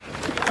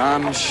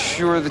I'm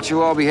sure that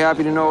you'll all be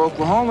happy to know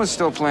Oklahoma's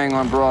still playing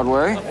on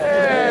Broadway.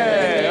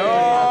 Hey,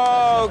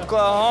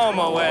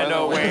 Oklahoma, when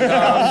the wind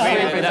comes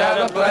sweeping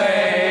down the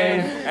plain,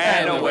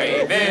 and the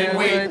waving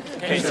wheat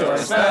can sure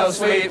smell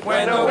sweet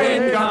when the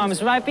wind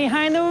comes right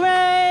behind the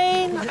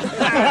rain.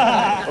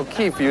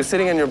 Keith, you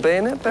sitting on your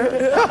bayonet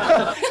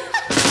there?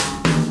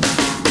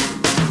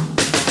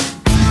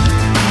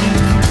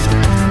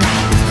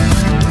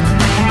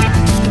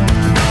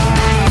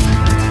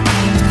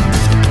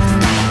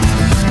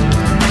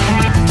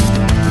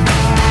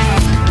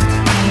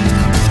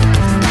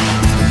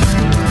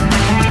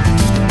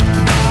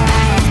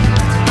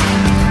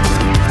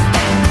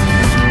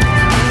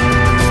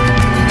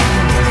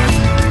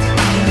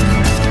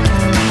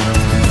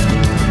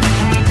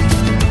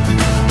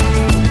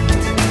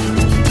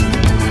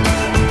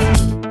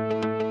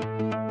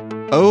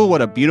 Oh,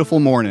 what a beautiful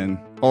morning,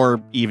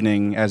 or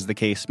evening, as the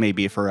case may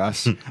be for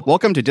us.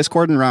 Welcome to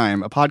Discord and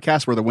Rhyme, a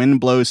podcast where the wind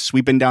blows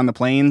sweeping down the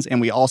plains,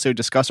 and we also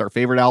discuss our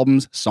favorite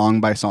albums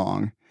song by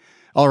song.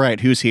 All right,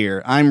 who's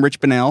here? I'm Rich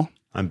Bennell.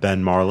 I'm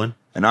Ben Marlin.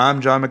 And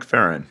I'm John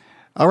McFerrin.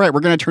 All right,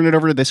 we're going to turn it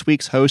over to this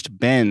week's host,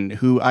 Ben,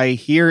 who I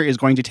hear is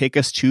going to take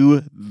us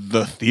to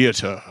the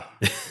theater.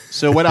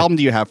 So what album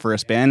do you have for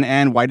us, Ben,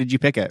 and why did you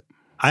pick it?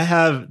 I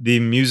have the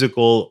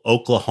musical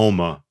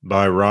Oklahoma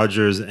by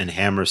Rodgers and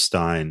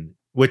Hammerstein,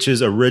 which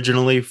is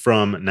originally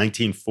from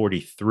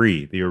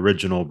 1943, the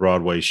original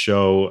Broadway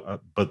show.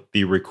 But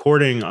the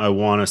recording I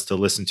want us to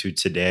listen to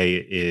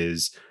today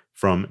is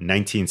from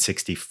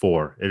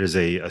 1964. It is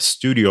a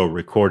studio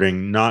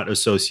recording not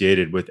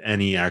associated with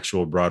any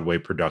actual Broadway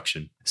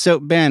production. So,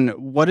 Ben,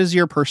 what is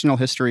your personal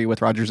history with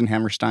Rodgers and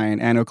Hammerstein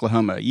and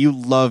Oklahoma? You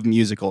love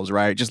musicals,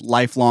 right? Just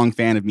lifelong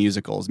fan of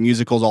musicals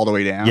all the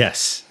way down.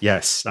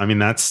 Yes. I mean,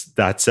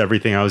 that's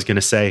everything I was going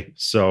to say.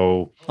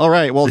 So, all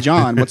right. Well,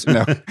 John,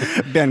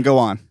 Ben, go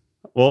on.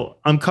 Well,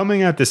 I'm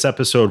coming at this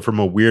episode from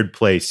a weird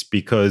place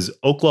because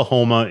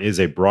Oklahoma is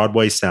a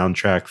Broadway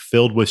soundtrack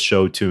filled with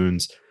show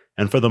tunes.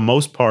 And for the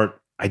most part,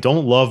 I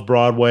don't love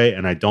Broadway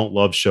and I don't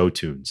love show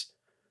tunes.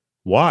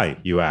 Why,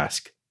 you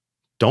ask?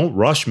 Don't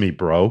rush me,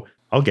 bro.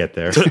 I'll get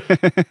there.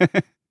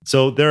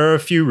 So there are a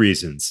few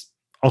reasons.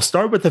 I'll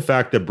start with the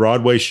fact that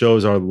Broadway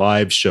shows are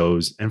live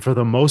shows. And for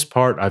the most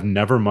part, I've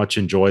never much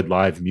enjoyed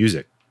live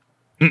music.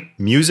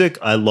 Music,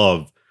 I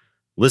love.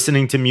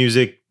 Listening to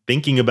music,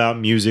 thinking about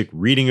music,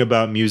 reading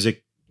about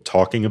music,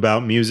 talking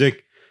about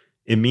music.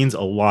 It means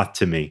a lot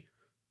to me.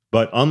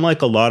 But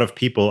unlike a lot of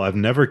people, I've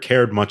never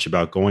cared much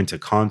about going to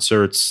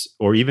concerts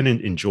or even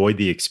enjoyed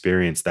the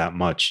experience that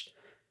much.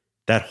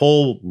 That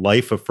whole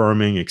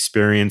life-affirming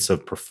experience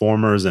of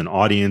performers and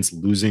audience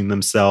losing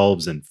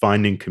themselves and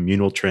finding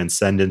communal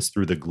transcendence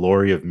through the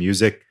glory of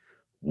music,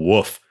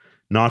 woof,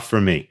 not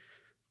for me.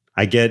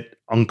 I get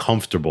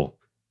uncomfortable.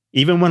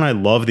 Even when I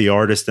love the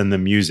artist and the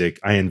music,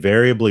 I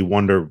invariably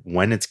wonder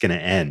when it's going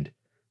to end.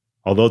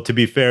 Although, to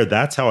be fair,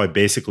 that's how I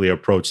basically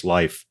approach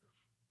life.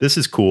 This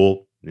is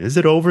cool. Is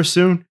it over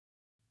soon?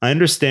 I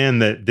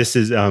understand that this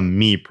is a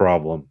me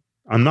problem.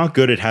 I'm not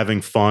good at having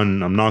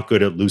fun. I'm not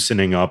good at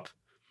loosening up.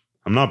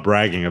 I'm not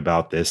bragging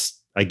about this.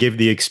 I give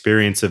the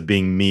experience of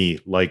being me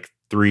like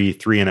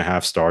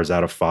 3.5 stars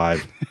out of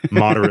 5.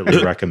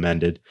 Moderately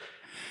recommended.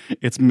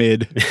 It's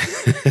mid.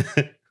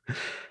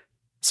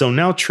 So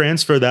now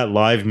transfer that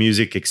live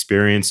music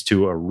experience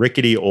to a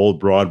rickety old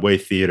Broadway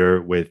theater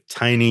with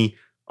tiny,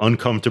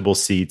 uncomfortable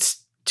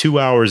seats, 2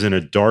 hours in a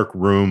dark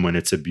room when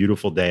it's a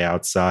beautiful day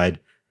outside,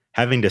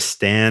 having to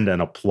stand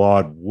and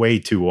applaud way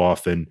too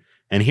often,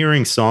 and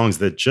hearing songs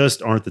that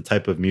just aren't the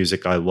type of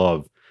music I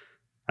love.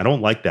 I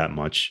don't like that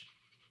much.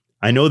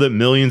 I know that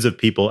millions of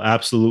people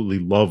absolutely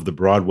love the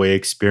Broadway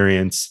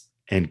experience,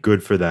 and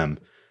good for them.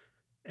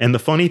 And the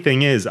funny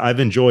thing is, I've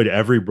enjoyed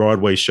every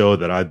Broadway show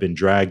that I've been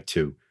dragged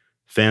to.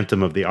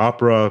 Phantom of the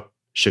Opera,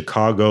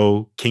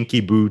 Chicago, Kinky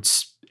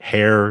Boots,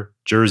 Hair,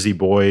 Jersey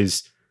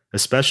Boys,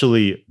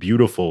 especially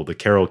Beautiful, the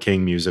Carole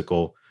King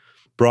musical.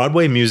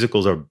 Broadway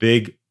musicals are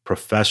big,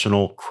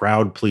 professional,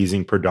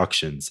 crowd-pleasing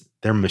productions.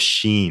 They're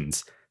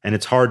machines, and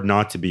it's hard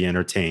not to be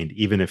entertained,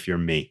 even if you're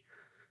me.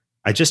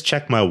 I just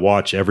check my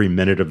watch every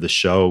minute of the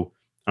show.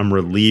 I'm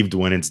relieved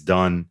when it's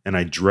done, and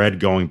I dread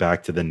going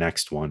back to the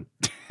next one.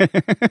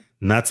 And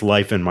that's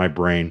life in my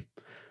brain.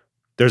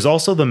 There's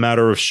also the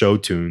matter of show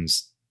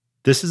tunes.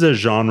 This is a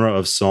genre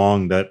of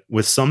song that,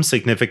 with some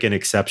significant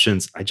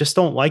exceptions, I just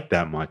don't like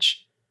that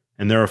much.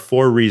 And there are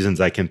 4 reasons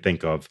I can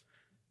think of.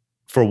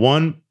 For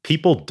one,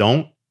 people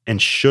don't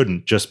and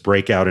shouldn't just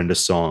break out into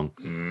song.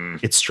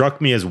 It struck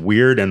me as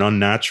weird and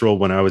unnatural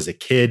when I was a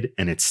kid,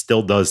 and it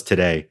still does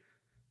today.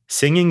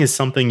 Singing is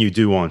something you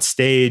do on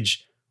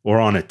stage or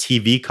on a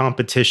TV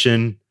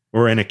competition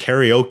or in a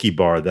karaoke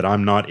bar that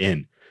I'm not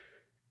in.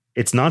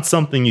 It's not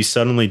something you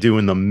suddenly do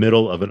in the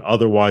middle of an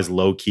otherwise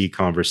low-key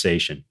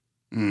conversation.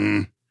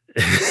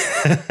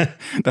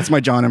 That's my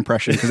John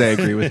impression because I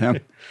agree with him.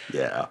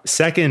 Yeah.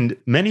 Second,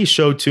 many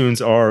show tunes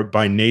are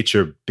by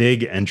nature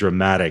big and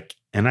dramatic,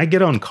 and I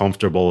get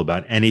uncomfortable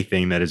about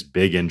anything that is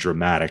big and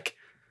dramatic.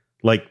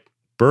 Like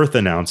Birth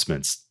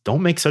announcements.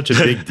 Don't make such a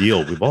big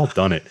deal. We've all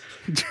done it.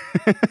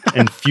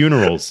 And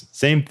funerals.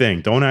 Same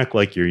thing. Don't act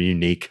like you're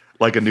unique.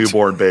 Like a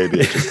newborn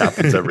baby. It just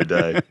happens every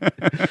day.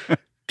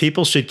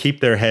 People should keep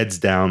their heads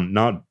down,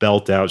 not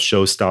belt out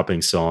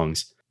show-stopping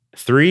songs.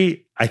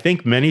 3, I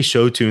think many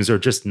show tunes are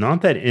just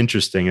not that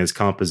interesting as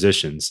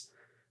compositions.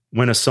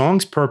 When a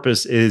song's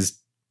purpose is,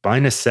 by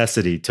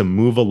necessity, to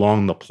move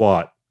along the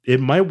plot,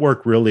 it might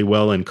work really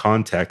well in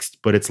context,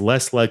 but it's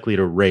less likely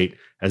to rate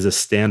as a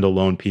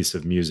standalone piece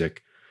of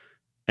music.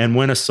 And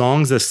when a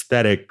song's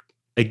aesthetic,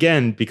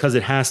 again, because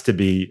it has to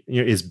be,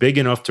 is big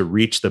enough to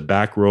reach the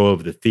back row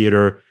of the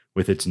theater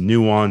with its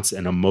nuance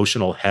and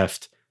emotional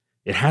heft,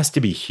 it has to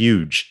be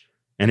huge.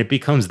 And it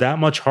becomes that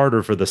much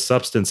harder for the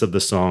substance of the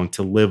song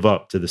to live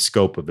up to the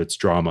scope of its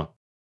drama.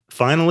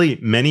 Finally,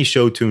 many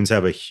show tunes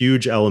have a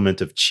huge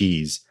element of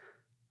cheese.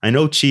 I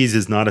know cheese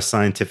is not a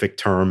scientific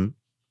term.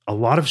 A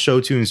lot of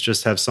show tunes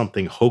just have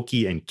something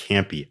hokey and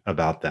campy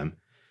about them.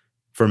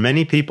 For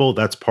many people,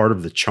 that's part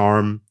of the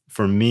charm.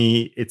 For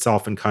me, it's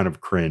often kind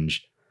of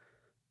cringe.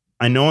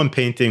 I know I'm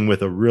painting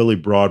with a really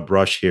broad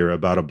brush here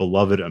about a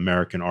beloved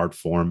American art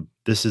form.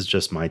 This is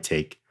just my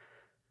take.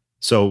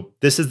 So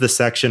this is the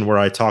section where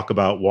I talk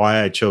about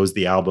why I chose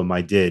the album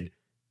I did,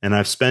 and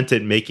I've spent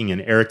it making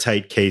an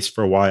airtight case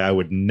for why I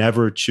would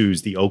never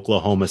choose the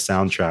Oklahoma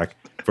soundtrack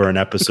for an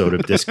episode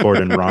of Discord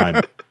and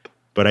Rhyme.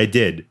 But I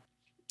did.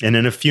 And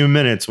in a few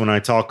minutes, when I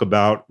talk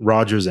about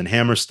Rodgers and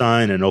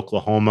Hammerstein and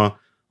Oklahoma,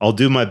 I'll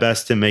do my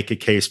best to make a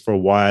case for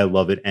why I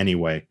love it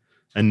anyway.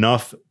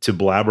 Enough to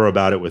blabber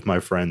about it with my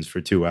friends for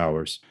 2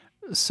 hours.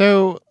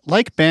 So,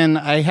 like Ben,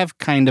 I have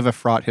kind of a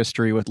fraught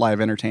history with live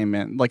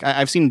entertainment. Like,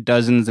 I've seen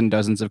dozens and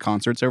dozens of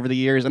concerts over the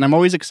years, and I'm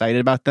always excited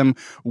about them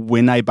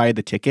when I buy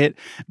the ticket.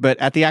 But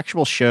at the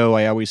actual show,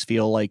 I always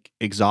feel like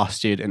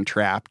exhausted and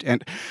trapped.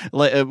 And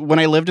when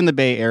I lived in the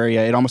Bay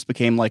Area, it almost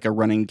became like a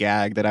running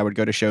gag that I would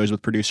go to shows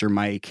with producer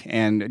Mike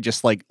and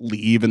just like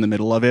leave in the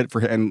middle of it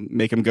and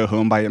make him go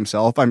home by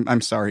himself.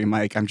 I'm sorry,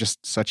 Mike. I'm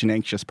just such an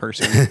anxious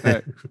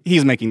person.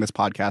 He's making this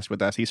podcast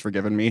with us. He's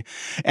forgiven me.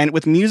 And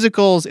with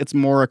musicals, it's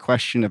more a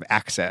question of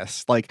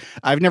access. Like,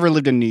 I've never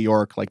lived in New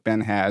York like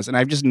Ben has, and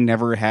I've just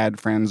never had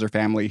friends or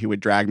family who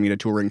would drag me to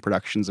touring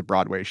productions of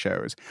Broadway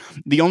shows.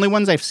 The only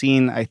ones I've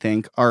seen, I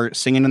think, are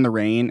Singin' in the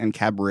Rain and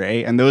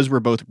Cabaret, and those were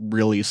both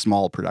really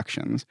small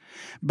productions.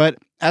 But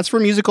as for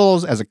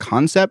musicals as a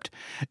concept,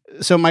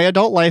 so my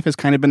adult life has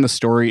kind of been the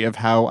story of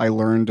how I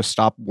learned to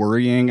stop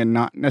worrying and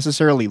not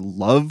necessarily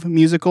love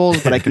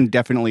musicals, but I can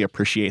definitely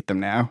appreciate them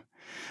now.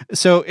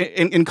 So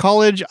in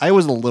college, I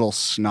was a little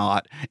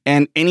snot,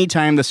 and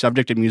anytime the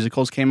subject of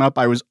musicals came up,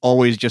 I was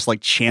always just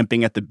like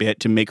champing at the bit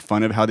to make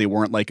fun of how they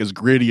weren't like as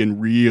gritty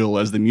and real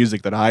as the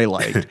music that I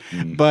liked.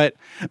 But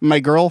my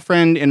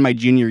girlfriend in my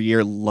junior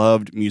year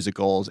loved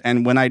musicals,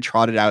 and when I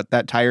trotted out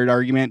that tired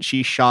argument,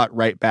 she shot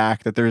right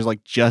back that there's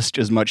like just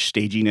as much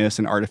staginess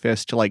and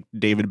artifice to like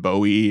David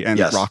Bowie and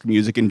rock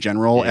music in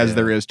general as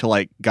there is to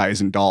like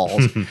Guys and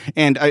Dolls.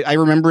 And I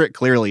remember it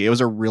clearly. It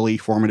was a really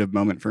formative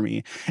moment for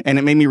me, and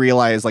it made me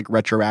realize like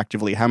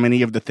retroactively how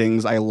many of the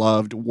things I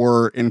loved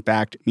were in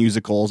fact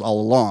musicals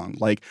all along,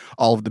 like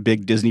all of the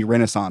big Disney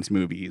Renaissance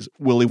movies,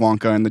 Willy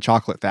Wonka and the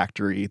Chocolate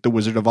Factory, The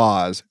Wizard of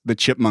Oz, The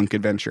Chipmunk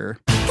Adventure.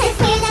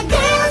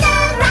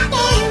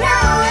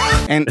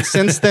 And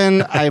since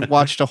then, I've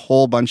watched a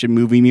whole bunch of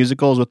movie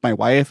musicals with my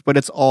wife, but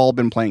it's all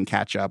been playing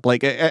catch up.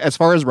 Like, as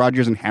far as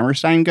Rodgers and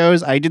Hammerstein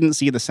goes, I didn't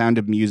see The Sound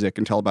of Music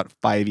until about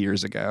 5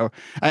 years ago.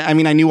 I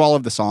mean, I knew all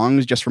of the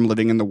songs just from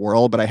living in the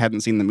world, but I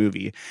hadn't seen the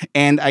movie.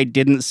 And I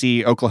didn't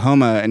see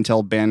Oklahoma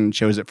until Ben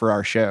chose it for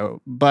our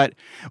show. But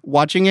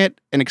watching it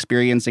and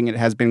experiencing it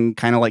has been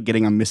kind of like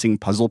getting a missing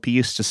puzzle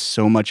piece to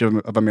so much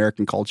of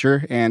American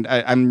culture. And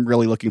I'm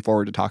really looking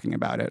forward to talking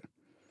about it.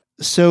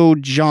 So,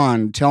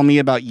 John, tell me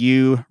about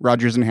you,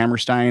 Rodgers and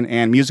Hammerstein,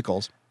 and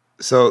musicals.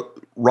 So,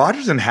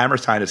 Rodgers and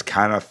Hammerstein is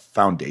kind of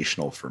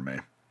foundational for me.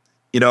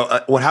 You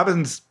know, what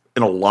happens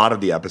in a lot of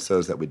the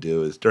episodes that we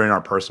do is during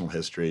our personal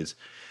histories,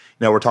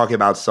 you know, we're talking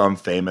about some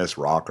famous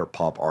rock or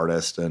pop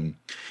artist, and,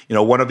 you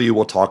know, one of you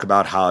will talk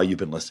about how you've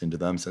been listening to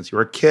them since you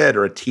were a kid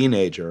or a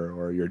teenager,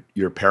 or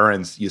your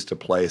parents used to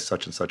play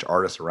such and such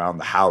artists around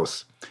the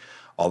house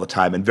all the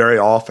time. And very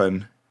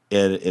often,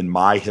 in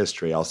my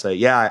history, I'll say,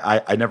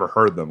 yeah, I never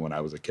heard them when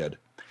I was a kid.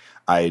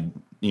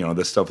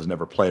 This stuff was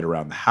never played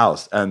around the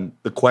house. And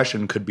the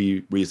question could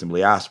be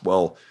reasonably asked,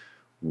 well,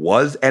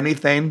 was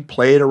anything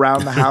played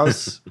around the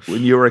house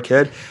when you were a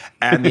kid?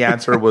 And the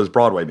answer was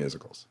Broadway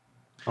musicals.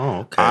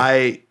 Oh,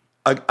 okay.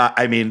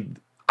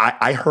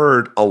 I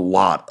heard a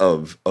lot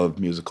of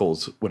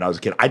musicals when I was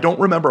a kid. I don't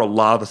remember a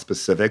lot of the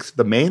specifics.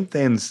 The main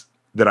things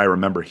that I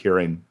remember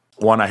hearing,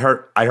 one, I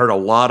heard a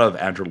lot of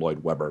Andrew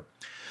Lloyd Webber.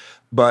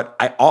 But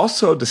I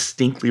also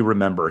distinctly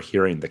remember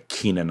hearing the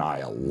Keen I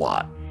a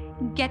lot.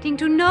 Getting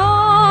to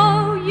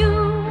know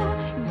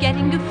you,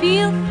 getting to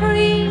feel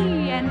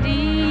free and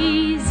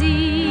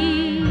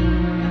easy.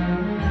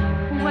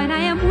 When I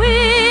am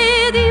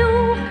with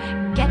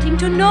you, getting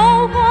to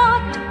know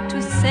what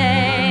to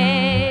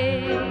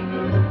say.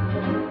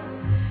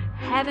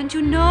 Haven't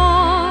you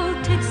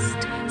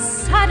noticed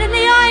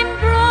suddenly I'm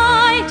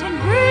bright and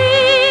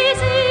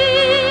breezy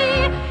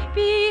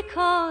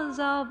because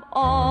of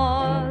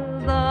all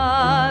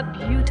the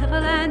beautiful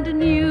and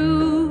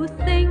new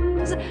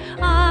things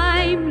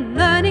I'm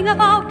learning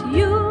about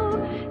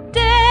you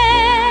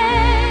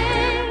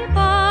day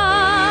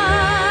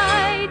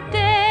by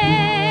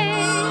day.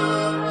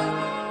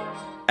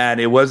 And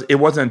it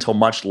wasn't until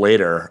much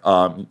later,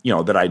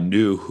 that I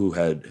knew who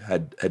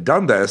had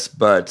done this,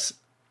 but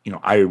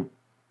I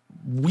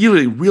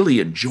really, really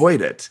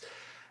enjoyed it.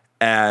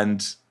 And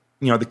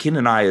The King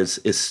and I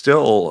is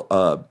still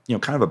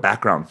kind of a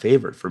background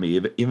favorite for me,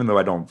 even though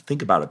I don't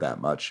think about it that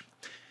much.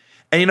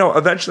 And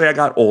eventually I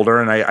got older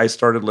and I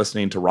started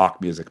listening to rock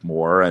music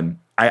more, and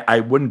I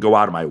wouldn't go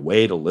out of my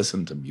way to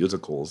listen to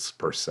musicals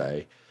per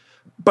se.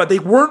 But they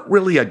weren't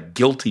really a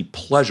guilty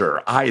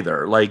pleasure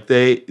either. Like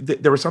they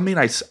were something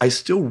I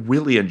still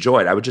really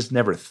enjoyed. I would just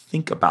never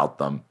think about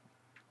them.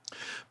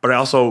 But I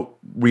also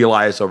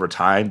realized over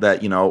time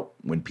that,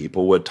 when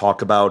people would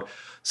talk about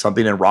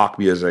something in rock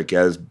music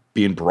as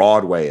being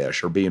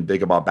Broadway-ish or being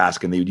big about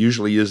Baskin, they would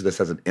usually use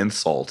this as an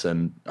insult.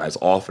 And as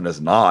often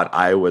as not,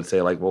 I would say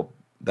well,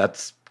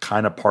 that's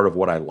kind of part of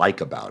what I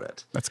like about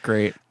it. That's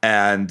great.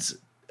 And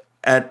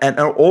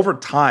over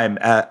time,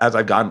 as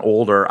I've gotten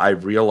older,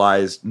 I've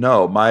realized,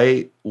 no,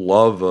 my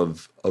love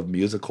of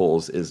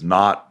musicals is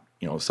not,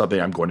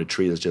 something I'm going to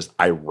treat as just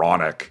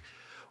ironic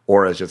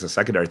or as just a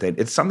secondary thing.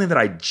 It's something that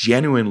I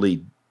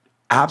genuinely,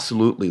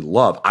 absolutely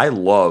love. I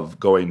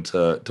love going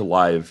to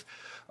live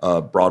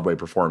Broadway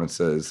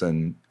performances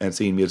and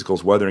seeing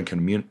musicals, whether in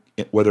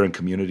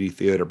community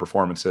theater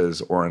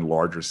performances or in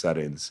larger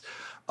settings.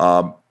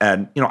 I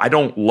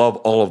don't love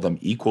all of them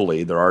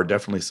equally. There are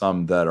definitely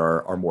some that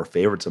are more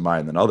favorites of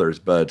mine than others,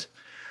 but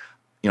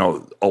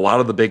a lot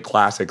of the big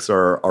classics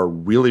are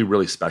really,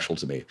 really special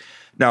to me.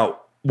 Now,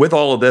 with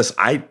all of this,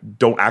 I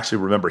don't actually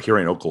remember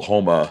hearing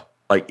Oklahoma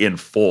in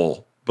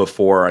full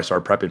before I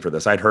started prepping for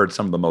this. I'd heard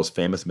some of the most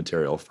famous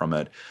material from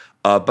it.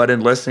 But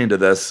in listening to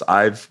this,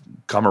 I've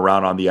come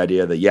around on the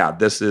idea that,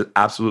 this is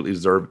absolutely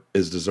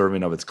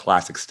deserving of its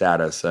classic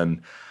status.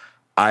 And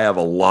I have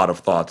a lot of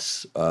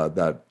thoughts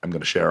that I'm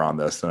going to share on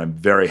this, and I'm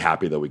very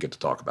happy that we get to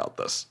talk about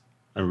this.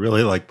 I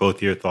really like both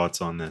of your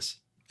thoughts on this.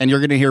 And you're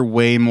going to hear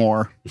way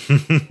more.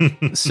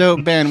 So,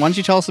 Ben, why don't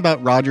you tell us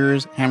about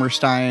Rodgers,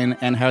 Hammerstein,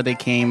 and how they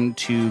came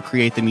to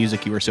create the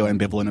music you were so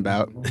ambivalent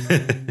about?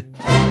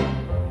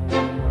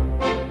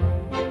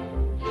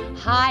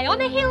 High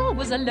on a hill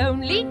was a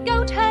lonely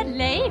goat herd,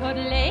 lay,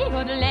 hoodlay,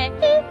 hoodlay,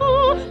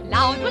 hee-hoo.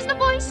 Loud was the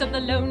voice of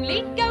the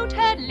lonely goat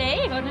herd,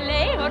 lay,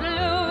 hoodlay,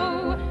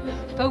 hoodloo.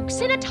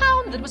 Folks in a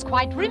town that was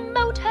quite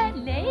remote heard,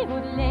 lay,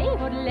 hoodlay,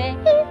 hoodlay,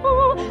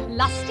 hee-hoo.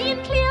 Lusty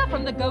and clear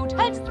from the goat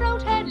herd's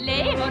throat heard,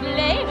 lay,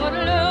 hoodlay,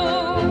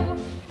 hoodloo.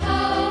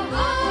 Oh,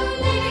 oh,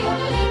 lady,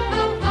 hoodlay,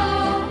 oh,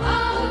 oh,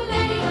 oh,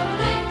 lady,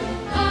 hoodlay,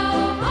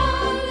 oh,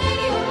 oh,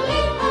 lady,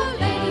 hoodlay, oh,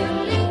 lady,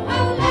 hoodlay,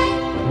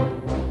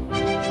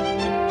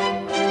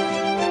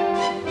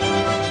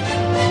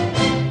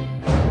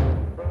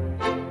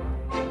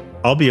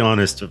 I'll be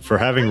honest, for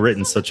having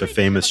written such a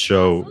famous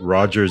show,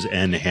 Rodgers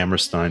and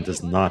Hammerstein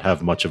does not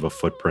have much of a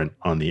footprint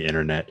on the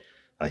internet.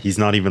 He's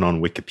not even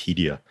on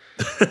Wikipedia.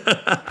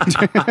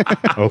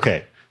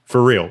 Okay,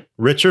 for real.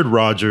 Richard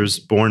Rodgers,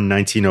 born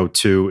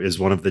 1902, is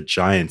one of the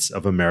giants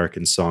of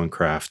American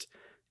songcraft.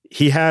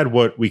 He had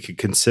what we could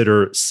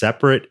consider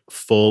separate,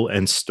 full,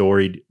 and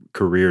storied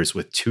careers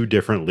with two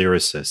different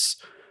lyricists.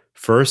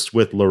 First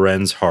with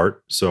Lorenz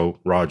Hart, so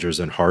Rodgers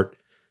and Hart,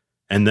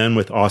 and then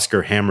with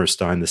Oscar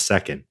Hammerstein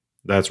II.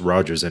 That's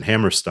Rodgers and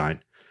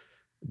Hammerstein.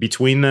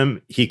 Between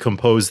them, he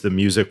composed the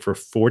music for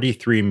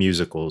 43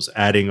 musicals,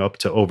 adding up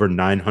to over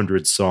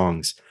 900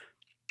 songs.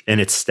 And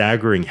it's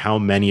staggering how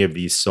many of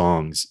these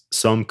songs,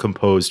 some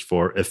composed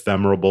for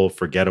ephemeral,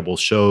 forgettable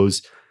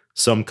shows,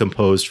 some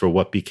composed for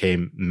what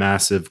became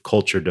massive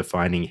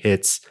culture-defining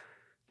hits,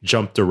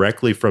 jumped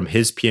directly from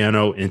his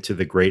piano into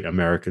the great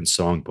American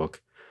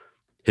songbook.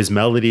 His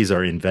melodies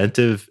are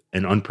inventive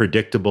and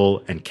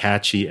unpredictable and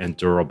catchy and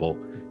durable.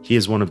 He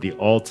is one of the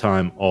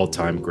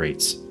all-time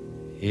greats.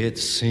 It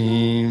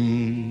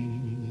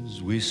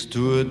seems we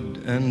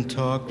stood and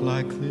talked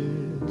like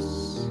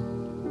this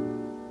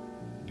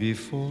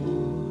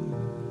before.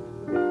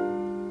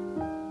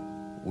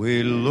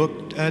 We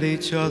looked at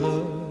each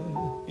other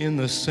in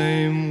the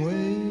same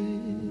way,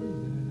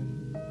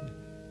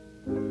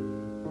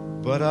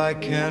 but I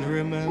can't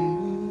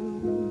remember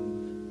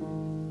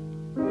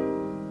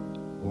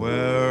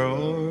where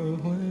or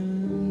when.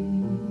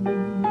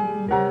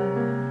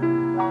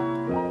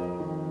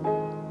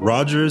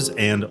 Rodgers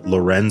and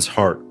Lorenz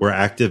Hart were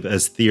active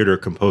as theater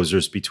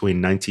composers between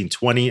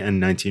 1920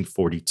 and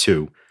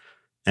 1942.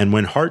 And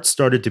when Hart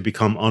started to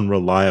become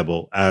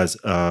unreliable as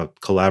a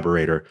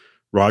collaborator,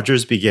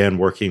 Rodgers began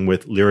working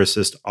with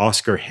lyricist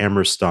Oscar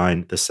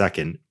Hammerstein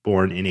II,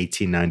 born in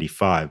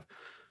 1895.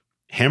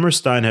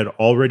 Hammerstein had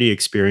already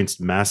experienced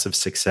massive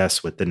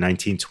success with the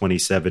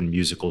 1927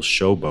 musical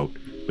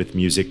Showboat, with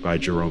music by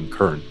Jerome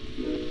Kern.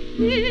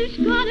 Fish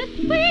gonna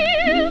swim,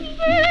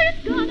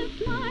 birds gonna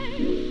fly,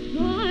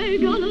 I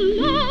gonna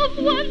love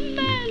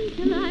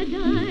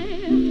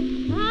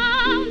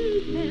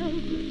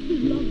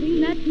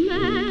loving that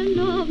man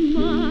of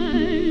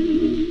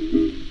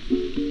mine.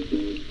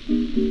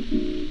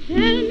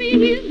 Tell me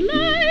he's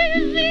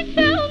lazy,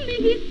 tell me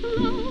he's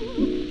slow,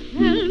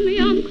 tell me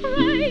I'm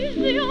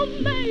crazy, or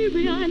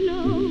maybe I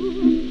know.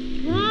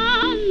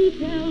 Can't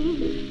tell,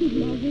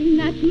 loving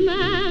that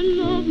man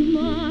of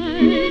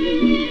mine.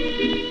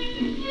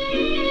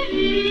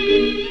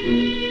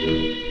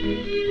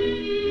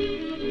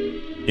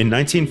 In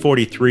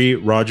 1943,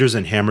 Rodgers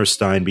and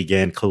Hammerstein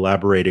began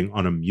collaborating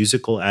on a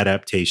musical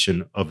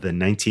adaptation of the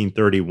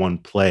 1931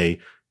 play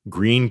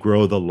Green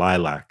Grow the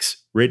Lilacs,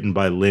 written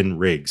by Lynn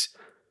Riggs,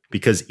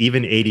 because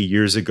even 80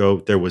 years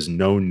ago, there was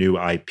no new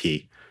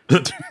IP.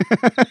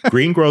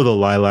 Green Grow the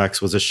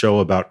Lilacs was a show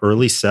about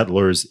early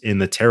settlers in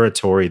the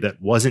territory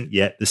that wasn't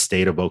yet the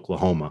state of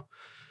Oklahoma.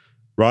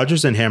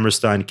 Rodgers and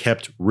Hammerstein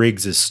kept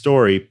Riggs'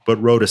 story,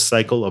 but wrote a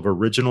cycle of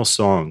original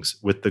songs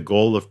with the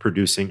goal of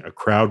producing a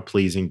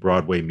crowd-pleasing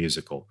Broadway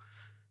musical.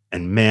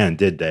 And man,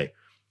 did they.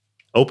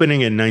 Opening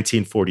in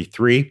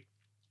 1943,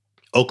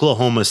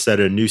 Oklahoma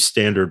set a new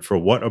standard for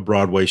what a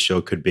Broadway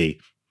show could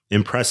be,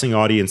 impressing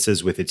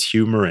audiences with its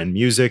humor and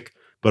music,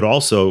 but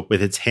also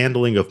with its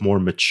handling of more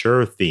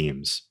mature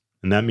themes.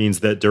 And that means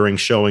that during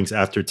showings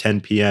after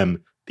 10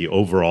 p.m., the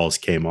overalls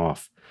came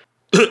off.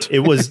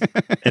 It was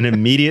an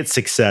immediate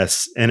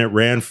success, and it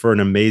ran for an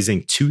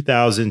amazing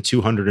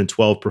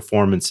 2,212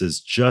 performances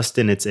just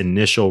in its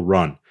initial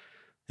run.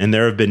 And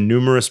there have been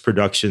numerous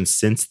productions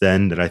since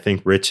then that I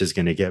think Rich is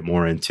going to get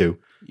more into.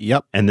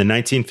 Yep. And the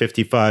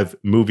 1955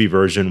 movie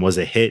version was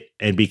a hit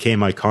and became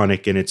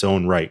iconic in its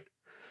own right.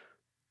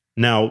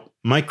 Now,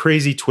 my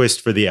crazy twist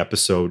for the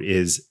episode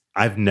is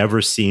I've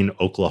never seen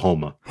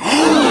Oklahoma.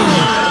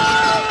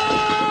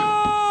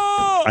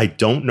 I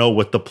don't know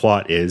what the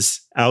plot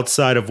is,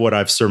 outside of what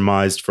I've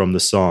surmised from the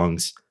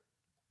songs.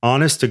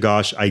 Honest to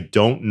gosh, I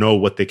don't know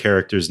what the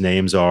characters'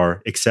 names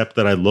are, except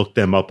that I looked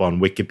them up on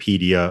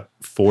Wikipedia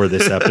for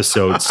this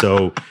episode.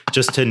 So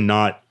just to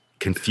not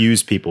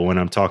confuse people when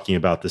I'm talking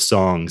about the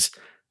songs,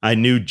 I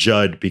knew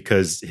Judd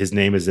because his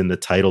name is in the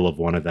title of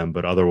one of them,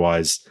 but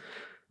otherwise,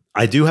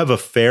 I do have a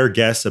fair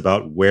guess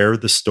about where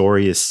the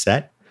story is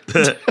set.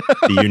 The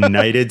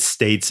United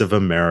States of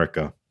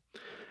America.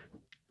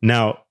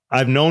 Now,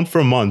 I've known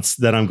for months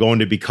that I'm going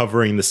to be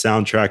covering the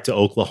soundtrack to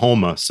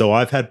Oklahoma, so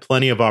I've had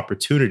plenty of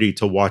opportunity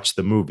to watch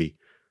the movie.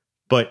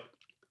 But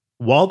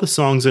while the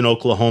songs in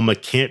Oklahoma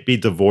can't be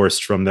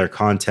divorced from their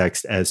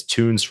context as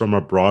tunes from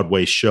a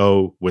Broadway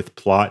show with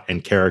plot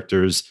and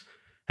characters,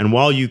 and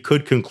while you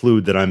could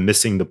conclude that I'm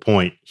missing the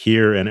point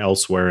here and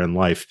elsewhere in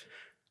life,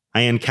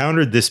 I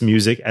encountered this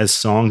music as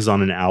songs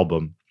on an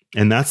album,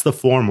 and that's the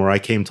form where I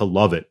came to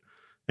love it.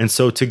 And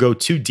so to go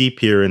too deep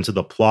here into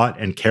the plot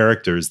and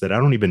characters that I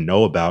don't even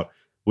know about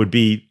would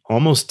be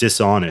almost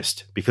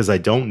dishonest because I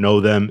don't know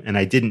them and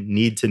I didn't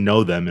need to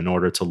know them in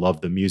order to love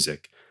the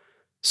music.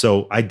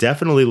 So I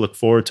definitely look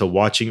forward to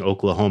watching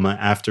Oklahoma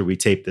after we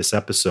tape this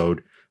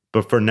episode.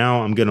 But for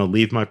now, I'm going to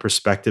leave my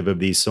perspective of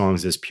these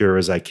songs as pure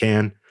as I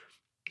can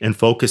and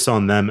focus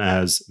on them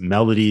as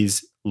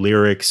melodies,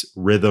 lyrics,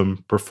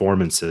 rhythm,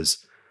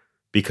 performances,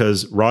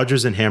 because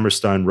Rodgers and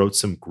Hammerstein wrote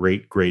some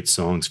great, great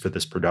songs for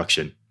this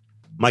production.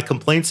 My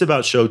complaints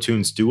about show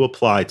tunes do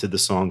apply to the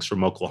songs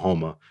from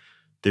Oklahoma.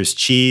 There's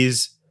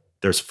cheese,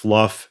 there's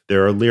fluff,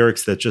 there are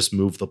lyrics that just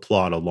move the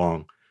plot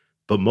along.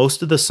 But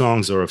most of the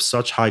songs are of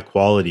such high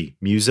quality,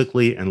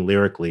 musically and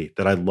lyrically,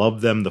 that I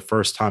loved them the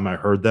first time I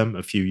heard them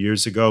a few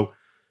years ago.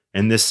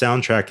 And this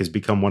soundtrack has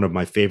become one of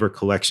my favorite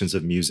collections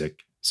of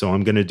music. So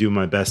I'm going to do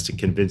my best to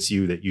convince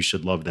you that you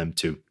should love them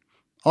too.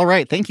 All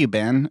right. Thank you,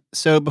 Ben.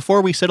 So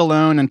before we sit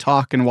alone and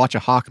talk and watch a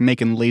hawk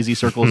making lazy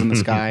circles in the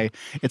sky,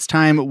 it's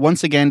time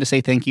once again to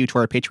say thank you to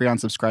our Patreon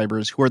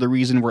subscribers who are the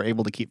reason we're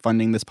able to keep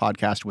funding this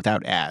podcast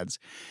without ads.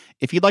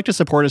 If you'd like to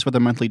support us with a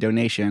monthly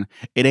donation,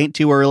 it ain't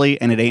too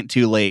early and it ain't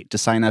too late to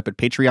sign up at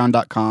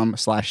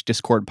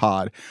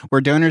patreon.com/discordpod,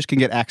 where donors can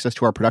get access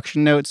to our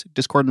production notes,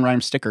 Discord and Rhyme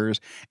stickers,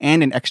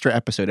 and an extra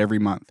episode every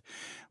month.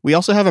 We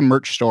also have a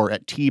merch store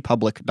at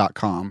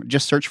tpublic.com.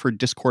 Just search for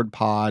Discord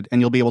Pod, and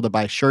you'll be able to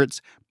buy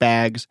shirts,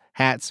 bags,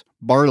 hats,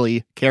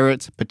 barley,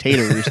 carrots,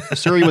 potatoes,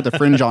 surrey with a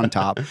fringe on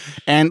top,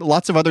 and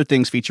lots of other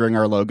things featuring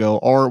our logo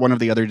or one of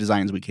the other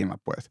designs we came up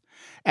with.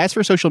 As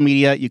for social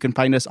media, you can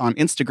find us on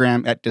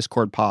Instagram at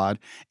DiscordPod,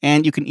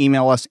 and you can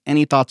email us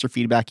any thoughts or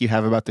feedback you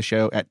have about the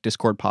show at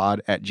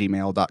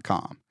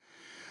discordpod@gmail.com.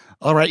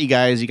 All right, you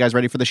guys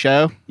ready for the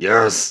show?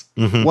 Yes.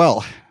 Mm-hmm.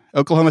 Well,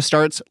 Oklahoma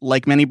starts,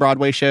 like many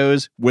Broadway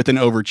shows, with an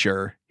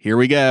overture. Here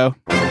we go.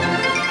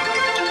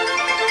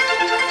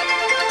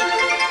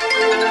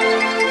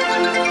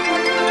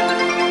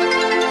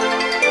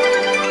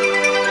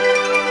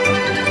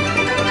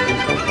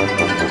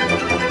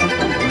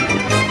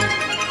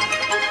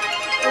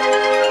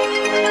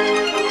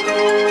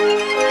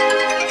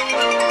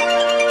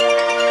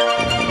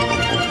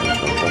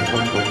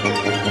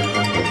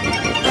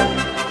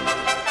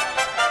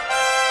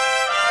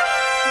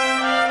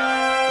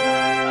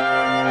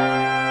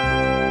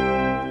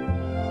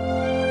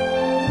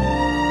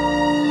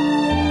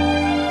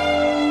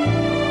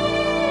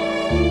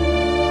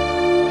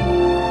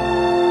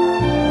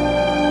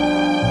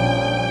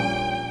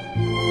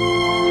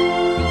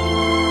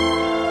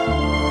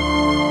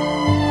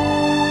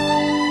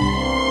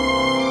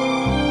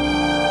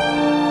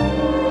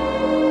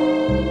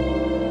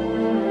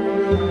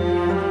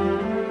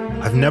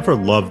 I've never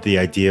loved the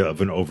idea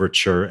of an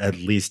overture, at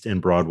least in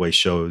Broadway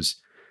shows.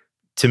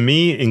 To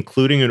me,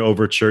 including an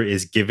overture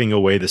is giving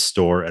away the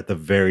store at the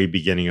very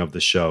beginning of the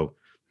show.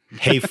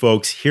 Hey,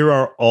 folks, here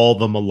are all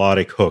the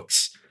melodic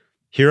hooks.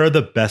 Here are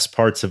the best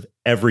parts of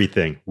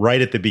everything right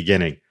at the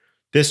beginning.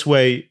 This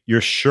way, you're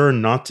sure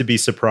not to be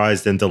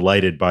surprised and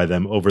delighted by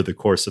them over the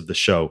course of the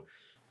show.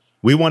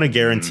 We want to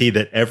guarantee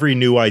that every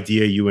new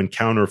idea you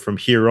encounter from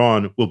here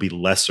on will be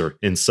lesser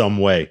in some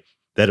way,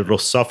 that it will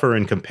suffer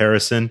in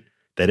comparison,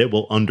 that it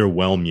will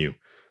underwhelm you.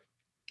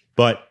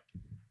 But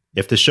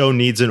if the show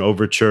needs an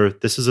overture,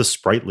 this is a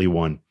sprightly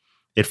one.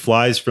 It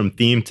flies from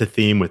theme to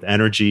theme with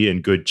energy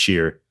and good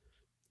cheer.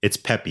 It's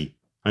peppy.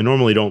 I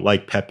normally don't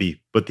like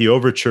peppy, but the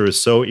overture is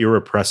so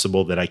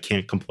irrepressible that I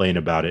can't complain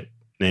about it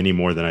any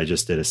more than I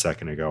just did a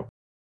second ago.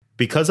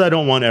 Because I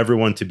don't want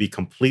everyone to be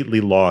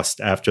completely lost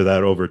after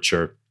that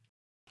overture,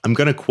 I'm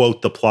going to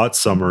quote the plot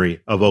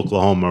summary of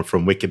Oklahoma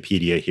from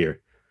Wikipedia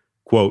here.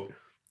 Quote,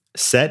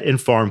 set in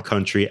farm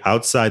country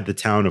outside the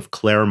town of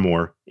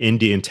Claremore,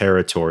 Indian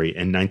Territory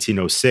in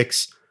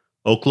 1906,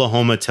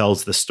 Oklahoma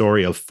tells the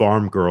story of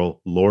farm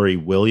girl Lori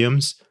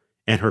Williams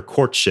and her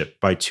courtship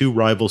by two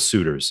rival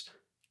suitors,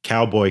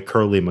 cowboy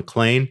Curly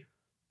McLean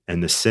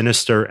and the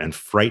sinister and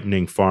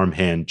frightening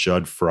farmhand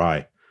Judd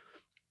Fry.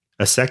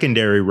 A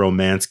secondary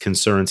romance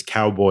concerns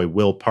cowboy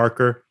Will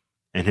Parker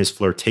and his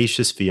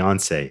flirtatious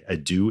fiancée,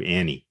 Adu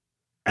Annie.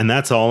 And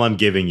that's all I'm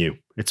giving you.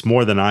 It's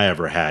more than I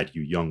ever had,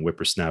 you young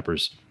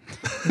whippersnappers.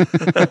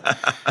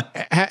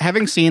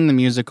 Having seen the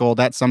musical,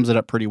 that sums it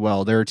up pretty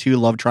well. There are two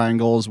love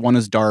triangles. One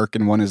is dark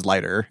and one is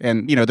lighter.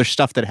 And, there's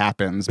stuff that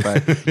happens,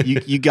 but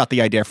you got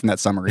the idea from that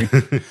summary.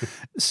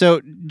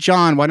 So,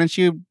 John, why don't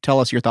you tell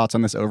us your thoughts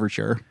on this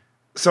overture?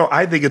 So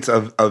I think it's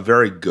a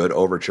very good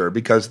overture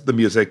because the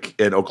music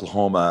in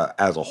Oklahoma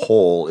as a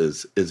whole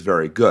is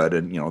very good.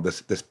 And,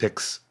 this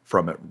picks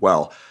from it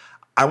well.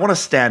 I want to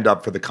stand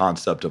up for the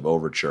concept of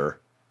overture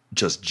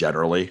just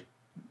generally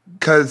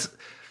because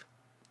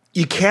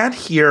you can't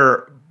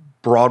hear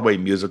Broadway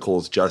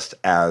musicals just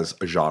as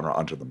a genre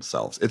unto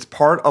themselves. It's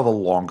part of a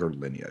longer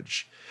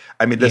lineage.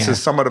 I mean, this is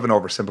somewhat of an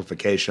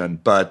oversimplification,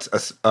 but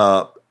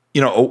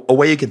a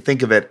way you can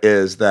think of it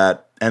is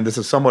that, and this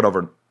is somewhat of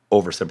an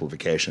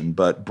oversimplification,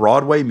 but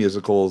Broadway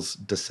musicals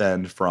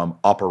descend from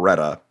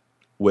operetta,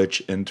 which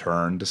in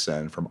turn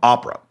descend from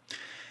opera.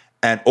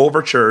 And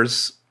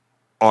overtures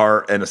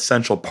are an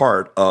essential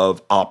part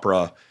of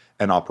opera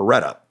and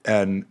operetta.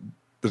 And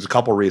there's a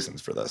couple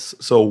reasons for this.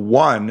 So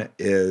one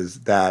is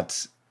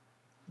that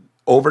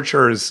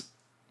overtures,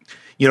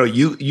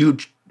 you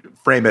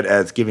frame it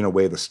as giving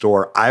away the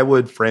store. I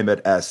would frame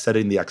it as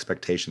setting the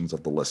expectations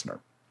of the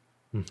listener.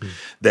 Mm-hmm.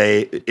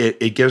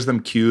 It gives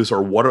them cues,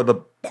 or what are the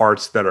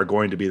parts that are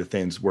going to be the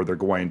things where they're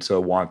going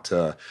to want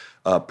to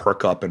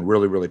perk up and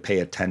really, really pay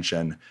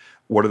attention.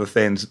 What are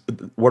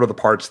the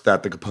parts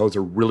that the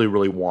composer really,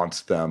 really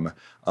wants them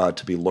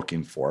to be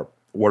looking for?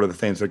 What are the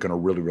things that are going to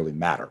really, really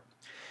matter?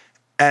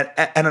 And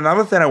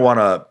another thing I want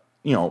to,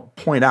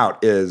 point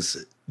out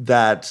is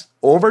that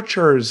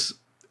overtures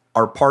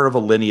are part of a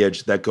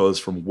lineage that goes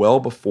from well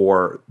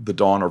before the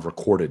dawn of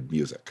recorded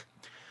music.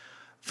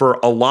 For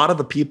a lot of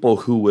the people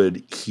who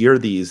would hear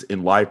these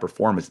in live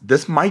performance,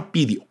 this might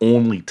be the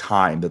only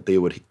time that they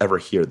would ever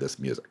hear this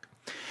music.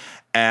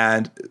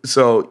 And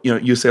so,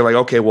 you say like,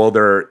 okay, well,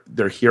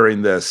 they're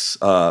hearing this,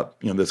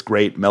 this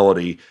great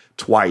melody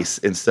twice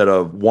instead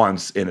of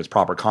once in its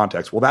proper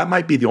context. Well, that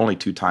might be the only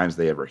two times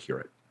they ever hear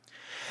it.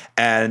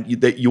 And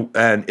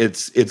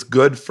it's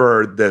good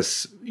for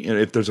this,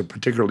 if there's a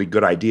particularly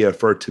good idea,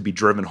 for it to be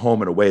driven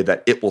home in a way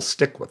that it will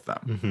stick with them.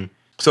 Mm-hmm.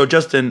 So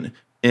just in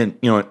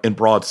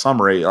broad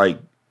summary,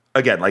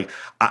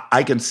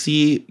 I can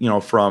see,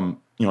 from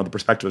the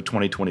perspective of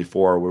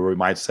 2024, where we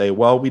might say,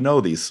 well, we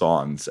know these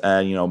songs,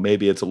 and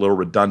maybe it's a little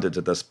redundant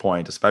at this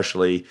point,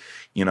 especially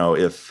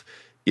if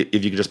you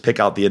could just pick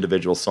out the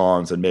individual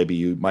songs, and maybe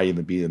you might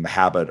even be in the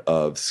habit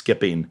of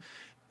skipping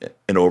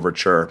an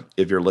overture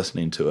if you're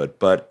listening to it.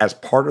 But as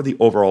part of the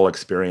overall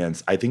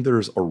experience, I think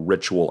there's a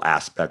ritual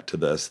aspect to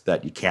this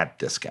that you can't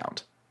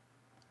discount.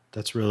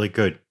 That's really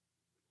good.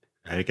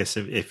 I guess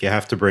if you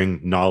have to bring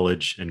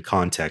knowledge and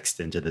context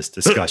into this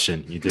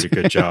discussion, you did a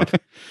good job.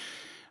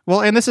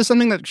 Well, and this is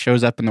something that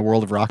shows up in the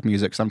world of rock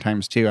music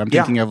sometimes too. I'm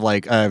thinking of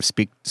like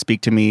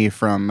 "Speak to Me"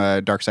 from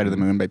 "Dark Side of the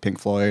Moon" by Pink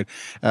Floyd,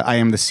 "I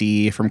Am the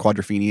Sea" from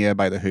Quadrophenia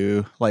by The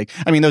Who.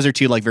 Those are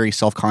two very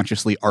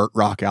self-consciously art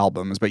rock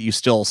albums, but you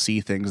still see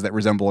things that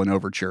resemble an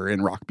overture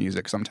in rock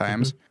music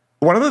sometimes.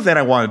 Mm-hmm. One other thing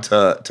I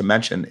wanted to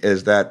mention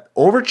is that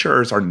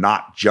overtures are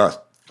not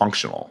just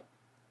functional.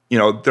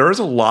 There's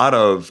a lot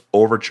of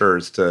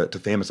overtures to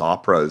famous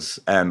operas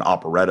and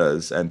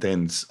operettas and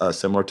things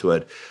similar to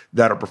it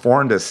that are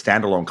performed as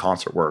standalone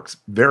concert works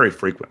very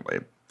frequently.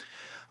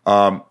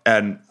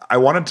 And I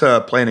wanted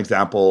to play an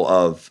example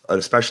of an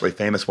especially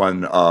famous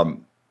one. There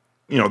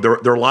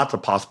are lots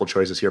of possible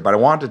choices here, but I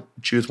wanted to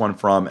choose one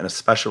from an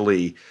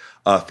especially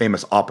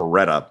famous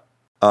operetta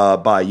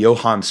by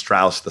Johann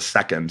Strauss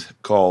II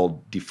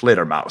called Die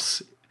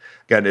Fledermaus.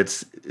 Again,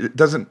 it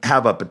doesn't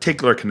have a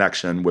particular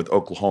connection with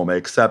Oklahoma,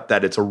 except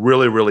that it's a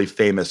really, really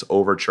famous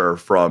overture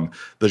from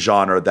the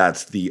genre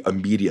that's the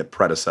immediate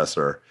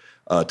predecessor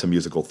to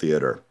musical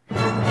theater.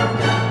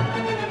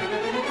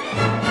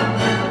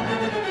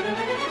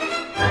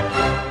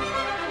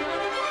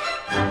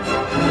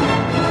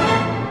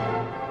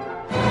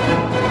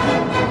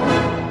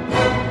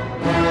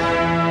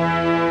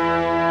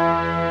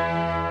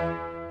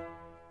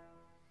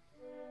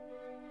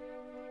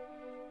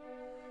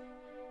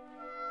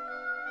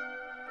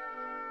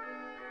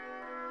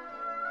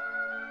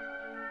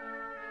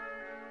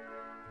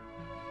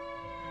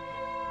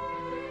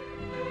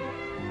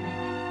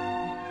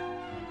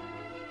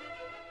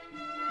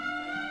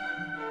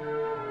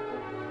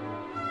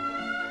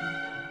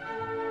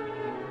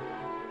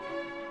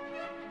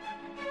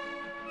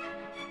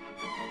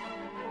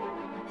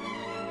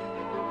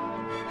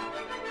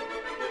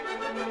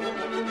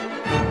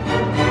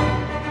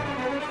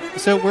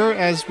 So we're,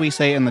 as we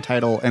say in the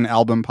title, an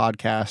album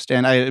podcast,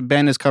 and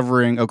Ben is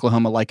covering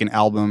Oklahoma like an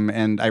album,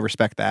 and I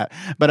respect that.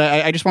 But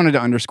I just wanted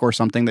to underscore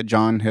something that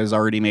John has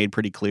already made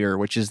pretty clear,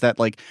 which is that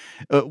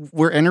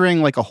we're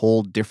entering like a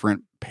whole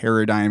different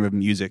paradigm of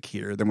music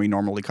here than we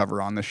normally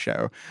cover on this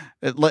show.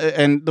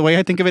 And the way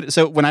I think of it,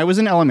 so when I was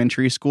in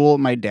elementary school,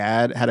 my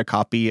dad had a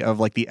copy of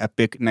like the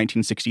epic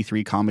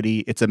 1963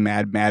 comedy It's a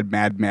Mad, Mad,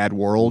 Mad, Mad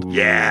World.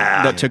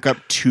 Yeah. That took up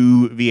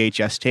 2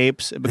 VHS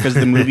tapes because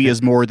the movie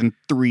is more than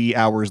 3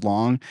 hours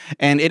long.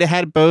 And it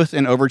had both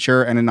an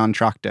overture and an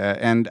entr'acte.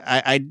 And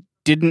I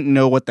didn't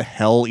know what the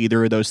hell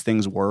either of those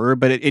things were,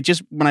 but it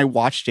just, when I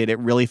watched it, it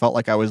really felt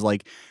like I was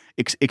like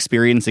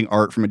experiencing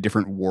art from a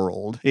different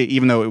world,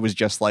 even though it was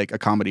just like a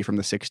comedy from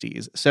the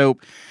 60s. So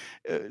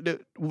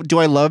do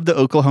I love the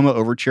Oklahoma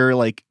overture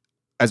like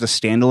as a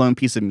standalone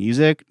piece of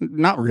music?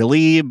 Not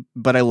really,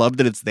 but I love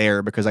that it's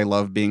there because I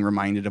love being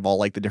reminded of all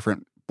like the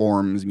different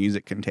forms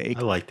music can take.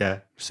 I like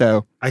that.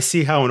 So I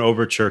see how an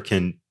overture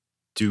can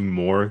do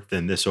more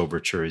than this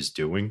overture is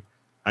doing.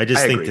 I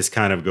think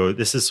agree.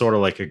 This is sort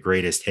of like a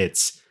greatest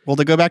hits. Well,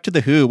 to go back to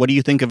The Who, what do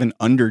you think of an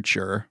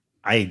underture?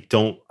 I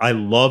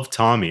love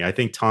Tommy. I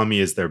think Tommy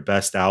is their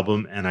best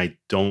album, and I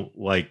don't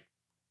like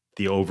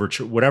the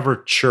overture,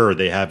 whatever chur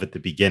they have at the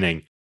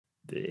beginning.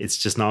 It's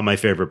just not my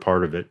favorite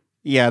part of it.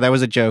 Yeah, that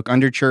was a joke.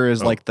 Underture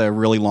is like the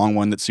really long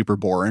one that's super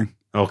boring.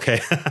 Okay.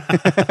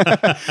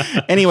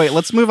 Anyway,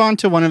 let's move on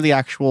to one of the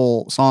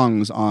actual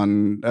songs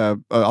on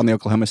the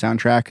Oklahoma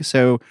soundtrack.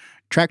 So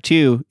track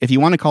 2, if you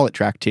want to call it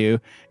track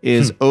 2,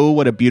 is Oh,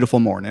 What a Beautiful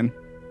Morning.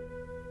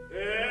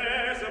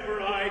 There's a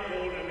bright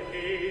golden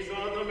haze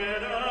on the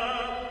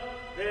meadow.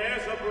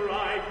 There's a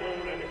bright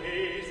golden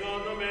haze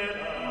on the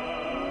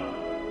meadow.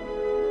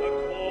 The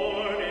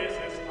corn is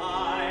as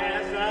high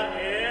as an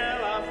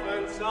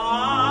elephant's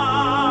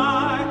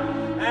eye,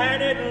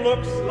 and it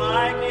looks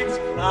like it's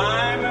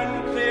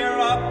climbing clear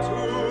up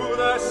to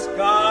the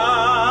sky.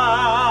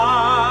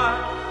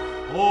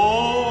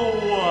 Oh,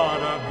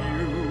 what a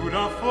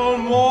beautiful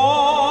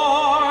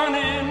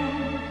morning.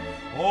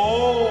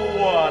 Oh,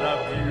 what a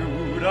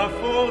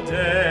beautiful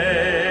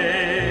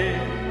day.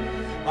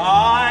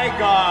 I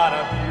got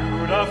a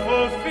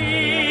beautiful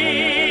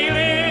feeling.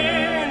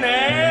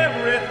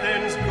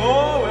 Everything's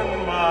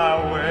going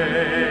my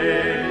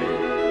way.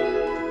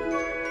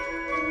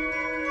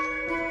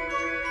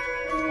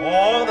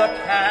 All the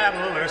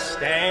cattle are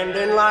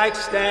standing like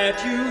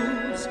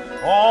statues.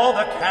 All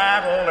the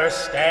cattle are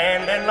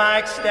standing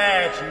like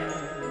statues.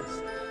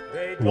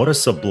 What a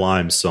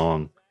sublime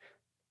song.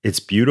 It's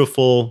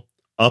beautiful,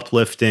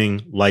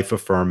 uplifting,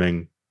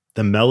 life-affirming.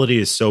 The melody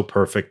is so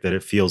perfect that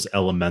it feels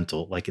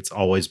elemental, like it's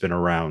always been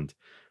around.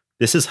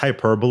 This is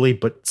hyperbole,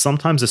 but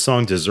sometimes a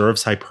song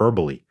deserves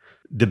hyperbole.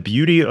 The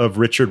beauty of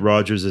Richard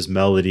Rodgers'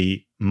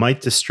 melody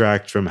might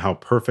distract from how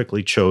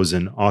perfectly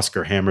chosen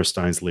Oscar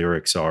Hammerstein's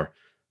lyrics are,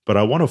 but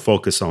I want to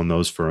focus on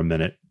those for a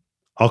minute.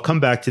 I'll come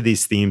back to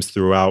these themes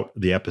throughout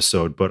the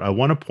episode, but I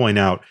want to point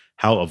out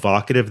how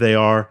evocative they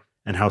are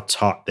and how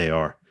taut they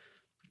are.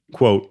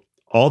 Quote,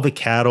 all the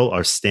cattle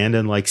are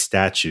standing like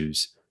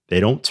statues. They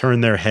don't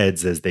turn their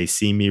heads as they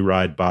see me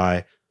ride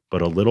by,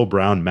 but a little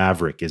brown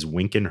maverick is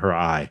winking her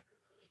eye.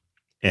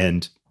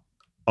 And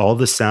all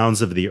the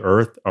sounds of the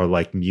earth are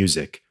like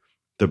music.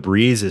 The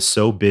breeze is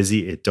so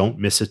busy it don't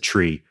miss a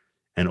tree.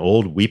 And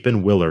old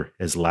weepin' Willer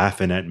is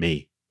laughing at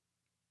me.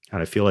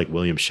 And I feel like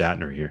William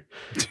Shatner here.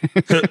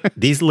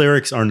 These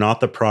lyrics are not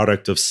the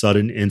product of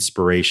sudden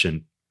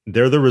inspiration.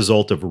 They're the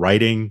result of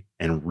writing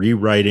and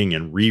rewriting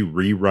and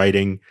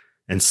rewriting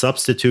and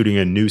substituting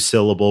a new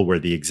syllable where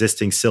the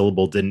existing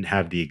syllable didn't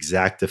have the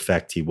exact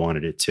effect he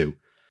wanted it to.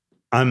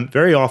 I'm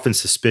very often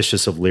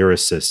suspicious of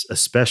lyricists,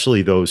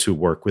 especially those who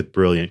work with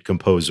brilliant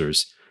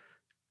composers.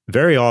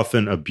 Very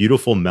often, a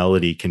beautiful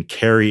melody can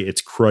carry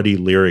its cruddy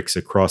lyrics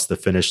across the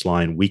finish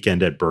line,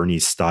 Weekend at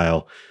Bernie's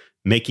style,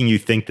 making you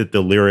think that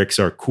the lyrics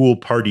are cool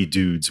party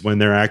dudes when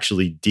they're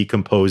actually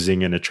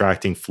decomposing and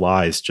attracting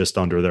flies just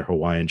under their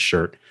Hawaiian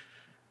shirt.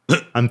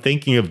 I'm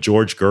thinking of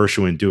George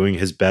Gershwin doing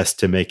his best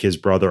to make his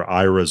brother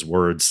Ira's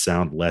words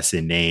sound less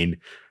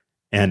inane.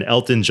 and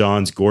Elton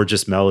John's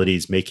gorgeous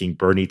melodies making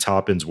Bernie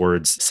Taupin's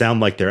words sound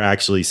like they're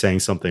actually saying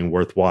something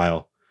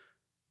worthwhile.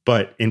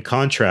 But in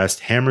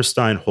contrast,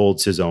 Hammerstein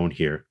holds his own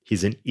here.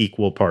 He's an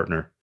equal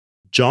partner.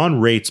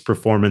 John Rait's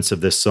performance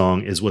of this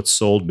song is what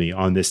sold me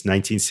on this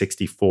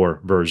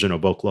 1964 version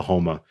of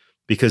Oklahoma,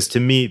 because to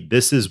me,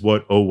 this is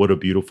what Oh, What a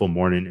Beautiful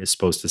Morning is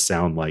supposed to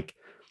sound like.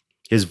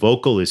 His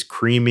vocal is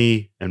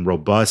creamy and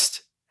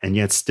robust, and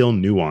yet still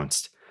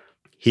nuanced.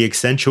 He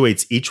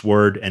accentuates each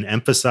word and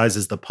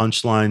emphasizes the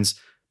punchlines,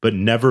 but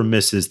never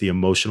misses the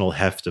emotional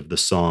heft of the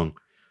song.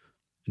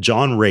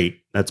 John Raitt,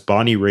 that's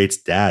Bonnie Raitt's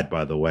dad,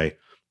 by the way,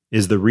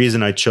 is the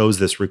reason I chose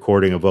this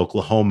recording of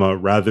Oklahoma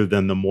rather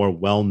than the more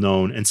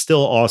well-known and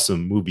still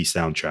awesome movie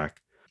soundtrack.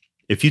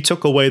 If you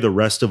took away the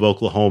rest of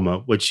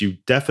Oklahoma, which you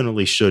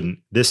definitely shouldn't,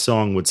 this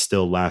song would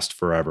still last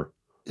forever.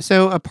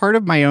 So a part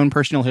of my own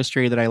personal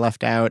history that I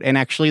left out, and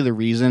actually the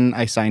reason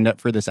I signed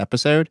up for this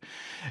episode,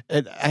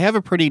 I have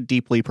a pretty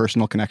deeply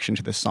personal connection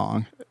to this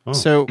song.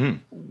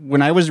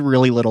 When I was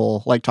really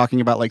little, like talking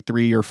about like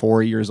 3 or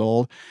 4 years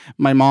old,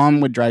 my mom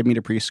would drive me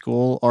to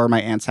preschool or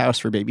my aunt's house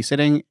for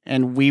babysitting,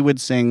 and we would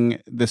sing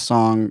this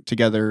song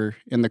together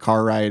in the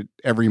car ride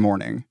every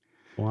morning.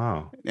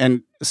 Wow.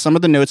 And some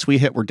of the notes we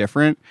hit were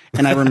different.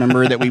 And I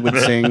remember that we would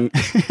sing.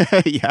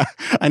 Yeah,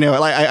 I know.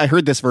 I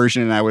heard this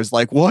version and I was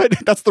like, what?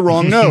 That's the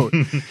wrong note.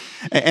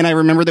 And I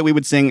remember that we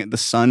would sing the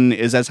sun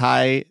is as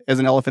high as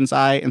an elephant's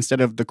eye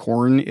instead of the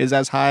corn is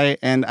as high.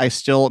 And I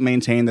still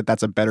maintain that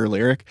that's a better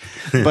lyric.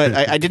 But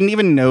I didn't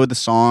even know the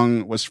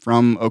song was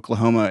from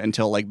Oklahoma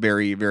until like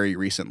very, very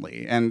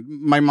recently. And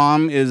my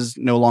mom is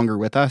no longer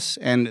with us.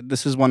 And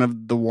this is one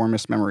of the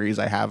warmest memories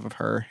I have of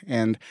her.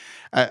 And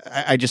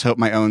I just hope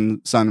my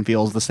own son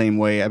feels the same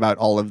way about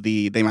all of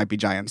the They Might Be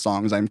Giant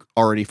songs I'm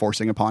already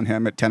forcing upon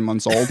him at 10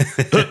 months old.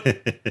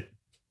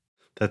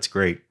 That's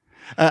great.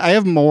 I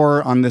have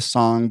more on this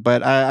song,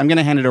 but I'm going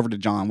to hand it over to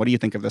John. What do you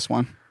think of this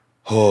one?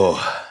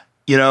 Oh,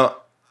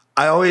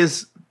 I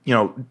always,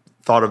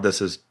 thought of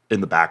this as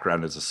in the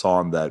background as a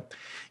song that,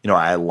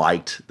 I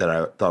liked, that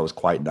I thought was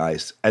quite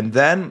nice. And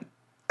then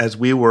as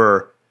we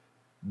were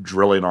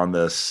drilling on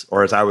this,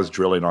 or as I was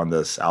drilling on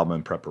this album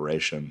in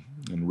preparation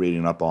and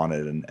reading up on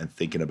it and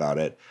thinking about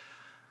it,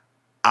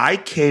 I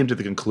came to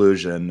the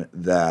conclusion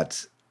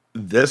that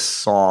this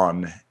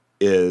song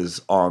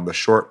is on the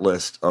short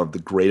list of the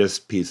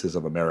greatest pieces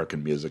of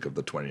American music of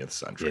the 20th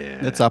century.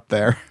 Yeah. It's up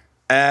there.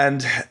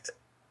 And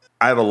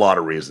I have a lot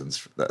of reasons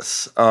for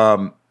this.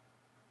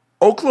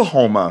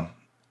 Oklahoma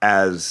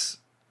as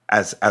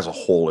a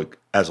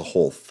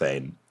whole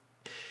thing,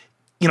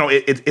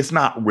 it's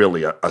not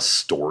really a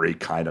story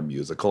kind of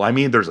musical. I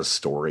mean, there's a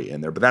story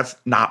in there, but that's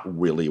not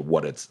really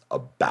what it's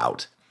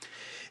about.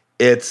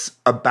 It's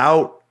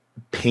about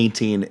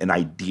painting an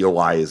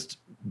idealized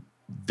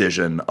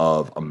vision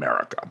of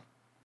America.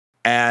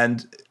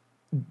 And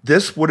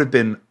this would have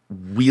been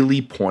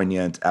really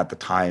poignant at the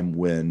time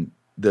when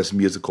this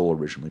musical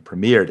originally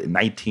premiered in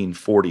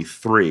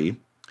 1943,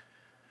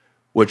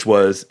 which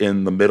was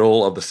in the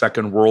middle of the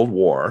Second World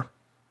War,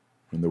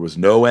 when there was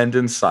no end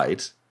in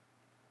sight.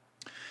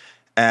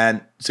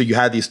 And so you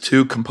had these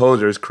two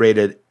composers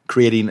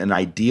creating an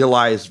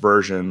idealized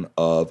version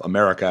of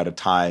America at a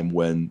time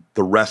when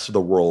the rest of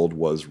the world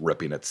was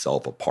ripping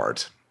itself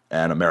apart,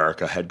 and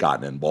America had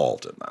gotten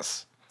involved in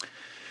this.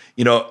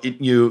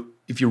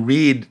 If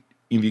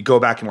you go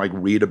back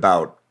and read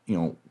about,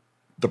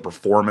 the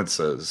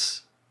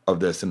performances of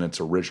this in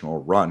its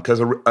original run,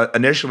 because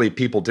initially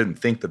people didn't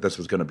think that this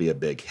was going to be a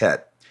big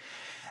hit.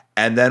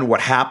 And then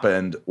what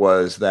happened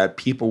was that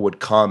people would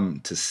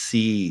come to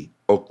see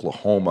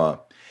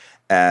Oklahoma,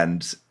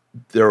 and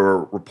there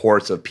were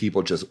reports of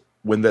people just,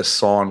 when this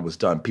song was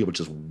done, people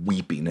just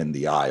weeping in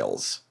the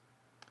aisles.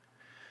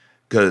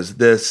 Because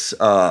this,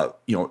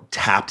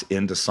 tapped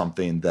into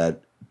something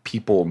that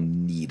people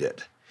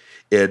needed.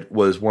 It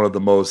was one of the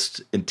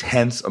most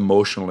intense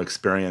emotional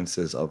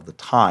experiences of the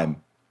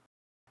time.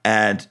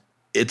 And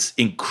it's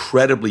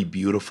incredibly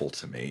beautiful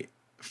to me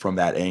from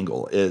that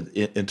angle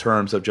in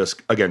terms of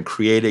just, again,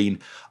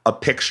 creating a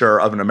picture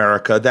of an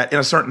America that in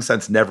a certain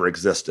sense never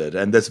existed.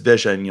 And this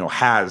vision,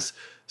 has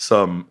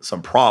some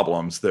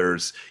problems.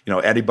 There's,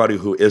 anybody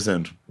who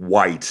isn't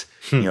white,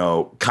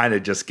 kind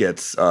of just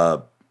gets,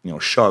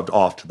 shoved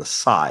off to the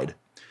side.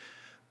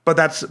 But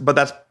that's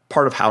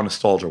part of how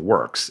nostalgia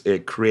works.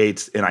 It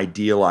creates an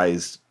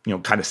idealized,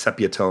 kind of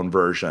sepia tone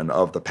version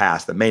of the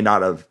past that may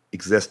not have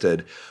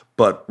existed,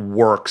 but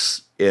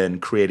works in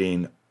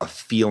creating a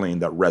feeling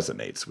that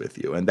resonates with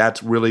you. And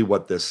that's really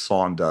what this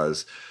song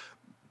does,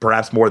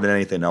 perhaps more than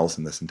anything else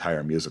in this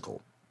entire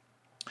musical.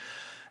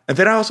 And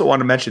then I also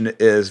want to mention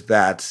is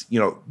that,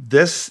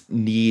 this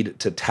need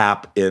to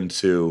tap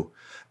into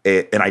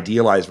an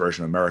idealized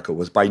version of America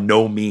was by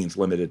no means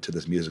limited to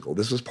this musical.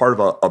 This was part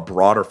of a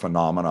broader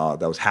phenomena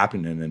that was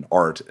happening in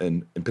art,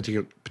 and in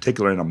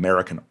particular in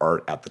American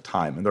art at the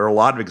time. And there are a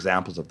lot of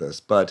examples of this,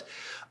 but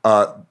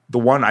the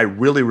one I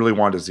really, really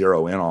wanted to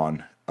zero in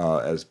on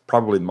as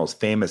probably the most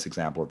famous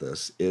example of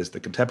this is the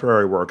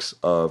contemporary works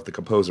of the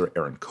composer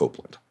Aaron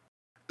Copland.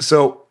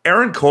 So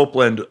Aaron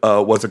Copland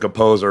was a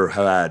composer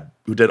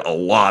who did a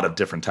lot of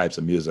different types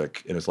of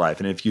music in his life.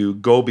 And if you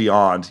go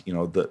beyond,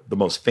 the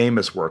most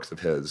famous works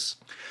of his,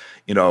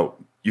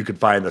 you could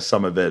find that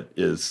some of it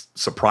is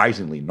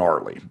surprisingly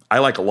gnarly. I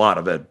like a lot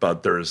of it,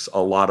 but there's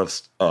a lot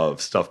of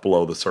stuff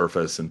below the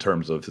surface in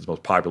terms of his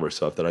most popular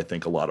stuff that I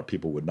think a lot of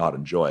people would not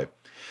enjoy.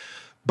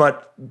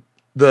 But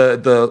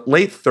the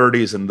late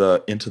 30s and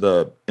into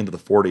the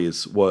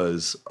 40s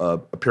was a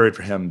period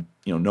for him,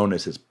 known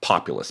as his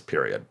populist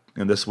period.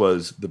 And this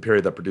was the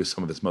period that produced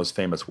some of his most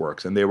famous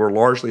works. And they were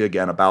largely,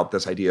 again, about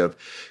this idea of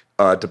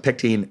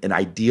depicting an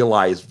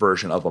idealized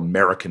version of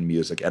American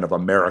music and of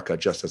America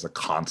just as a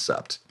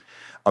concept.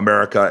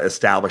 America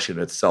establishing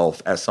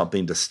itself as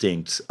something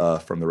distinct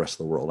from the rest of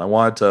the world. I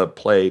wanted to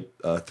play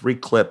 3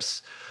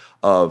 clips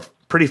of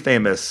pretty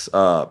famous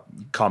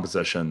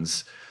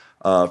compositions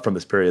from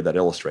this period that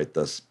illustrate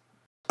this.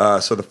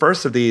 So the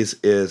first of these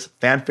is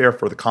Fanfare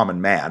for the Common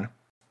Man,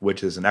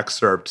 which is an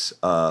excerpt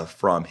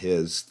from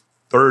his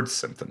 3rd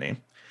symphony,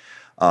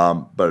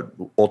 but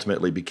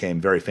ultimately became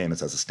very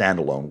famous as a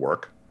standalone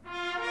work.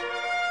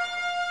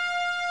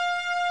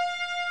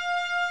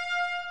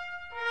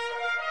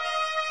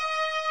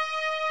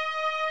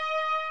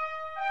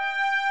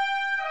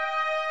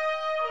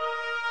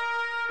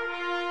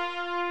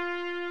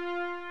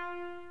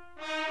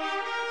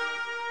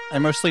 I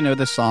mostly know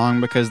this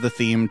song because the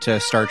theme to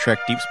Star Trek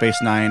Deep Space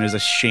Nine is a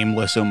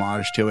shameless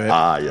homage to it.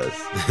 Ah, yes.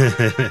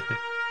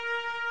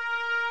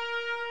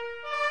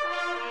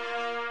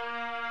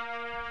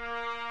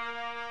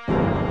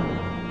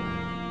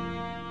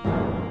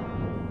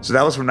 So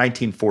that was from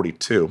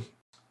 1942.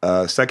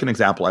 Second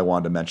example I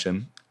wanted to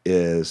mention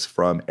is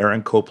from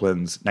Aaron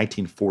Copland's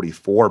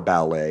 1944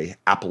 ballet,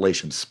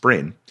 Appalachian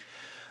Spring,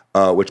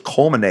 which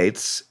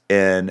culminates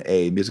in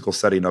a musical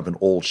setting of an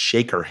old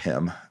Shaker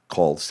hymn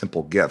called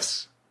Simple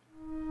Gifts.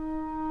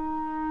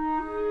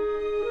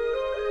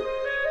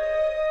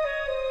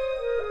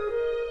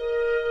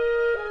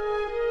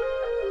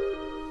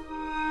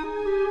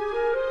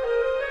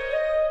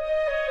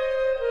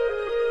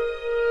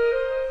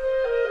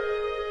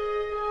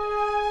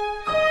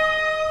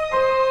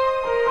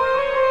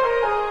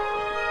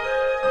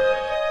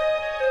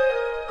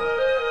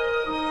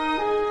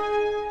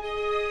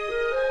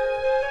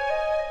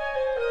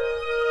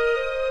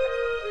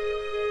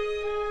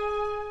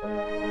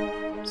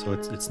 So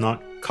it's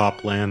not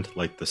Copland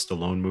like the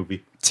Stallone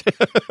movie?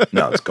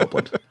 No, it's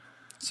Copland.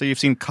 So you've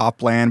seen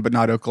Copland, but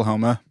not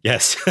Oklahoma?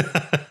 Yes.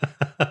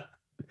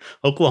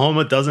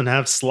 Oklahoma doesn't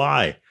have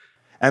Sly.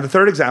 And the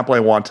third example I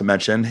want to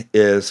mention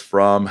is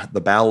from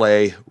the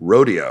ballet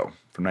Rodeo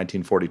from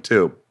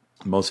 1942.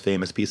 The most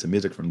famous piece of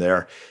music from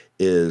there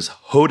is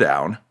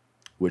Hoedown,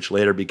 which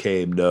later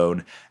became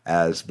known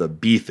as the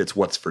Beef It's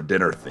What's for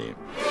Dinner theme.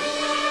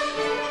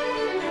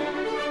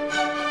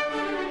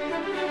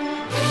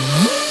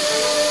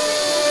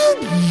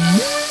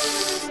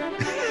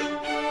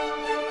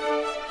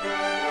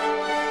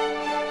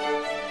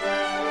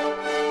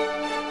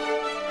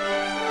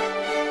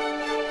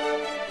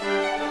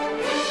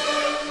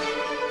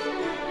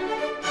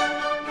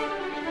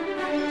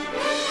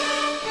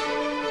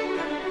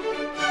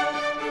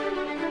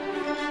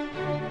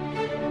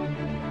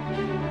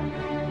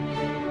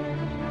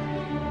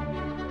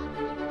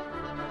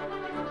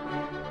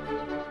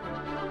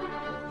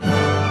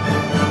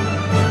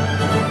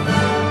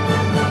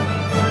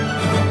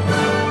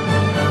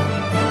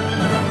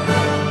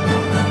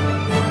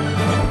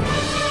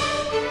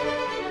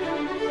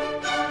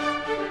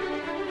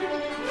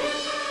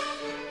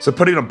 So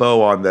putting a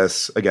bow on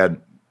this,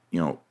 again,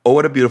 Oh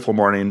What a Beautiful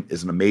Morning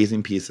is an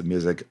amazing piece of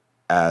music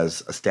as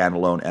a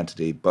standalone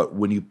entity, but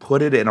when you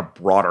put it in a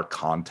broader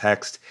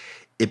context,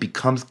 it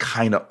becomes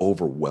kind of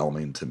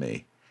overwhelming to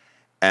me.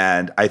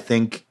 And I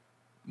think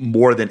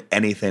more than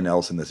anything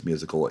else in this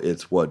musical,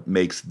 it's what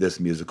makes this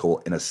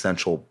musical an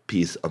essential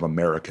piece of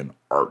American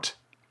art.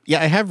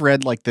 Yeah, I have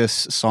read this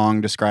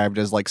song described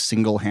as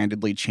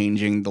single-handedly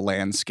changing the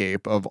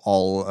landscape of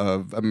all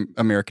of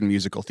American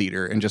musical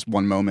theater in just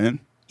one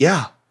moment.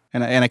 Yeah.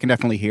 And I can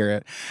definitely hear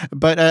it.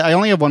 But I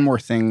only have one more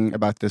thing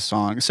about this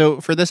song. So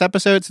for this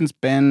episode, since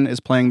Ben is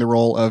playing the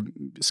role of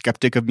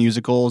skeptic of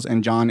musicals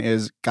and John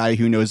is guy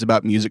who knows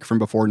about music from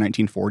before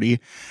 1940,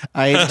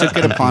 I took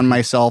it upon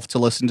myself to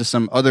listen to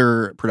some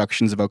other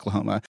productions of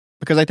Oklahoma.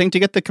 Because I think to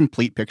get the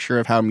complete picture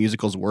of how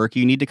musicals work,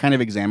 you need to kind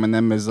of examine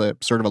them as a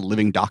sort of a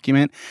living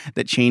document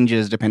that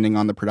changes depending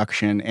on the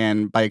production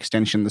and, by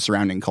extension, the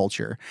surrounding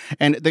culture.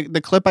 And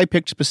the clip I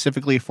picked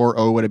specifically for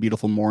Oh, What a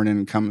Beautiful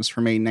Morning comes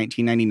from a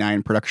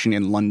 1999 production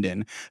in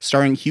London,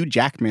 starring Hugh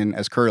Jackman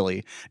as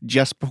Curly,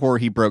 just before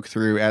he broke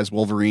through as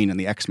Wolverine in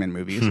the X-Men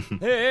movies.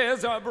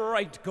 There's a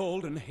bright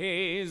golden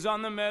haze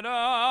on the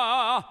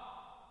meadow.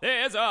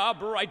 There's a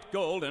bright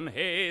golden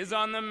haze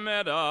on the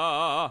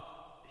meadow.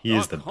 He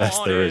is the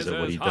best there is at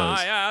what he does.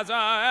 As an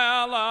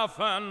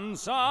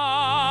elephant's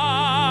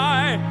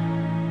eye,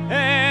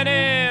 and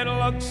it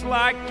looks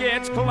like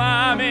it's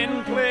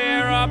climbing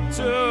clear up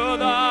to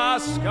the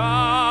sky.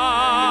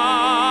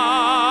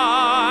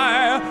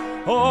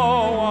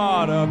 Oh,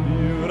 what a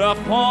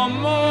beautiful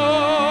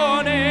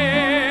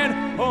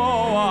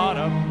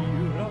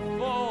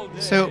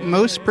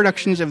Most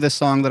productions of this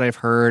song that I've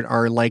heard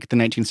are like the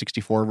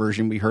 1964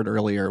 version we heard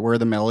earlier, where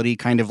the melody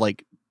kind of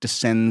like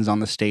descends on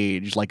the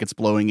stage like it's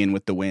blowing in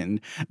with the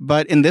wind.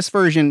 But in this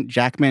version,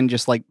 Jackman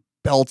just like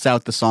belts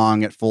out the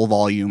song at full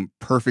volume,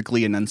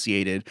 perfectly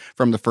enunciated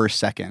from the first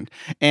second.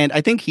 And I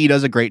think he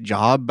does a great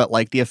job, but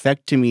like the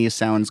effect to me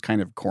sounds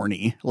kind of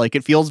corny. Like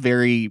it feels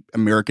very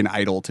American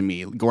Idol to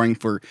me, going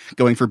for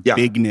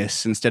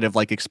bigness instead of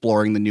like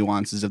exploring the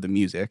nuances of the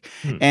music.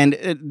 And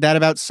that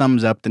about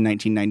sums up the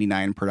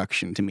 1999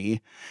 production to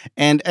me.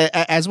 And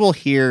as we'll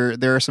hear,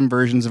 there are some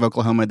versions of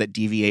Oklahoma that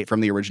deviate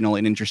from the original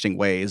in interesting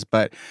ways,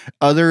 but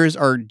others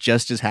are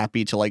just as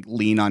happy to like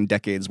lean on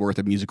decades worth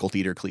of musical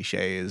theater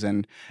cliches.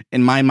 And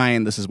in my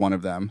mind, this is one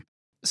of them.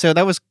 So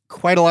that was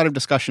quite a lot of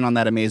discussion on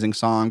that amazing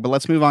song, but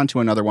let's move on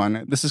to another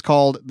one. This is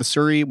called The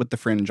Surrey with the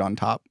Fringe on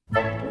Top. When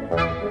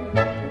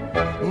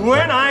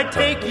I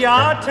take you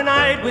out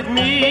tonight with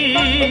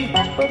me,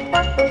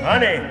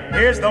 honey,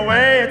 here's the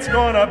way it's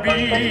gonna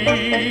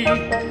be.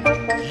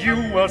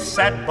 You will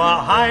sit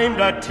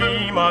behind a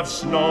team of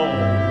snow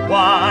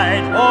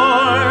white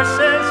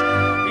horses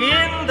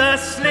in the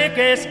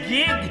slickest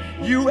gig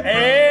you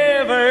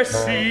ever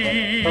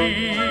see.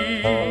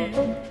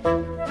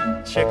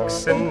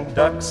 Chicks and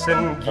ducks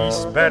and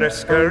geese better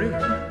scurry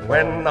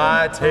when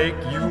I take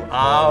you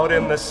out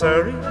in the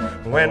Surrey.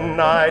 When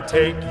I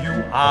take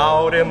you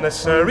out in the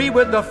Surrey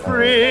with the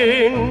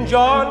fringe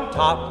on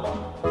top.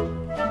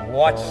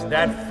 Watch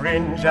that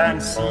fringe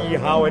and see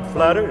how it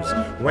flutters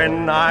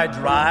when I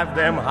drive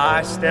them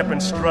high-stepping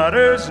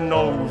strutters.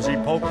 Nosy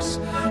pokes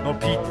will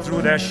peek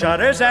through their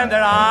shutters and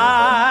their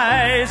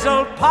eyes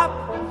will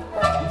pop.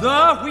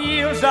 The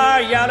wheels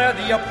are yellow,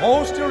 the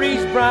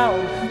upholstery's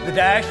brown, the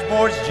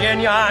dashboard's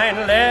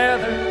genuine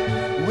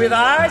leather. With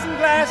eyes and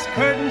glass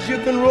curtains you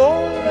can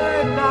roll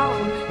right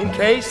down in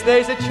case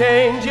there's a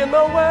change in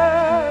the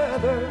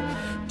weather.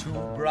 Two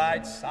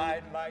bright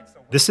side lights.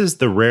 This is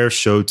the rare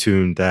show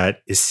tune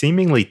that is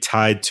seemingly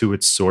tied to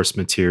its source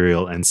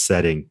material and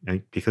setting,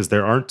 because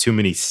there aren't too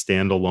many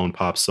standalone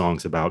pop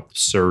songs about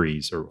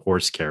surreys or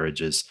horse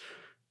carriages,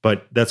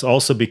 but that's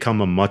also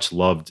become a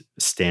much-loved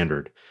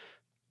standard.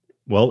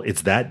 Well,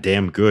 it's that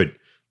damn good.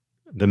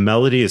 The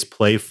melody is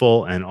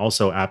playful and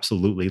also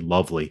absolutely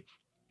lovely.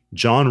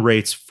 John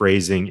Rait's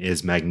phrasing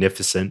is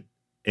magnificent,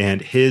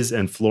 and his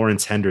and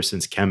Florence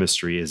Henderson's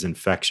chemistry is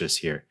infectious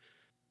here.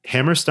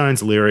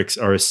 Hammerstein's lyrics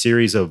are a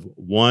series of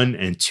 1-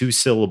 and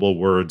 2-syllable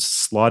words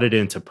slotted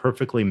in to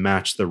perfectly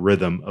match the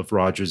rhythm of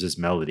Rodgers'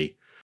 melody.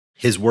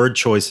 His word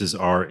choices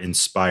are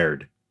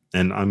inspired,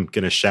 and I'm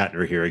going to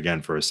Shatner here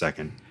again for a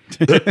second.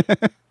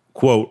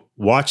 Quote,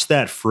 watch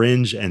that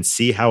fringe and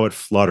see how it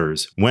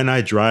flutters when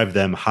I drive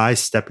them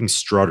high-stepping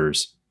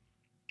strutters.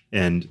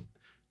 And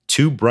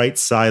 2 bright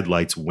side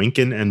lights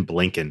winkin' and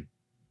blinkin'.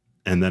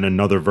 And then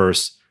another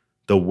verse,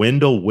 the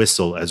wind'll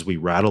whistle as we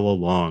rattle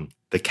along.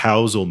 The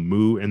cows will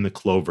moo in the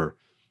clover.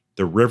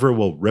 The river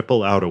will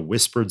ripple out a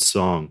whispered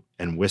song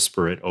and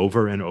whisper it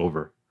over and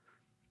over.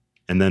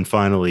 And then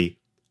finally,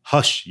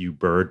 hush, you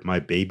bird, my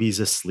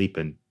baby's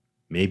a-sleepin'.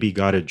 Maybe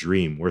got a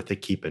dream worth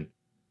a-keepin'.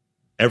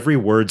 Every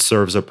word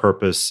serves a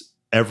purpose.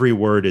 Every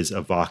word is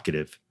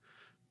evocative.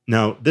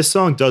 Now, this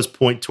song does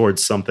point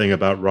towards something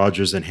about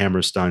Rodgers and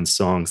Hammerstein's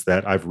songs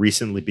that I've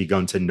recently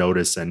begun to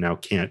notice and now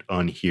can't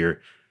unhear.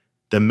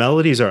 The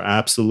melodies are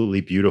absolutely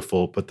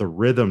beautiful, but the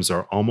rhythms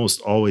are almost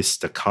always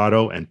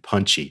staccato and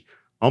punchy,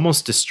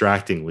 almost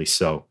distractingly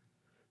so.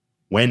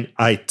 When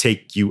I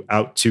take you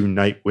out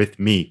tonight with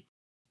me,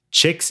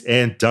 chicks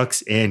and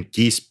ducks and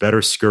geese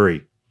better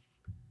scurry.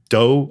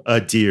 Doe, a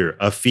deer,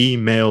 a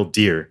female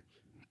deer.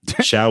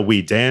 Shall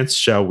we dance?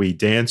 Shall we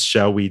dance?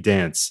 Shall we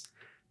dance?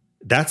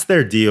 That's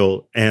their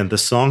deal, and the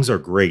songs are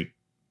great.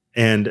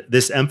 And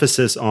this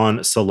emphasis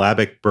on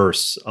syllabic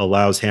bursts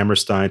allows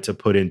Hammerstein to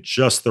put in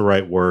just the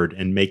right word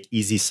and make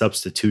easy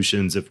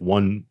substitutions if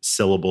one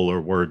syllable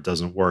or word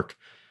doesn't work.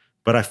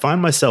 But I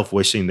find myself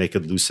wishing they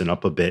could loosen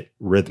up a bit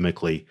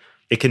rhythmically.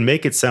 It can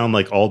make it sound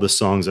like all the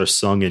songs are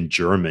sung in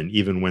German,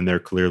 even when they're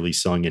clearly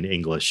sung in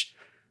English.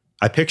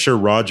 I picture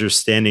Rodgers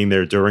standing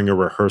there during a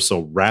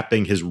rehearsal,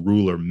 rapping his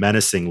ruler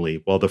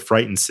menacingly while the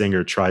frightened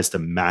singer tries to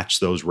match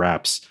those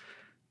raps.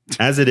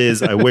 As it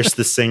is, I wish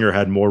the singer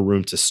had more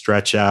room to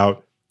stretch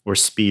out or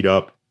speed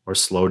up or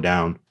slow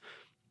down.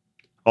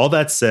 All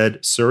that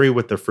said, Surrey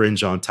with the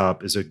Fringe on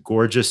Top is a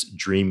gorgeous,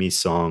 dreamy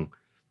song.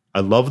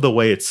 I love the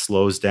way it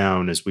slows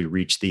down as we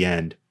reach the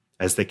end,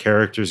 as the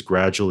characters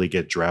gradually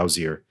get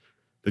drowsier.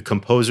 The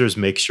composers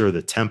make sure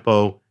the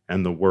tempo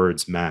and the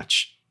words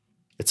match.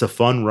 It's a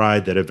fun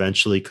ride that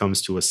eventually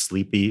comes to a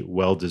sleepy,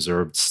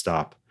 well-deserved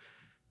stop.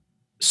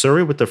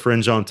 Surrey with the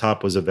Fringe on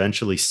Top was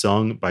eventually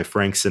sung by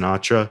Frank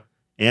Sinatra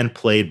and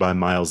played by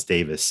Miles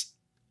Davis.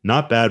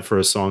 Not bad for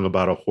a song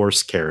about a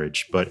horse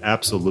carriage, but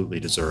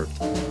absolutely deserved.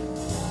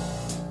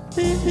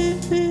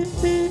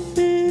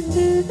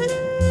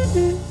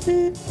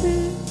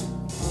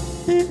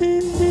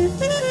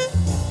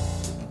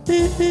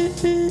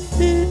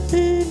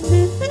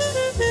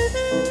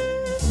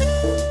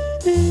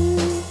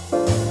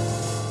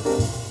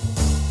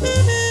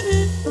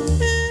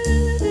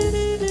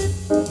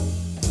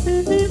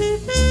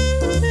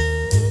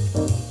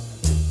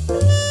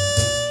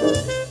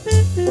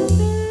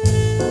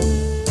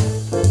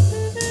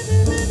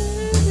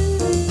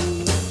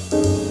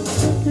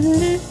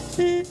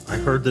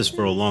 heard this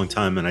for a long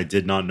time, and I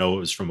did not know it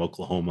was from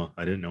Oklahoma.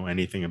 I didn't know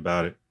anything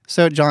about it.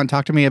 So, John,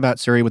 talk to me about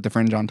Surrey with the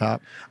Fringe on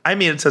Top. I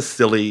mean, it's a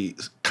silly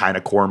kind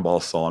of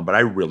cornball song, but I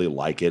really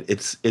like it.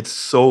 It's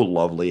so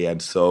lovely and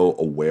so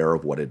aware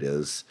of what it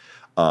is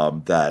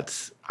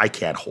that I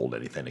can't hold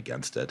anything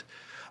against it.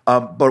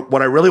 But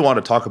what I really want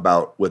to talk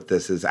about with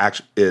this is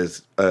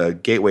a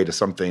gateway to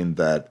something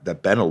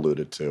that Ben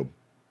alluded to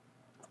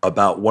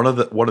about one of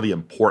the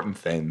important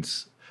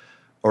things,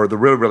 or the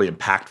really, really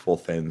impactful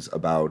things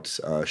about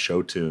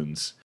show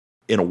tunes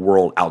in a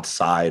world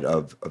outside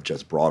of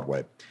just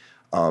Broadway.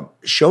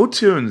 Show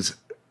tunes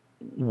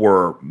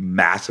were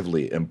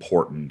massively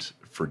important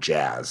for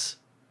jazz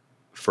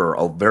for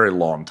a very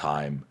long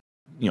time,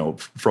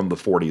 from the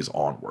 40s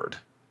onward.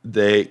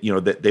 They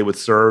would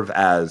serve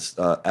as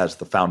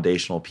the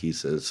foundational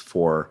pieces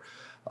for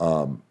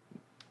a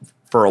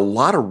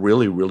lot of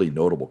really, really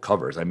notable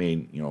covers. I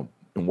mean,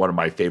 one of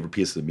my favorite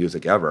pieces of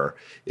music ever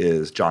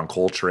is John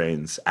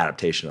Coltrane's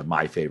adaptation of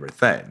My Favorite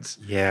Things.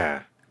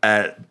 Yeah.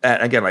 And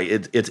again, like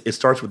it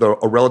starts with a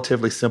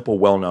relatively simple,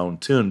 well-known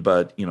tune,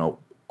 but the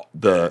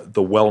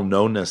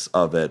well-knownness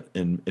of it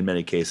in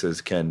many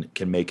cases can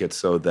make it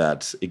so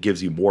that it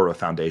gives you more of a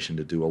foundation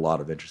to do a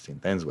lot of interesting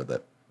things with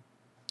it.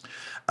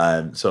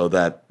 And so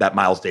that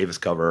Miles Davis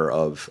cover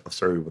of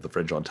Surrey with the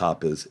Fringe on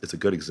Top is a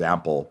good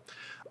example.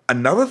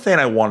 Another thing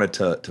I wanted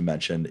to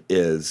mention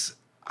is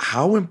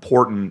how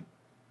important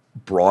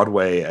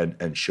Broadway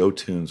and show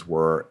tunes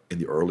were in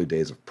the early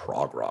days of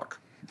prog rock.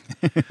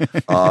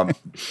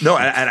 No,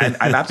 and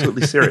I'm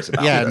absolutely serious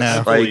about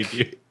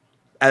this.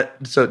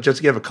 So just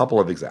to give a couple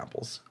of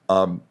examples,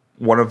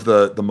 one of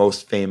the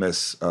most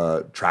famous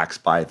tracks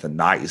by The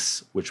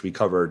Nice, which we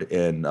covered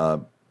in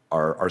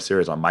our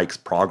series on Mike's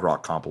prog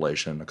rock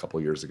compilation a couple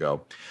of years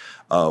ago,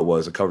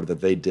 was a cover that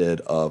they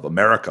did of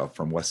America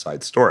from West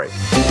Side Story.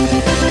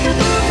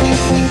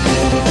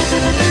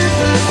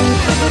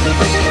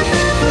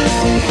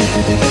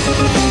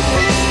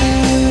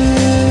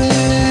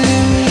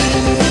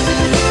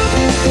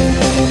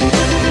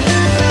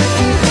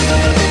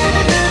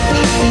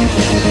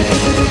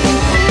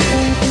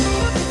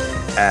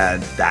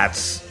 And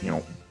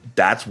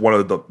that's one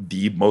of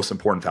the most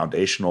important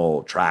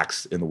foundational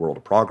tracks in the world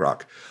of prog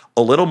rock.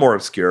 A little more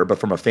obscure, but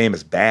from a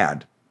famous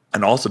band,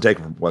 and also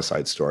taken from West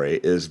Side Story,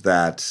 is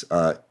that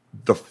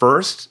the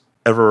first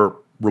ever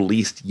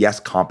released Yes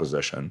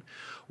composition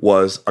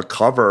was a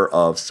cover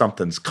of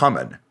Something's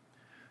Comin'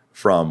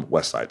 from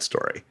West Side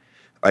Story.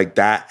 Like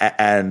that,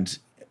 and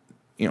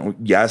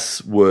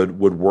Yes would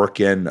work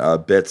in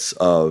bits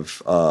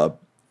of of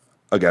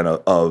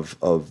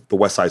the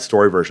West Side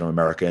Story version of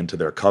America into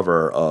their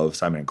cover of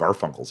Simon and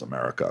Garfunkel's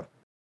America.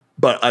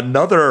 But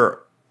another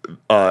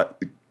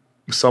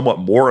somewhat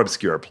more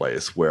obscure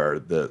place where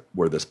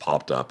this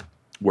popped up,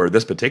 where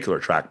this particular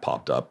track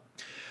popped up,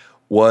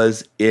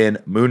 was in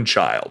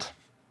Moonchild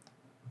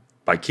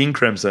by King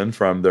Crimson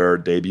from their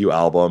debut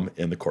album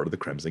In the Court of the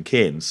Crimson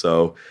King.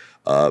 So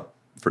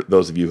for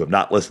those of you who have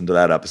not listened to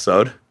that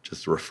episode,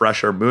 just a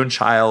refresher,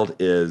 Moonchild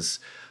is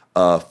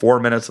 4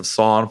 minutes of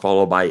song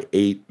followed by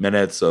 8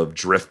 minutes of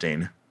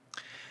drifting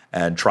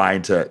and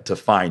trying to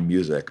find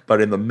music. But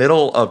in the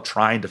middle of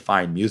trying to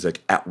find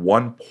music, at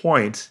one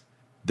point,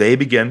 they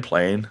begin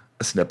playing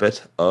a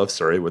snippet of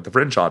Surrey with the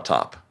Fringe on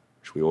Top,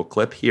 which we will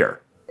clip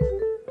here.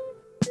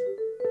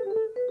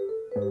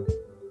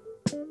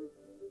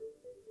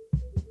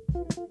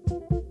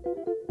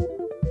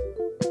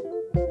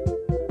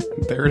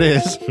 There it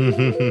is.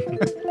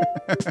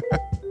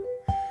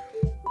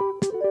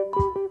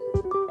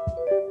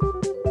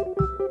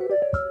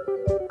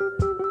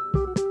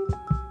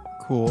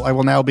 Cool. I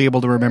will now be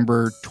able to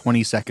remember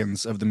 20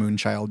 seconds of the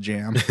Moonchild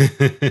jam.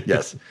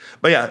 Yes.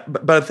 But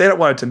the thing I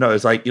wanted to know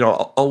is, like,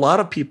 a lot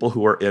of people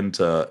who are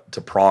into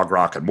prog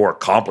rock and more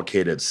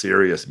complicated,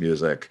 serious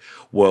music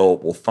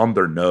will thumb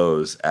their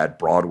nose at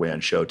Broadway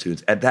and show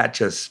tunes. And that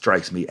just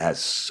strikes me as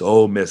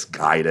so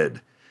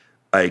misguided.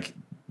 Like,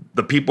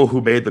 the people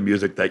who made the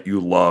music that you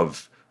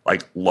love,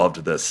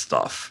 loved this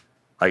stuff.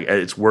 Like,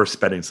 it's worth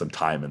spending some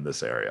time in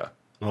this area.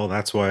 Well,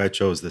 that's why I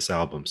chose this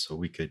album, so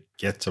we could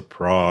get to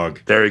Prague.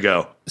 There you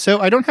go.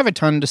 So I don't have a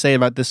ton to say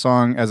about this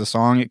song as a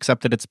song,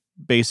 except that it's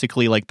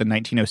basically like the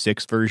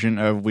 1906 version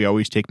of We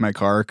Always Take My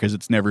Car because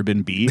it's never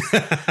been beat.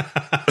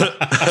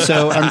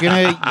 So I'm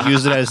going to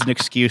use it as an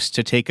excuse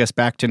to take us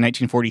back to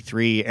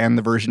 1943 and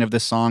the version of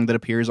this song that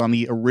appears on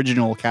the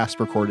original cast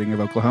recording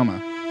of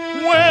Oklahoma.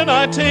 When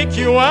I take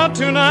you out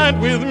tonight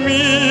with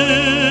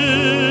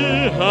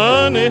me,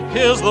 honey,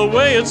 here's the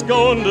way it's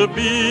going to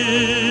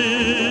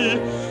be.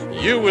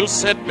 You will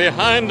sit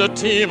behind a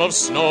team of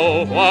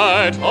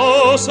snow-white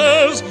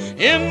horses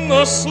in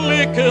the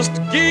slickest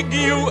gig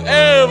you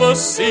ever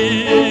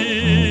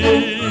see.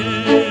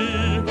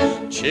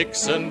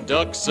 Chicks and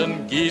ducks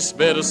and geese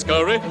better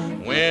scurry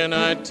when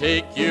I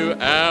take you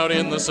out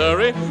in the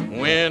Surrey.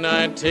 When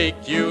I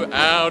take you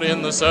out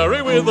in the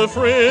Surrey with the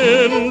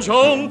Fringe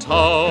on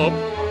top.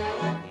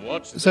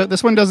 So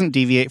this one doesn't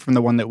deviate from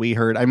the one that we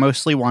heard. I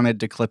mostly wanted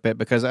to clip it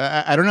because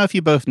I don't know if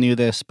you both knew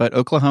this, but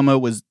Oklahoma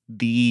was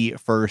the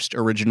first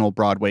original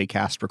Broadway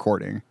cast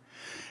recording.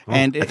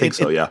 And I think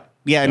so, yeah.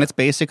 Yeah, and it's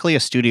basically a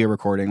studio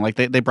recording. Like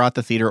they brought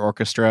the theater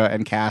orchestra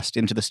and cast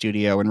into the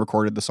studio and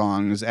recorded the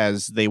songs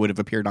as they would have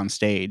appeared on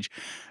stage,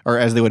 or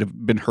as they would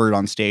have been heard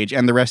on stage.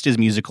 And the rest is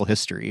musical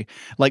history.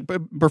 Like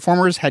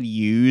performers had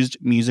used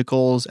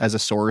musicals as a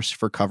source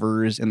for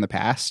covers in the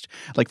past,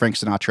 like Frank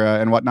Sinatra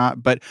and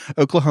whatnot. But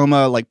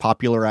Oklahoma like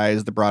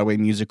popularized the Broadway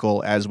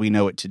musical as we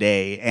know it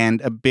today.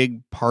 And a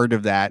big part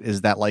of that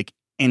is that like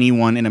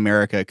anyone in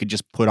America could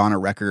just put on a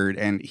record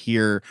and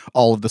hear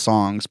all of the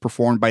songs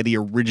performed by the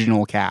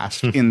original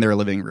cast in their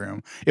living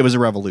room. It was a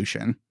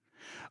revolution.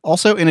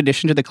 Also, in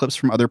addition to the clips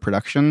from other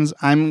productions,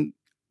 I'm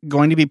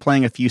going to be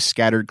playing a few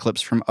scattered clips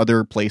from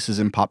other places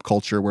in pop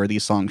culture where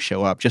these songs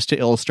show up, just to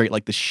illustrate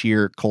like the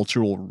sheer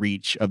cultural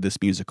reach of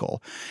this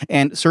musical.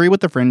 And Surrey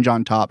with the Fringe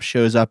on Top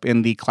shows up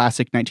in the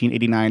classic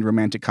 1989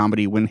 romantic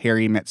comedy When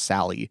Harry Met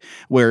Sally,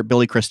 where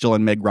Billy Crystal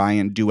and Meg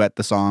Ryan duet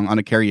the song on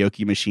a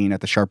karaoke machine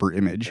at the Sharper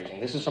Image.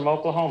 This is from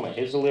Oklahoma.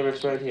 Here's the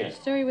lyrics right here.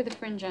 Surrey with a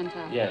fringe on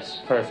top.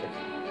 Yes, perfect.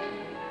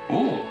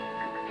 Ooh.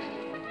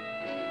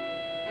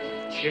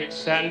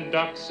 Chicks and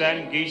ducks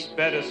and geese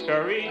better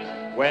scurry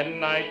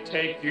when I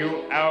take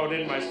you out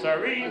in my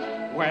Surrey.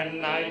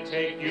 When I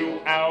take you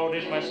out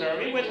in my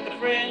Surrey with the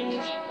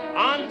fringe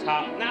on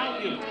top. Now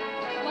you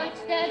Watch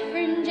that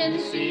fringe and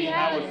see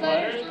how it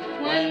flutters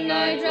when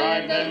I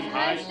drive them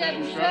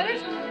high-stepping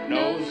strutters.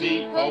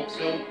 Nosy folks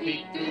will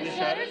peek through the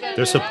shutters.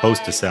 They're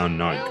supposed to sound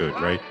not good,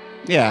 right?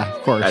 Yeah,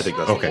 of course. I think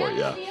that's Okay. the point,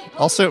 yeah.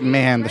 Also,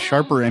 man, the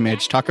Sharper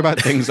Image, talk about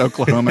things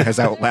Oklahoma has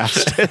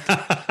outlasted.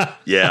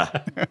 Yeah.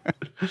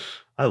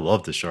 I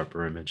love the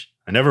Sharper Image.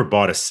 I never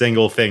bought a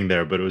single thing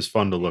there, but it was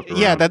fun to look around.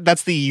 Yeah,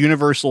 that's the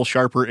universal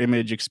Sharper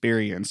Image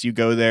experience. You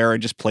go there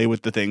and just play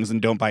with the things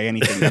and don't buy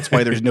anything. That's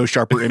why there's no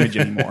Sharper Image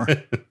anymore.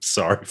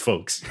 Sorry,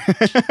 folks.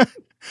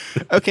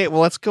 Okay,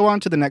 well, let's go on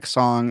to the next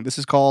song. This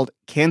is called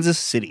Kansas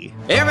City.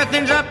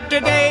 Everything's up to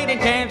date in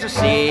Kansas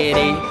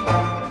City.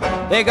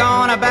 They're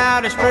gone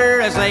about as far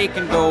as they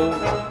can go.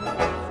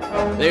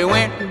 They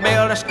went and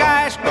built a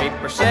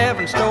skyscraper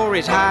 7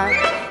 stories high,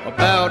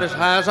 about as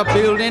high as a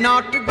building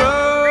ought to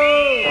go.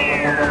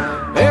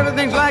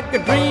 Everything's like a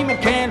dream in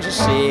Kansas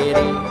City.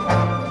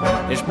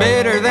 It's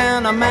better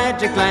than a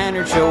magic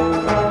lantern show.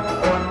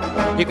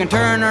 You can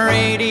turn a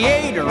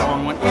radiator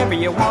on whenever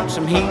you want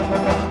some heat.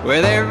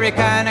 With every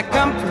kind of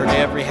comfort,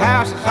 every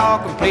house is all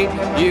complete.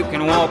 You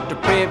can walk to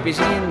privies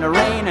in the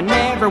rain and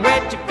never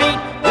wet your feet.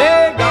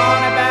 They're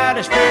gone about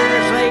as far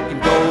as they can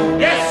go.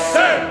 Yes,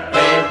 sir!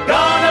 They've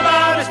gone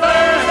about as far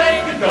as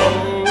they can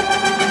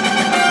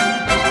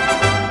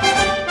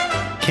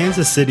go.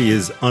 Kansas City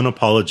is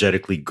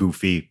unapologetically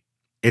goofy.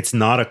 It's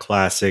not a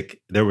classic.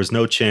 There was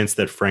no chance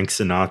that Frank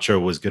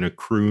Sinatra was going to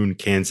croon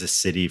Kansas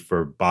City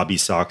for Bobby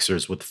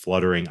Soxers with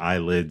fluttering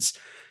eyelids,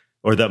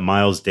 or that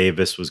Miles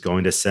Davis was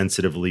going to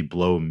sensitively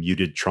blow a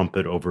muted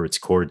trumpet over its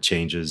chord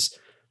changes.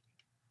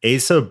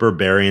 Asa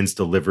Berberian's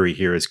delivery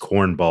here is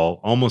cornball,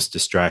 almost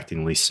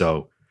distractingly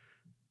so.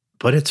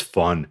 But it's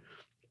fun.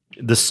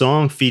 The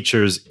song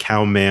features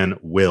cowman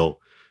Will,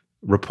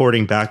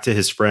 reporting back to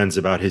his friends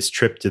about his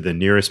trip to the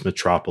nearest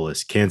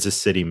metropolis, Kansas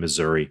City,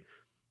 Missouri.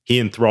 He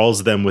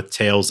enthralls them with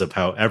tales of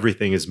how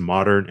everything is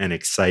modern and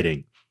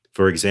exciting.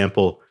 For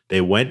example,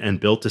 they went and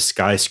built a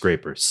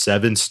skyscraper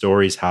 7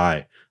 stories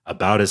high,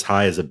 about as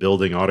high as a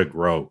building ought to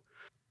grow.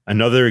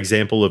 Another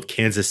example of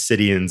Kansas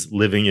Cityans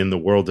living in the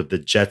world of the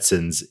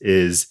Jetsons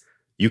is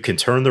you can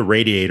turn the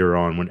radiator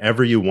on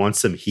whenever you want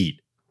some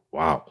heat.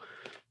 Wow.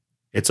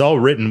 It's all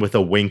written with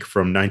a wink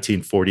from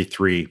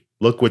 1943.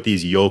 Look what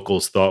these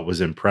yokels thought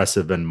was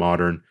impressive and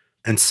modern.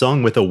 And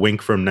sung with a wink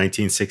from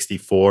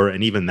 1964,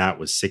 and even that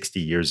was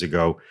 60 years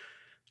ago.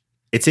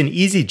 It's an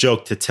easy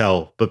joke to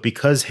tell, but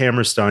because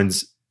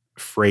Hammerstein's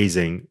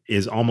phrasing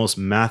is almost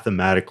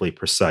mathematically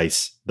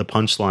precise, the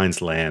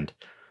punchlines land.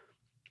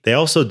 They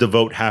also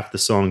devote half the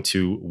song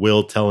to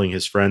Will telling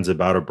his friends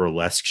about a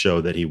burlesque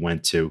show that he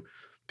went to,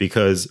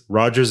 because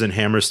Rodgers and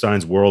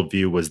Hammerstein's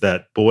worldview was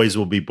that boys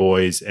will be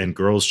boys and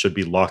girls should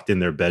be locked in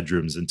their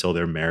bedrooms until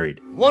they're married.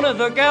 One of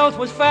the gals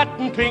was fat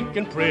and pink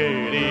and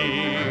pretty,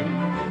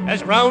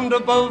 as round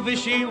above as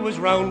she was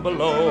round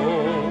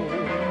below.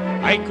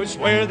 I could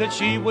swear that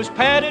she was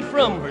padded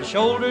from her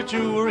shoulder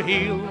to her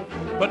heel,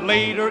 but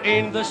later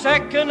in the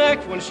second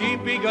act when she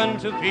begun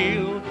to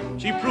peel,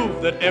 she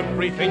proved that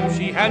everything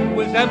she had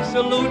was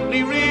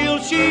absolutely real.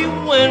 She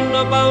went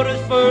about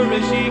as far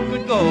as she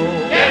could go.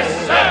 Yes,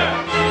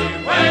 sir!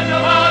 She went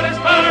about as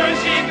far as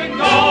she could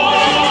go.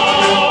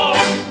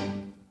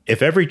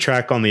 If every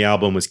track on the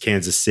album was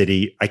Kansas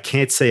City, I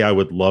can't say I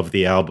would love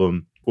the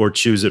album or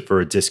choose it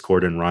for a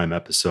Discord and Rhyme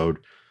episode.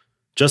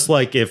 Just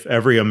like if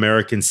every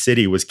American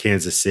city was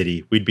Kansas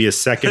City, we'd be a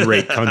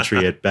second-rate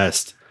country at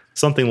best.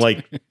 Something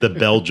like the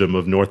Belgium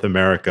of North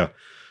America.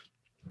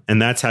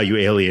 And that's how you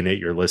alienate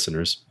your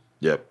listeners.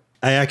 Yep.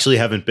 I actually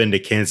haven't been to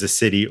Kansas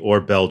City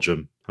or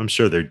Belgium. I'm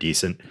sure they're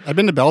decent. I've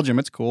been to Belgium.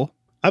 It's cool.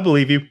 I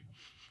believe you.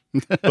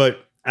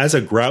 But As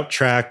a grout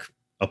track,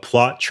 a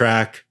plot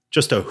track,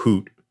 just a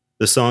hoot.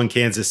 The song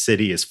Kansas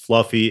City is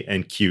fluffy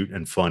and cute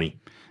and funny.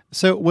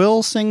 So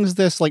Will sings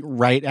this like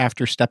right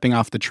after stepping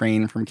off the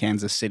train from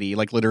Kansas City,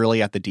 like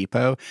literally at the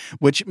depot,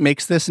 which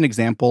makes this an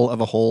example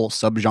of a whole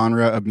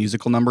subgenre of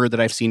musical number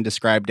that I've seen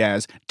described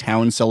as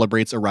town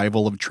celebrates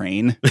arrival of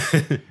train.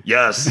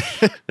 Yes.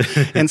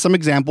 And some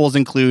examples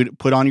include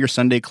Put On Your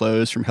Sunday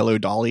Clothes from Hello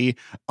Dolly,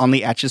 On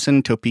the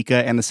Atchison,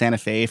 Topeka, and the Santa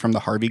Fe from the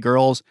Harvey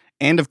Girls,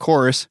 and of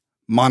course,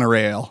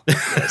 Monorail.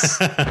 Yes.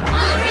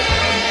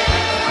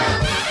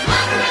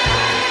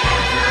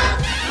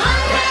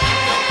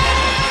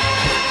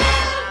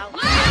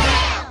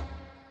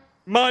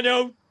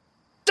 Mono,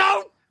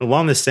 don't!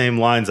 Along the same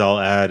lines, I'll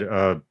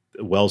add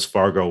Wells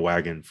Fargo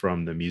wagon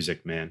from The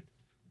Music Man.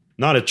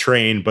 Not a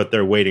train, but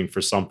they're waiting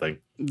for something.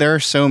 There are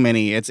so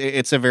many.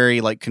 It's a very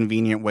like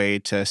convenient way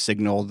to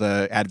signal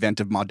the advent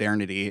of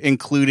modernity,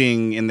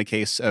 including in the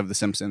case of The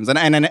Simpsons. And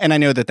I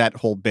know that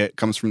whole bit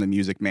comes from The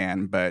Music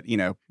Man, but you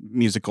know,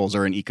 musicals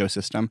are an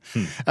ecosystem.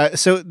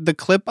 So the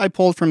clip I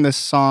pulled for this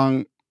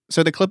song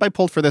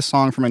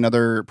from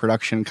another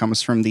production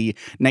comes from the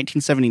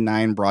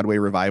 1979 Broadway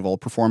revival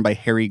performed by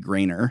Harry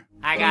Grainer.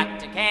 I got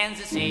to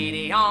Kansas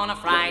City on a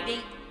Friday.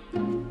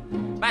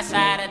 By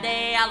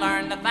Saturday I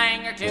learned a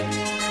thing or two.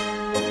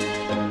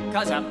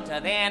 'Cause up to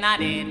then I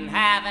didn't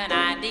have an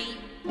idea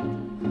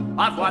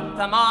of what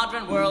the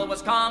modern world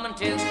was coming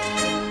to.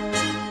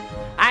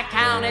 I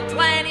counted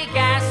 20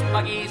 gas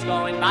buggies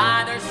going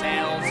by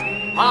themselves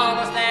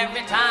almost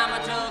every time I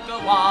took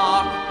a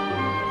walk.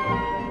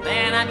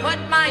 Then I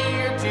put my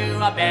ear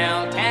to a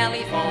bell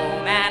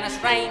telephone and a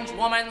strange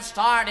woman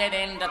started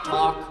in to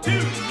talk. To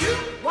you,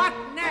 what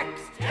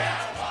next?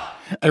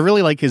 I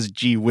really like his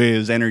gee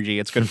whiz energy.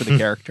 It's good for the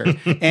character.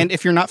 And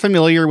if you're not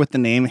familiar with the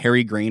name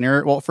Harry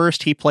Grainer, well,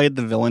 first he played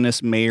the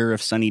villainous mayor of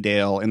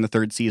Sunnydale in the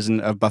 3rd season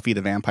of Buffy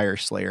the Vampire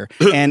Slayer.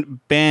 And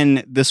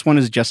Ben, this one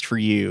is just for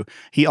you.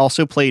 He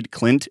also played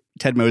Clint,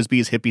 Ted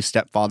Mosby's hippie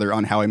stepfather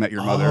on How I Met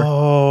Your Mother.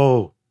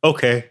 Oh,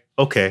 okay.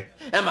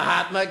 And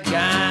Mahatma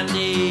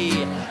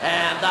Gandhi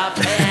and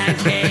the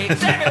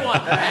pancakes, everyone,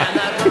 and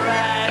the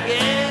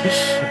dragon.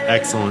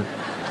 Excellent.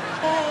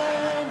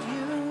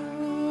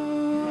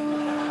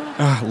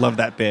 Love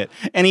that bit.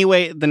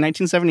 Anyway, the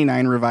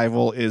 1979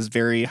 revival is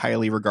very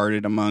highly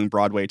regarded among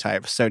Broadway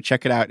types, so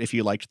check it out if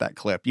you liked that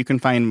clip. You can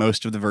find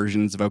most of the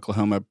versions of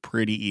Oklahoma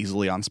pretty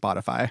easily on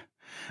Spotify.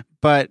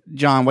 But,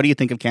 John, what do you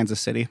think of Kansas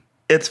City?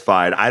 It's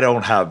fine. I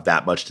don't have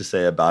that much to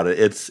say about it.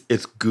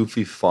 It's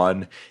goofy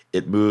fun.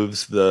 It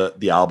moves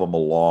the album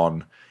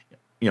along.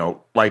 You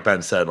know, like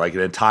Ben said, like an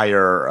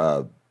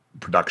entire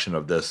production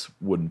of this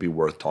wouldn't be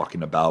worth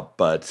talking about.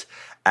 But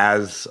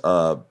as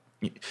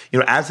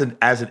as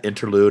an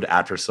interlude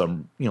after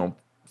some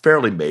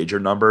fairly major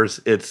numbers,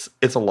 it's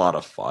a lot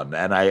of fun,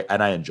 and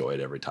I enjoy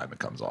it every time it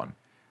comes on.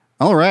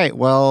 All right,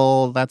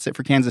 well, that's it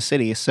for Kansas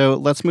City. So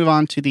let's move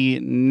on to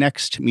the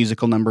next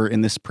musical number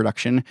in this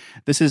production.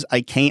 This is I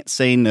Can't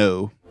Say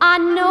No. I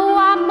know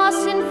I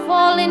mustn't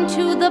fall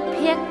into the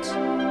pit,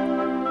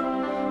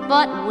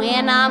 but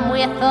when I'm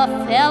with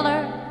a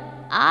feller,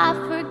 I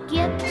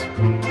forget.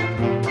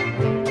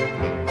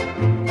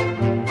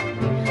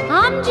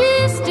 I'm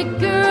just a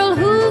girl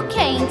who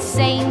can't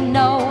say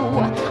no.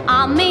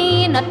 I'm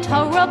in a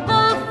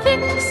terrible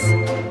fix.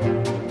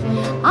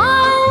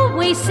 I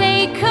always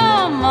say,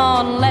 come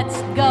on,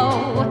 let's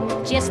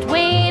go, just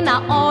when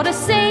I ought to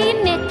say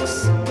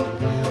nix.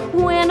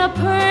 When a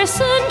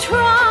person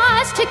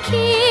tries to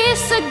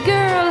kiss a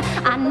girl,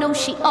 I know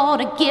she ought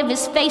to give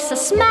his face a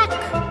smack.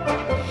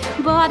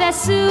 But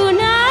as soon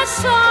as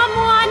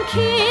someone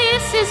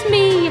kisses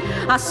me,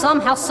 I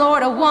somehow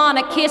sort of want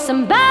to kiss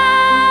him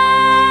back.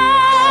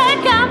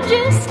 I'm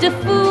just a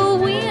fool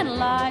when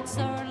lights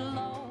are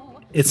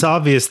low. It's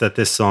obvious that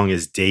this song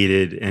is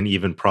dated and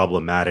even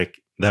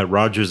problematic, that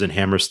Rodgers and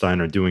Hammerstein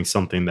are doing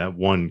something that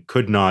one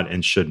could not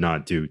and should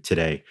not do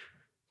today.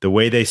 The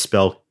way they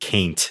spell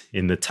 "can't"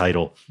 in the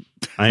title.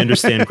 I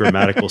understand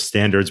grammatical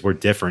standards were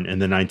different in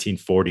the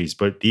 1940s,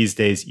 but these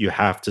days you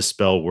have to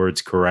spell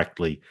words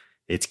correctly.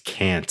 It's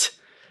can't.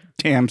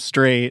 Damn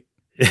straight.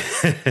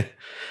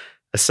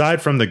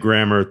 Aside from the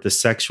grammar, the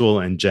sexual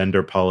and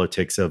gender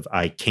politics of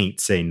I Can't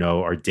Say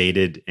No are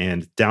dated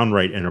and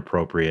downright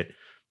inappropriate.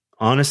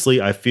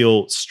 Honestly, I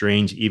feel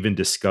strange even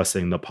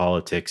discussing the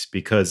politics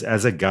because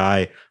as a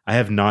guy, I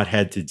have not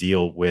had to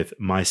deal with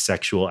my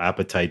sexual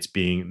appetites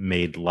being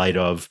made light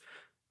of.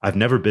 I've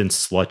never been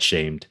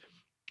slut-shamed.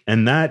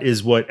 And that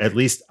is what at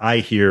least I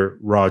hear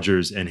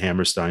Rodgers and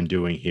Hammerstein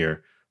doing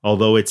here,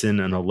 although it's in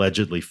an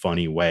allegedly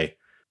funny way.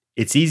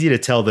 It's easy to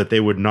tell that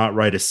they would not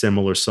write a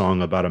similar song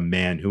about a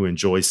man who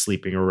enjoys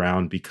sleeping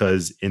around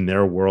because in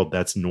their world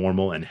that's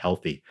normal and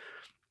healthy.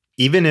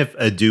 Even if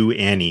Ado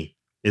Annie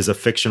is a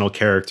fictional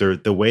character,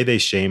 the way they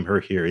shame her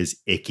here is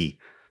icky,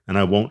 and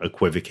I won't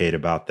equivocate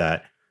about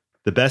that.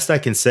 The best I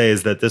can say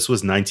is that this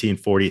was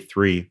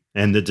 1943,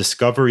 and the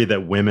discovery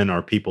that women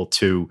are people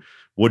too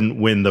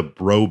wouldn't win the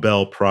Bro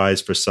Bell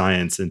Prize for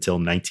Science until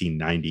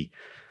 1990.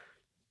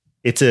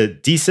 It's a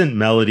decent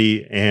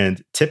melody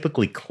and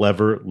typically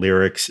clever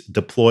lyrics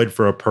deployed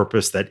for a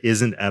purpose that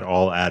isn't at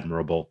all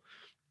admirable.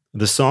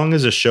 The song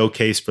is a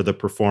showcase for the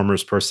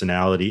performer's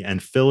personality,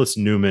 and Phyllis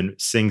Newman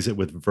sings it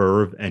with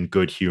verve and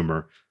good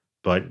humor.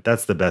 But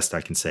that's the best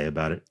I can say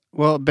about it.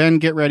 Well, Ben,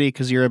 get ready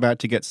because you're about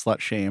to get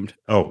slut-shamed.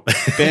 Oh.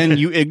 Ben,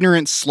 you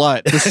ignorant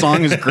slut. This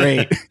song is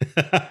great.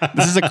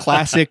 This is a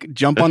classic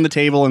jump on the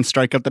table and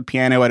strike up the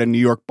piano at a New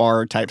York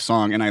bar type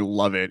song, and I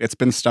love it. It's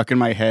been stuck in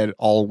my head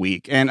all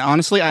week. And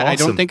honestly, I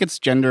don't think its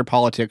gender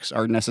politics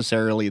are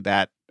necessarily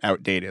that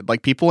outdated.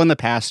 Like, people in the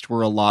past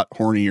were a lot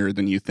hornier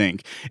than you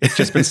think. It's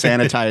just been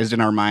sanitized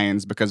in our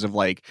minds because of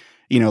like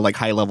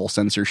high level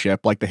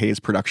censorship, like the Hays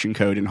production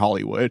code in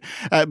Hollywood.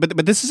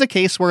 But this is a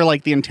case where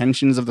like the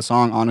intentions of the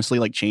song honestly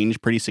like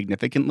change pretty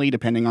significantly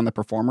depending on the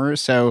performer.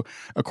 So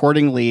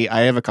accordingly,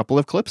 I have a couple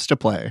of clips to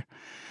play.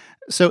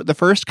 So the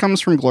first comes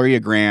from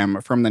Gloria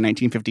Graham from the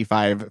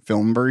 1955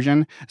 film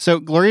version. So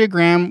Gloria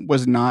Graham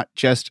was not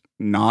just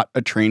not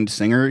a trained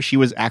singer, she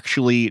was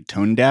actually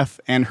tone deaf,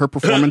 and her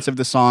performance of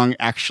the song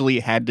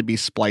actually had to be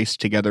spliced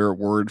together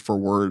word for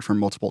word from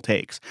multiple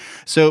takes.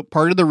 So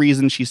part of the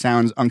reason she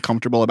sounds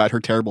uncomfortable about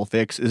her terrible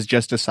fix is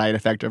just a side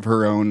effect of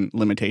her own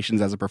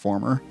limitations as a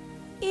performer.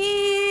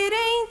 It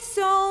ain't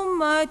so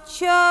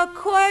much a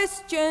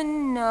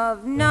question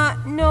of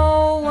not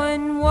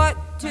knowing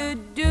what to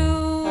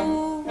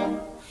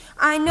do.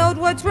 I knowed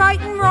what's right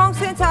and wrong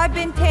since I've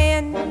been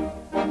 10.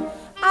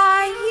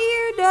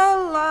 I heard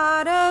a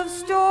lot of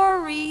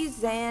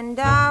stories and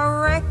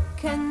I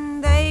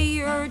reckon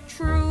they are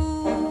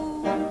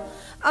true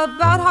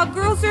about how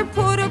girls are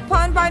put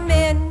upon by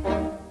men.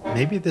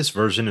 Maybe this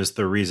version is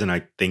the reason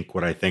I think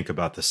what I think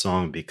about the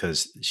song,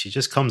 because she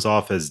just comes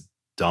off as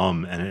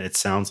dumb and it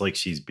sounds like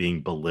she's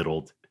being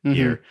belittled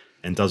here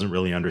and doesn't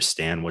really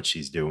understand what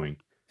she's doing.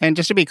 And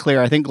just to be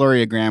clear, I think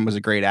Gloria Graham was a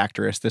great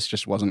actress. This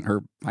just wasn't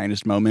her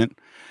finest moment.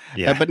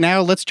 Yeah. But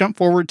now let's jump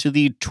forward to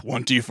the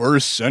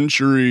 21st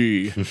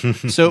century.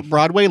 So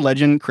Broadway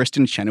legend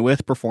Kristen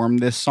Chenoweth performed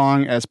this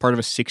song as part of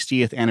a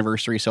 60th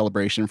anniversary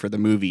celebration for the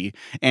movie.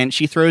 And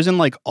she throws in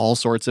like all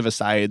sorts of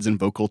asides and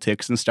vocal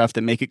tics and stuff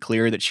that make it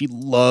clear that she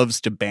loves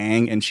to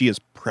bang and she is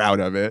proud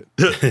of it.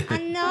 I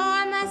know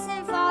I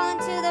mustn't fall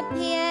into the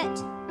pit,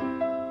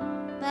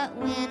 but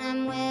when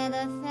I'm with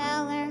a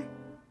feller,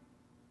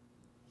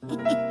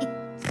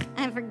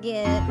 I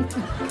forget.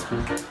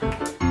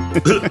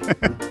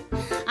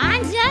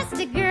 I'm just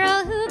a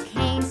girl who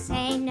can't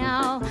say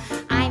no.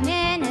 I'm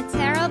in a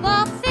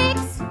terrible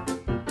fix.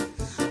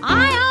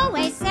 I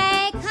always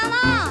say, come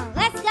on,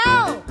 let's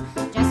go,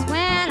 just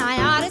when I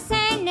ought to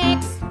say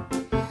nix.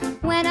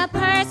 When a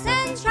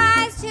person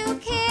tries to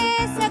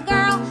kiss a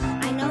girl,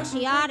 I know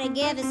she ought to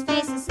give his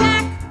face a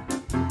smack.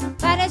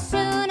 But as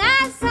soon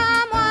as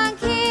someone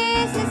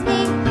kisses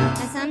me,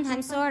 I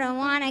sometimes sort of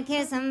want to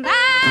kiss him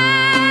back.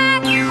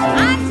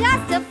 I'm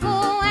just a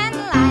fool when the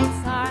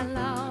lights are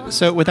low.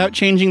 So without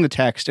changing the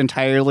text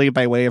entirely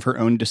by way of her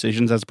own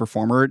decisions as a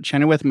performer,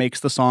 Chenoweth makes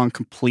the song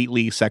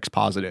completely sex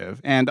positive.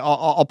 And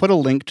I'll put a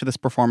link to this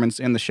performance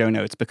in the show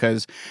notes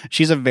because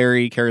she's a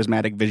very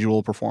charismatic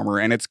visual performer,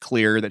 and it's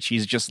clear that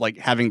she's just like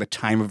having the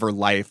time of her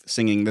life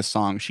singing this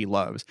song she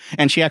loves.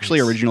 And she actually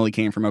originally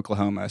came from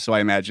Oklahoma, so I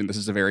imagine this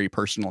is a very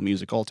personal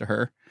musical to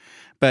her.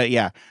 But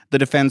yeah, the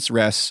defense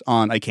rests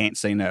on I Can't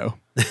Say No.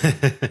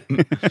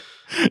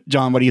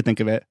 John, what do you think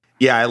of it?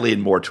 Yeah, I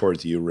lean more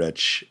towards you,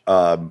 Rich.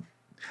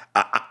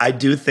 I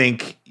do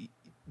think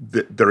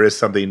that there is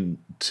something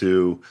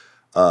to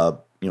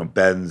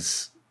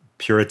Ben's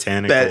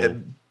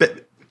puritanical.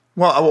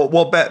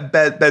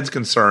 Ben's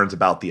concerns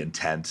about the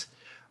intent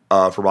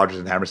for Rodgers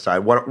and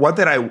Hammerstein. One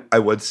thing I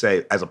would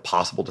say as a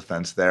possible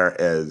defense there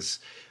is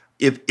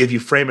if you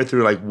frame it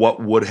through like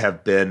what would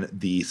have been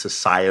the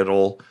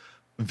societal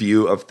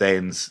view of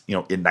things, in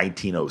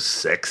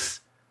 1906.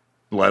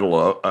 Let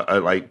alone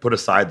like put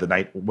aside the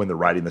night when they're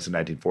writing this in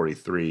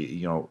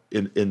 1943,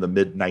 in the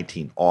mid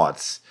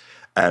 1900s,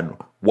 and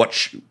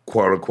what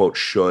quote unquote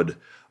should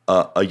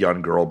a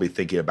young girl be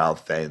thinking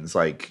about things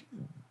like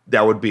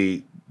that would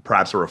be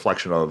perhaps a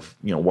reflection of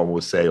one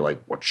would say like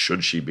what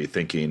should she be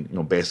thinking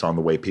based on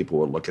the way people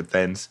would look at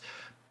things.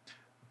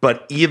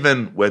 But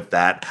even with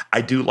that,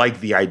 I do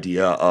like the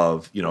idea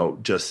of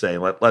just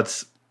saying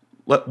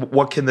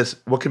what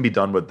can be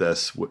done with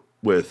this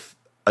with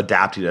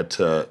adapting it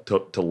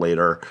to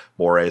later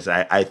mores.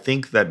 I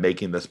think that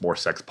making this more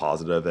sex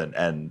positive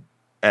and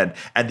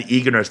the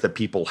eagerness that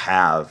people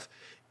have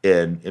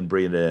in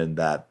bringing it in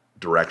that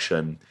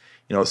direction,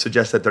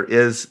 suggests that there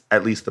is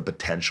at least the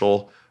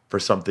potential for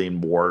something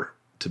more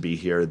to be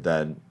here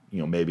than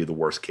maybe the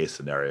worst case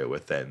scenario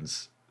with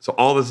things. So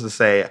all this is to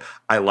say,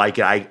 I like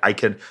it. I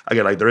can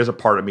again, like there is a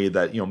part of me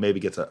that maybe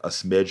gets a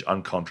smidge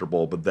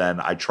uncomfortable, but then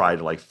I try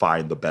to like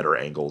find the better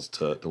angles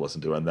to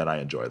listen to, and then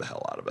I enjoy the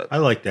hell out of it. I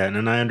like that,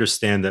 and I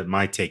understand that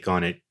my take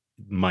on it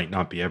might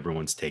not be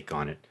everyone's take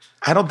on it.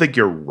 I don't think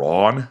you're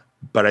wrong,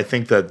 but I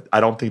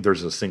don't think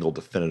there's a single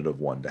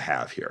definitive one to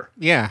have here.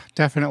 Yeah,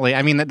 definitely.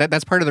 I mean,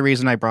 that's part of the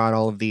reason I brought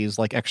all of these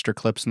like extra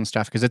clips and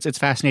stuff, because it's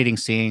fascinating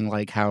seeing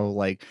like how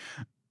like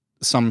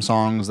some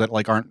songs that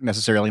like aren't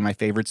necessarily my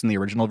favorites in the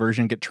original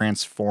version get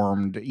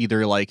transformed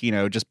either like,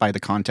 just by the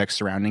context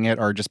surrounding it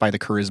or just by the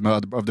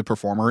charisma of the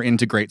performer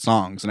into great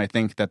songs. And I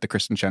think that the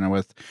Kristen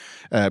Chenoweth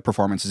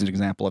performance is an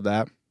example of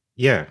that.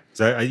 Yeah,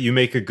 you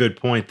make a good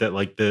point that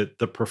like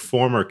the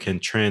performer can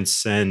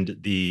transcend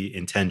the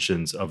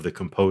intentions of the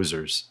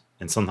composers,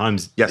 and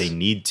sometimes they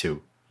need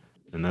to,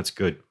 and that's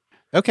good.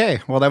 Okay,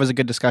 well, that was a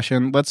good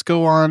discussion. Let's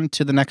go on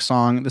to the next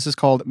song. This is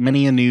called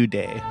Many a New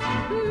Day.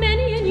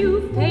 Many a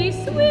new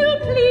face will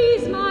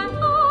please my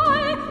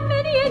eye.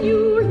 Many a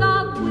new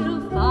love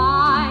will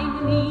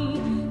find me.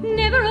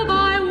 Never have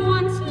I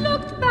once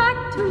looked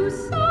back to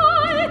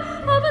sigh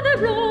over the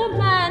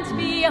romance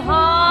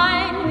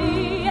behind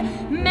me.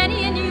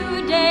 Many a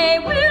new day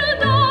will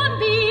dawn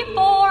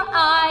before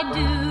I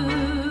do.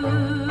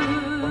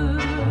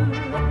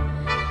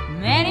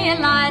 Many a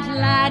light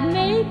lad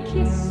may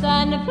kiss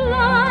and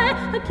fly.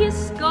 A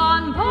kiss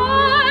gone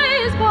by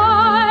is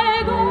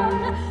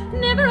bygone.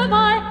 Never have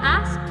I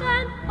asked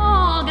an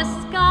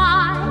August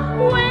sky,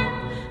 when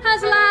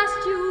has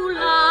last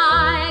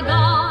July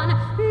gone?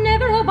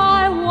 Never have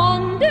I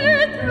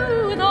wandered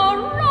through the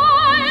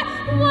rye,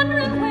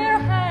 wondering where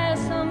has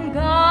some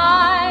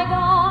guy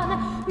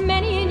gone.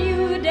 Many a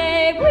new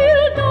day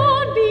will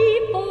dawn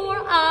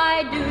before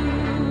I do.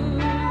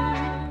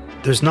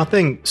 There's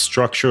nothing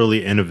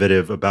structurally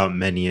innovative about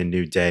Many a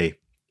New Day.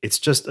 It's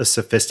just a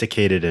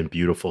sophisticated and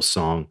beautiful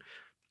song.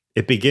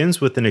 It begins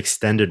with an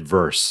extended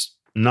verse,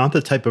 not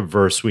the type of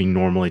verse we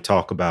normally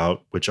talk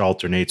about, which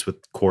alternates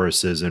with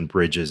choruses and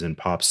bridges in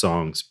pop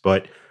songs,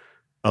 but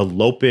a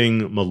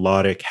loping,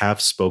 melodic,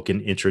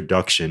 half-spoken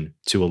introduction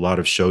to a lot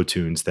of show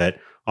tunes that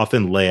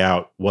often lay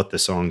out what the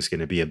song's going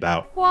to be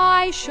about.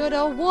 Why should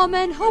a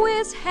woman who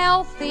is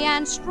healthy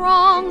and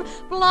strong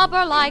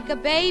blubber like a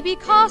baby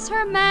 'cause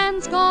her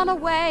man's gone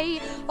away,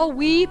 a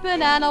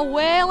weeping and a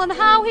wailing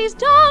how he's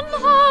done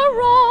her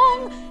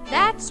wrong?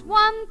 That's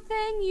one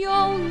thing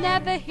you'll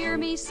never hear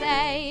me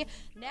say.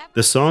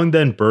 The song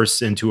then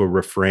bursts into a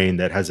refrain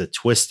that has a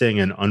twisting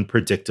and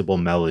unpredictable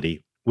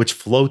melody, which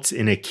floats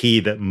in a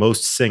key that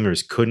most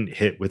singers couldn't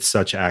hit with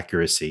such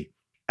accuracy.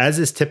 As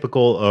is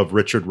typical of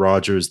Richard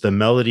Rodgers, the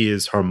melody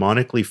is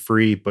harmonically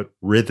free but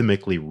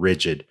rhythmically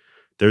rigid.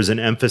 There's an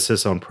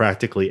emphasis on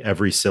practically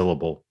every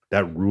syllable,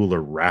 that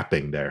ruler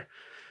rapping there.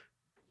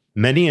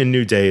 Many a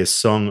New Day is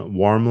sung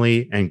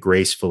warmly and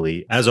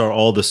gracefully, as are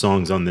all the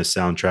songs on this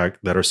soundtrack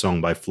that are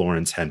sung by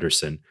Florence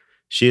Henderson.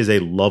 She is a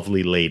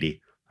lovely lady.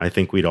 I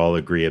think we'd all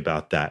agree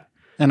about that.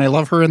 And I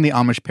love her in the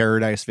Amish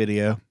Paradise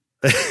video.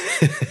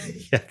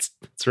 Yes,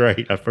 that's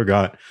right. I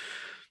forgot.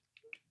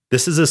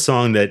 This is a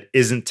song that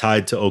isn't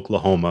tied to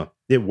Oklahoma.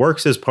 It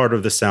works as part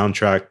of the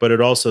soundtrack, but it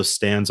also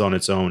stands on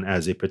its own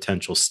as a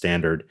potential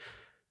standard.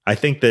 I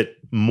think that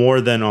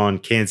more than on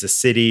Kansas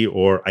City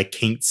or I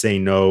Can't Say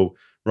No,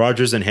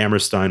 Rodgers and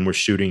Hammerstein were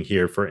shooting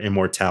here for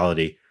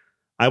immortality.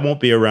 I won't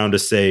be around to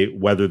say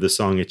whether the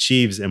song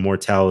achieves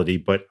immortality,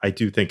 but I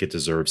do think it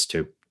deserves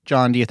to.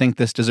 John, do you think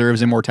this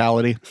deserves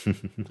immortality?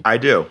 I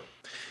do.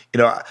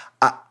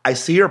 I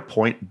see your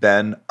point,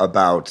 Ben,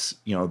 about,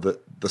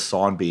 the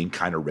song being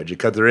kind of rigid,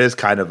 because there is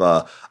kind of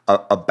a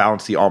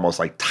bouncy, almost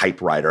like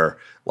typewriter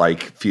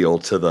like feel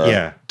to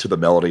the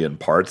melody and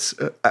parts,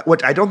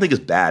 which I don't think is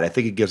bad. I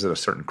think it gives it a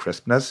certain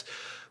crispness.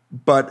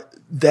 But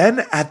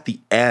then at the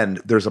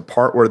end, there's a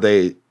part where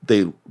they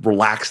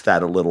relax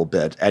that a little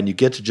bit, and you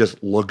get to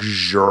just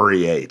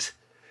luxuriate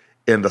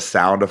in the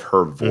sound of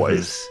her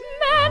voice.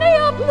 Many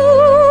a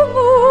blue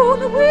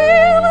moon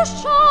will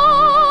shine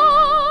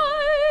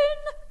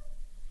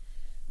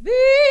before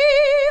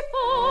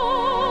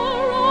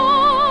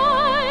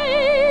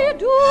I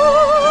do.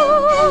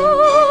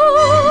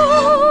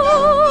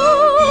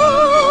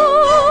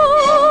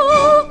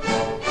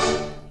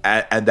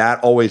 And that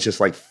always just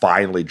like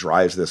finally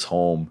drives this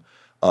home,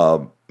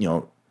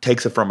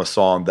 takes it from a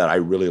song that I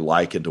really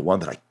like into one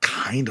that I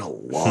kind of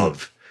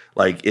love.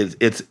 Like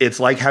it's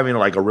like having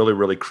like a really,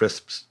 really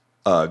crisp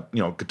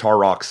guitar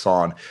rock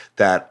song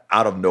that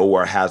out of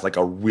nowhere has like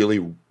a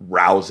really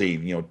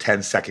rousing,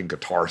 10-second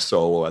guitar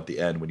solo at the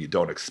end when you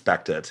don't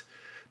expect it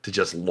to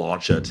just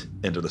launch it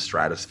into the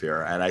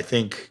stratosphere. And I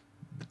think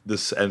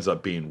this ends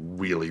up being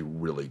really,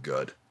 really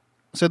good.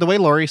 So the way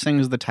Laurie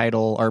sings the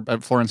title, or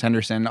Florence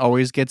Henderson,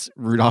 always gets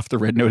Rudolph the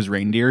Red-Nosed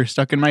Reindeer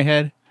stuck in my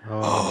head.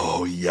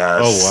 Oh,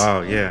 yes. Oh,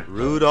 wow, yeah.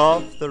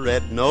 Rudolph the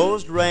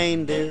red-nosed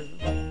reindeer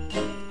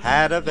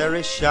had a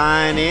very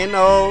shiny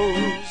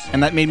nose.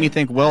 And that made me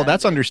think, well,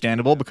 that's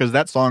understandable because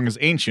that song is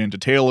ancient, a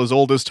tale as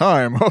old as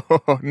time.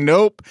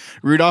 Nope.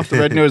 Rudolph the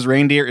Red-Nosed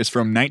Reindeer is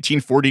from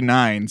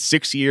 1949,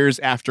 6 years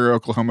after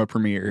Oklahoma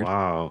premiered.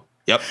 Wow.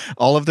 Yep.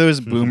 All of those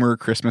boomer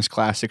Christmas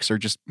classics are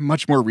just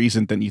much more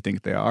recent than you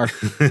think they are.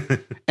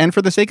 And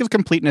for the sake of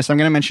completeness, I'm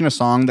going to mention a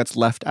song that's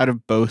left out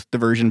of both the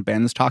version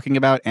Ben's talking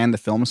about and the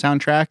film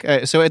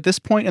soundtrack. So at this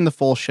point in the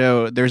full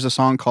show, there's a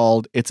song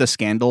called It's a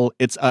Scandal,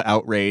 It's a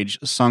Outrage,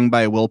 sung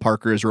by Will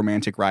Parker's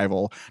romantic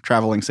rival,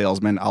 traveling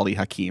salesman Ali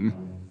Hakim.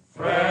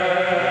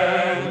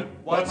 Friend,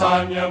 what's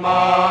on your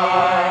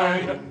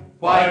mind?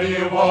 Why do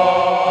you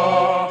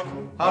walk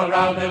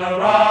around and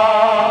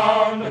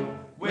around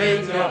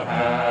with your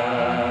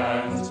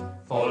hands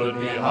folded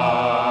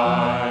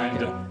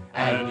behind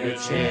and your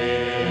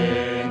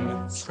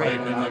chin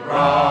scraping the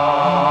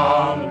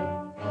ground.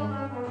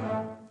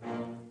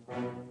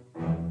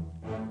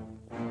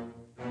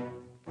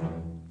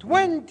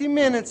 20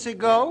 minutes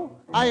ago,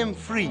 I am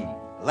free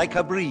like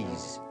a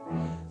breeze,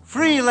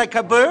 free like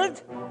a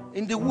bird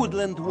in the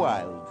woodland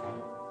wild,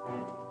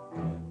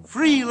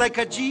 free like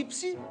a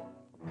gypsy.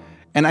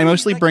 And I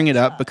mostly bring it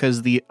up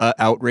because the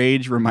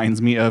outrage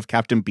reminds me of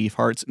Captain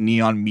Beefheart's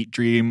neon meat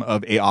dream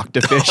of a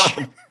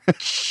octofish.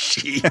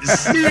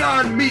 Jeez.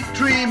 Neon meat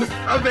dream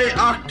of a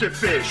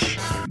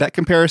octofish. That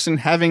comparison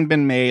having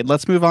been made,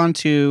 let's move on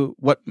to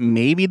what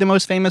may be the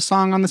most famous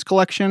song on this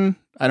collection.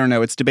 I don't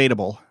know, it's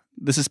debatable.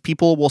 This is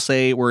People Will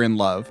Say We're in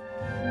Love.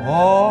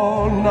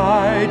 All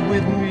night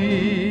with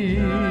me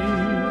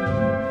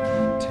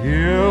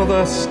till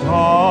the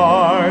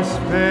stars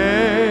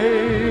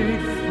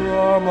fade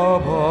from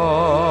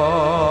above.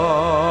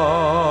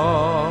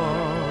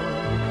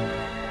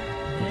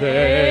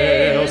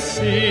 They'll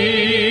see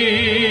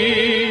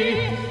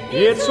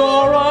it's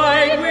all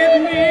right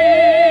with me.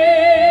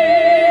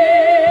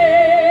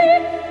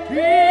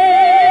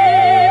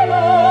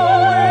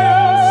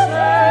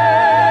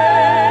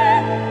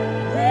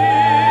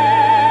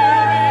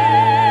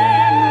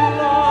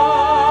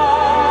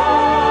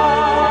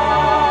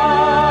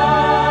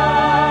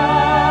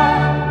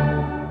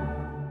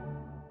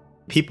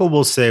 People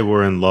Will Say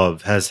We're in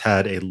Love has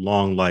had a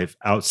long life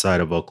outside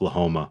of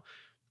Oklahoma.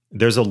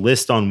 There's a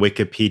list on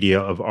Wikipedia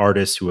of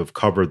artists who have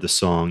covered the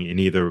song in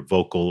either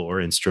vocal or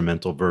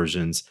instrumental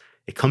versions.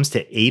 It comes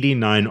to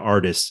 89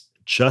 artists,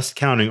 just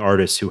counting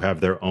artists who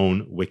have their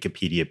own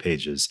Wikipedia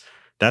pages.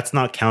 That's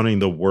not counting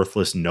the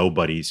worthless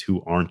nobodies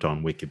who aren't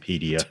on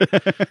Wikipedia.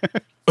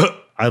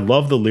 I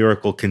love the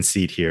lyrical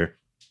conceit here.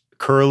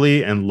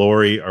 Curly and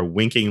Lori are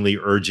winkingly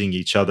urging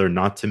each other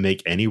not to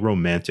make any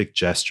romantic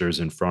gestures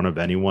in front of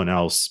anyone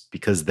else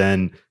because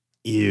then,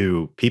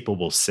 ew, people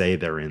will say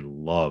they're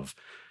in love.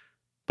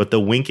 But the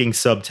winking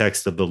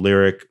subtext of the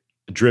lyric,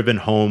 driven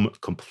home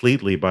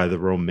completely by the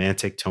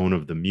romantic tone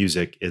of the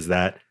music, is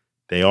that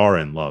they are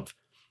in love.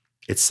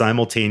 It's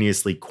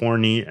simultaneously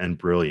corny and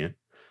brilliant.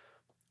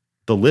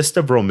 The list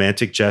of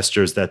romantic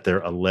gestures that they're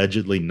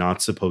allegedly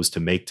not supposed to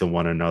make to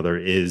one another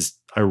is,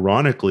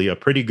 ironically, a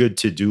pretty good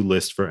to-do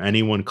list for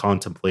anyone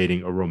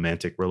contemplating a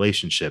romantic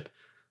relationship.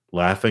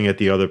 Laughing at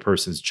the other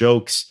person's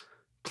jokes,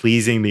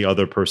 pleasing the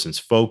other person's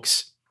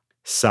folks,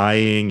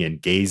 sighing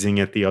and gazing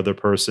at the other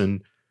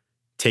person,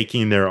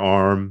 taking their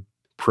arm,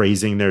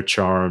 praising their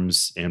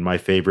charms, and my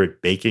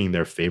favorite, baking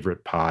their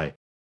favorite pie.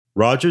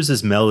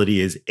 Rodgers' melody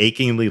is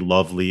achingly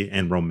lovely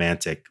and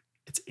romantic.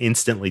 It's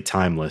instantly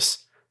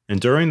timeless. And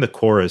during the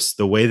chorus,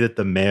 the way that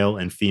the male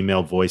and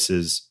female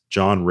voices,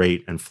 John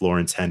Raitt and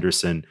Florence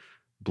Henderson,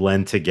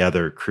 blend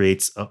together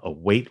creates a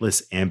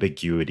weightless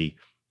ambiguity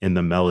in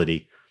the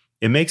melody.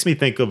 It makes me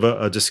think of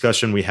a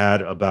discussion we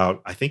had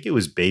about, I think it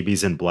was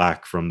Babies in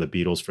Black from the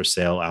Beatles for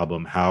Sale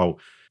album, how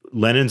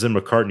Lennon's and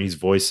McCartney's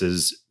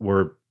voices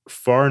were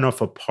far enough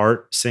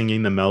apart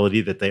singing the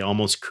melody that they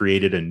almost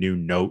created a new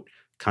note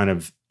kind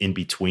of in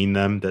between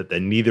them that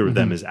neither of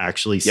them is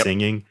actually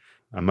singing.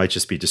 I might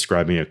just be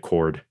describing a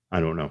chord. I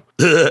don't know.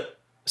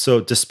 So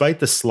despite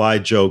the sly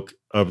joke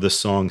of the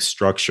song's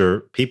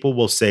structure, People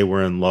Will Say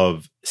We're in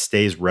Love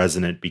stays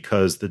resonant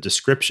because the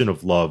description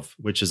of love,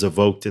 which is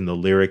evoked in the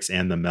lyrics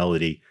and the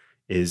melody,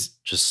 is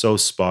just so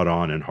spot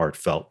on and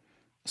heartfelt.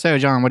 So,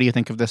 John, what do you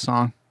think of this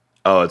song?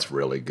 Oh, it's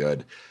really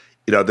good.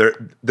 You know,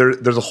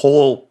 there's a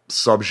whole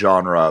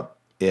subgenre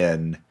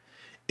in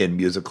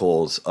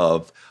musicals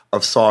of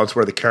songs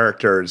where the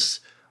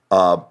characters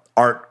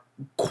aren't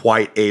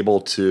quite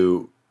able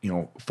to,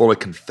 fully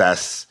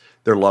confess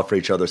their love for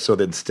each other. So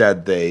that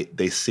instead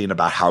they sing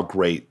about how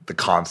great the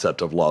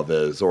concept of love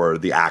is or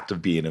the act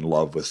of being in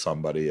love with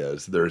somebody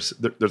is. There's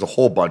a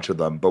whole bunch of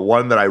them. But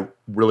one that I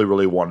really,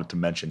 really wanted to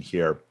mention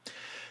here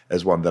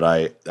as one that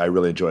I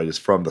really enjoyed is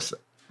from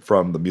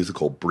the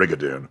musical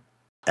Brigadoon.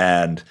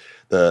 And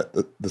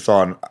the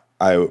song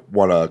I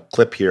want to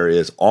clip here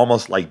is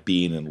Almost Like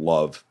Being in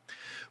Love,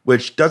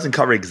 which doesn't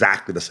cover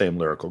exactly the same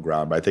lyrical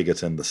ground, but I think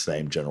it's in the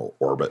same general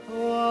orbit.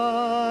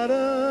 What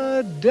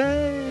a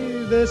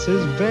day this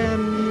has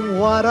been,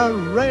 what a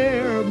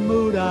rare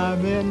mood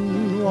I'm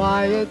in.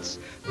 Why, it's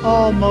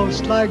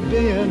almost like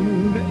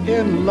being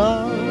in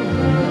love.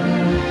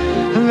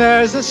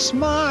 There's a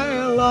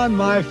smile on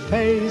my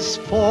face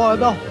for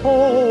the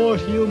whole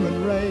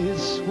human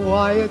race.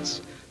 Why,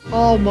 it's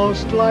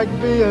almost like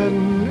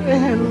being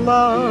in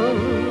love.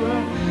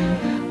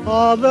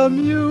 All the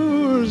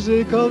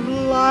music of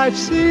life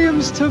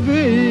seems to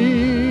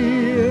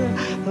be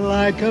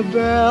like a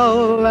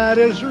bell that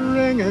is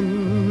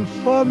ringing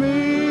for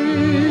me.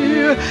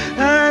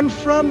 And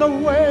from the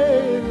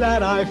way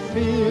that I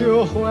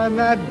feel when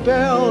that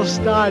bell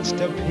starts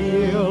to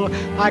peal,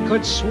 I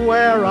could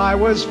swear I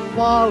was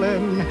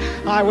falling.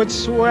 I would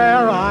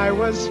swear I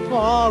was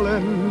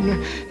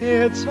falling.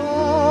 It's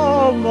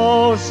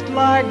almost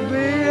like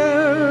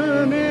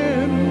being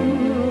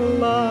in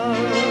love.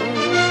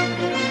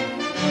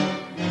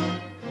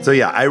 So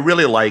yeah, I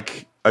really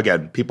like,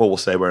 again, people will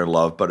say we're in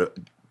love, but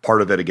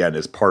part of it again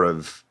is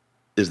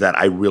that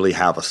I really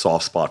have a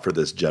soft spot for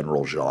this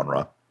general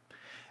genre.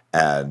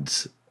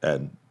 And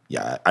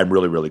yeah, I'm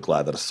really, really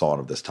glad that a song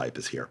of this type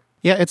is here.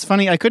 Yeah, it's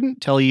funny. I couldn't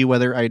tell you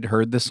whether I'd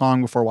heard this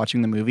song before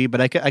watching the movie,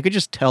 but I could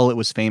just tell it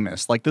was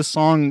famous. Like, this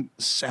song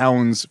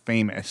sounds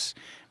famous.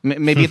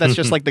 Maybe that's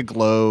just like the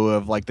glow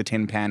of like the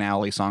Tin Pan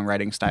Alley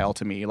songwriting style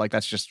to me. Like,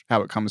 that's just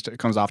how it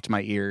comes off to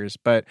my ears.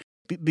 But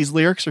these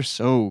lyrics are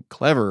so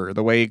clever.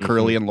 The way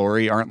Curly and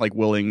Lori aren't like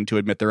willing to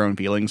admit their own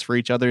feelings for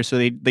each other, so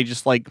they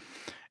just like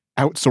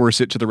outsource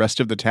it to the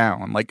rest of the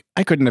town. Like,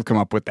 I couldn't have come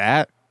up with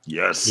that.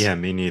 Yes. Yeah,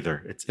 me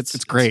neither.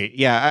 It's great.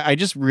 Yeah, I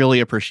just really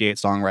appreciate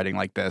songwriting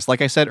like this.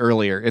 Like I said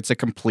earlier, it's a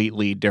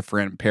completely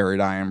different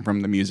paradigm from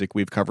the music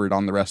we've covered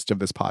on the rest of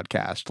this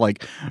podcast.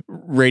 Like,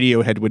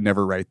 Radiohead would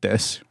never write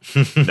this.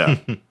 No.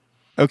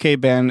 Okay,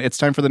 Ben, it's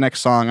time for the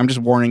next song. I'm just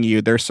warning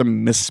you, there's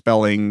some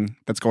misspelling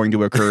that's going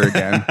to occur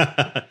again.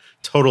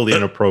 Totally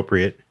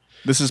inappropriate.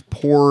 This is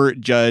Poor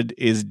Judd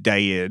is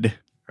Dead.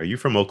 Are you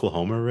from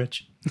Oklahoma,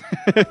 Rich?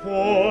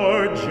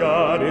 Poor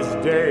Judd is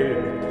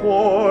dead.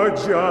 Poor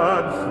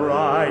Judd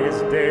Fry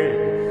is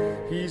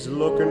dead. He's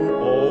looking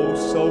oh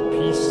so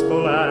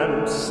peaceful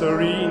and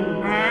serene.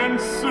 And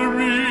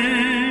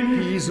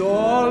serene. He's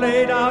all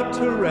laid out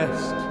to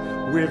rest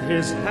with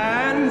his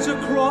hands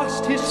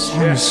across his chest.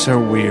 That is so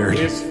weird.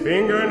 His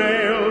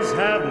fingernails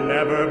have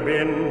never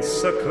been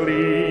so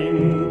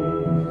clean.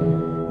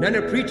 Then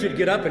the preacher'd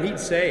get up and he'd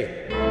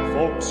say,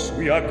 "Folks,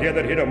 we are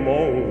gathered here to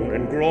moan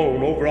and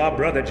groan over our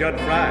brother Judd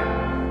Fry,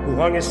 who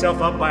hung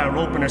himself up by a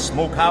rope in a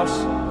smokehouse."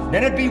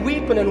 Then it'd be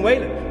weeping and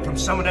wailing from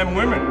some of them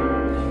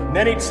women.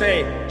 Then he'd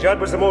say, "Judd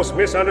was the most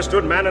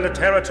misunderstood man in the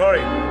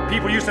territory.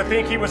 People used to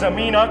think he was a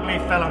mean, ugly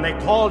fella, and they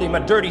called him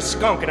a dirty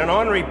skunk and an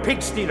ornery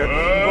pig stealer."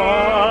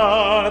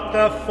 But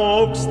the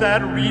folks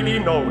that really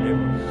knowed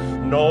him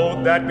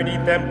know that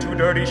beneath them two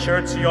dirty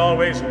shirts he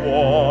always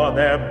wore,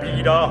 there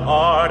beat a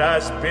heart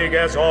as big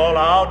as all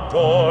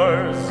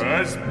outdoors.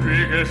 As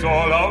big as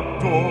all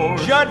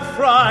outdoors. Judd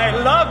Fry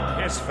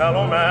loved his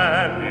fellow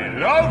man. He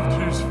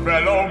loved his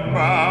fellow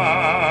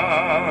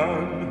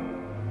man.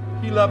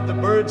 He loved the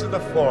birds of the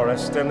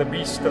forest and the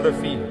beasts of the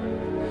field.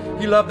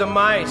 He loved the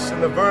mice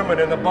and the vermin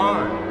in the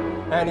barn.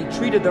 And he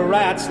treated the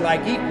rats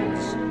like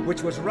equals,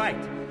 which was right.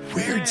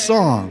 Weird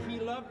song.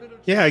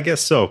 Yeah, I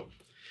guess so.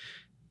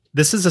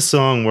 This is a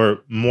song where,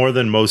 more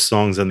than most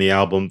songs on the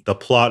album, the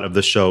plot of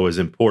the show is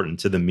important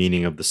to the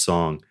meaning of the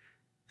song.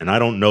 And I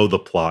don't know the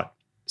plot,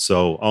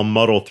 so I'll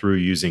muddle through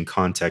using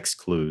context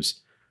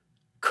clues.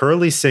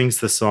 Curly sings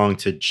the song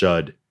to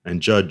Judd,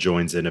 and Judd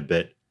joins in a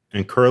bit.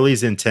 And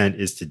Curly's intent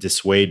is to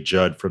dissuade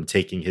Judd from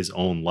taking his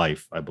own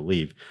life, I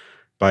believe,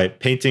 by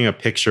painting a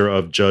picture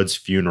of Judd's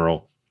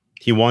funeral.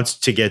 He wants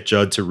to get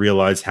Judd to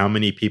realize how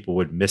many people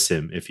would miss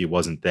him if he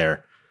wasn't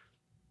there.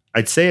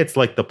 I'd say it's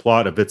like the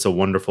plot of It's a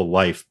Wonderful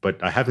Life, but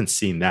I haven't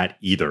seen that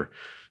either.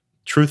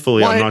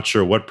 Truthfully, I'm not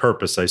sure what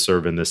purpose I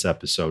serve in this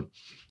episode.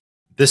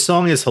 This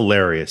song is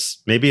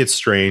hilarious. Maybe it's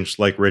strange,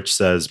 like Rich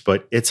says,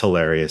 but it's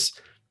hilarious.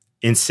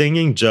 In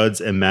singing Judd's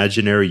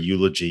imaginary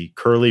eulogy,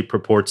 Curly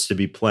purports to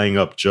be playing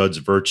up Judd's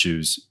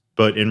virtues,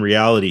 but in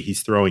reality,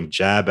 he's throwing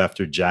jab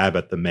after jab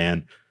at the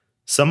man,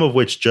 some of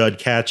which Judd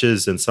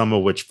catches and some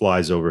of which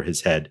flies over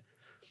his head.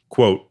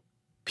 Quote,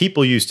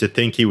 "People used to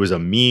think he was a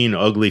mean,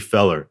 ugly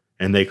feller,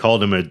 and they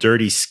called him a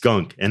dirty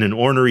skunk and an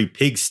ornery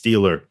pig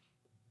stealer."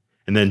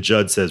 And then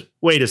Judd says,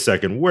 "Wait a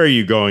second, where are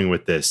you going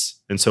with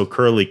this?" And so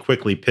Curly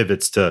quickly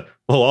pivots to,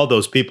 "Well, all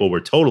those people were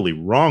totally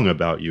wrong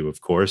about you,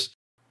 of course."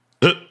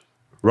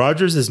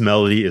 Rodgers'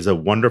 melody is a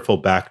wonderful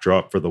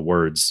backdrop for the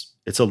words.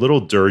 It's a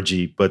little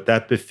dirgy, but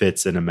that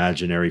befits an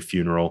imaginary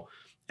funeral,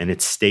 and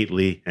it's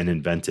stately and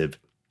inventive.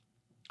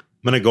 I'm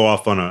going to go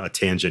off on a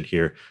tangent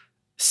here.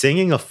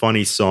 Singing a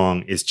funny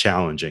song is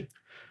challenging.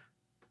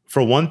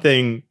 For one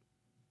thing,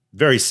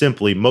 very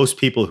simply, most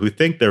people who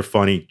think they're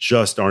funny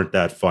just aren't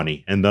that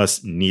funny, and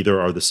thus neither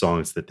are the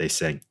songs that they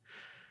sing.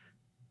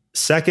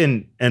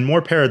 Second, and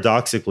more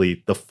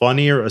paradoxically, the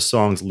funnier a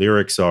song's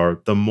lyrics are,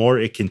 the more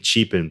it can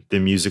cheapen the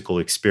musical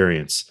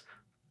experience.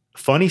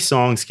 Funny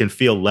songs can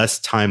feel less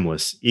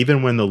timeless,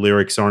 even when the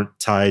lyrics aren't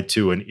tied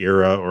to an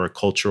era or a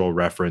cultural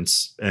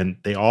reference, and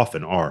they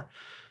often are.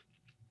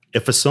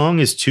 If a song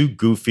is too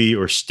goofy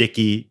or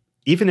sticky,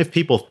 even if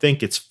people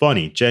think it's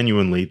funny,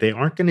 genuinely, they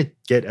aren't going to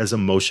get as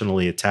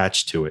emotionally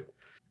attached to it.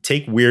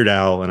 Take Weird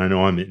Al, and I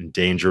know I'm in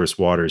dangerous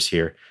waters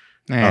here.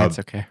 It's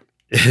okay.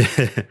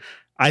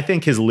 I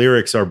think his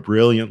lyrics are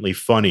brilliantly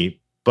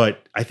funny,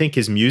 but I think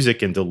his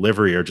music and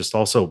delivery are just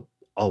also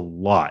a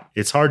lot.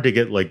 It's hard to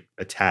get like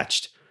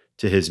attached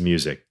to his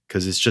music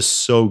because it's just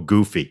so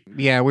goofy.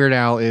 Yeah, Weird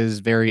Al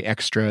is very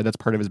extra. That's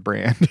part of his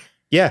brand.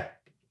 Yeah.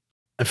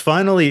 And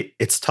finally,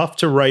 it's tough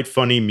to write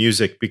funny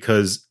music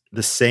because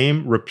the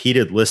same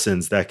repeated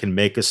listens that can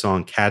make a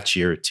song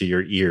catchier to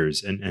your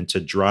ears and to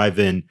drive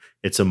in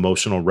its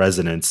emotional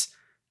resonance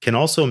can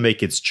also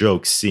make its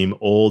jokes seem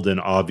old and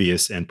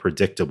obvious and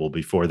predictable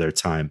before their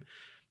time.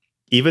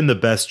 Even the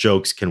best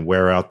jokes can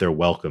wear out their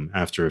welcome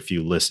after a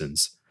few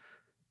listens.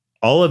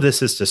 All of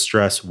this is to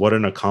stress what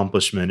an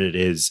accomplishment it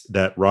is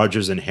that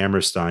Rodgers and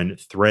Hammerstein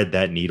thread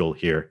that needle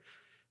here.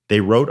 They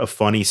wrote a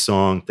funny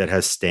song that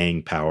has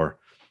staying power.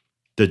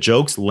 The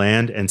jokes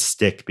land and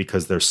stick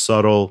because they're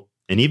subtle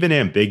and even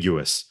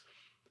ambiguous.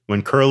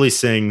 When Curly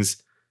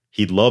sings,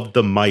 he loved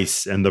the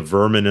mice and the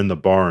vermin in the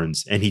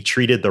barns, and he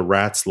treated the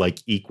rats like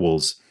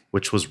equals,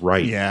 which was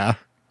right. Yeah.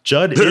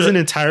 Judd isn't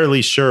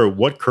entirely sure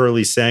what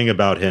Curly's saying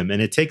about him,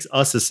 and it takes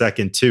us a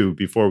second too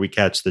before we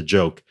catch the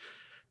joke.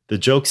 The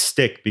jokes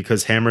stick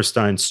because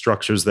Hammerstein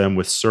structures them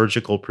with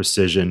surgical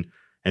precision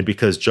and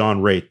because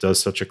John Raitt does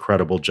such a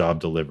credible job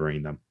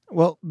delivering them.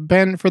 Well,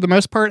 Ben, for the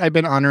most part, I've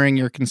been honoring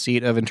your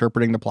conceit of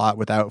interpreting the plot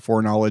without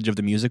foreknowledge of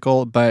the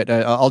musical, but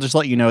I'll just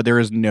let you know there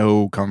is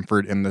no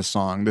comfort in this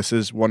song. This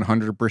is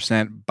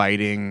 100%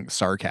 biting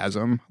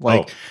sarcasm.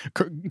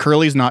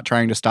 Curly's not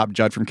trying to stop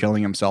Judd from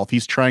killing himself.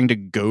 He's trying to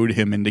goad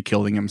him into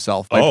killing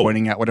himself by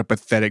pointing out what a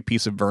pathetic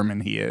piece of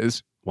vermin he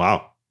is.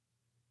 Wow.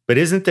 But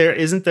isn't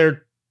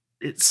there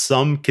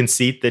some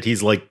conceit that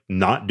he's like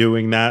not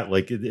doing that?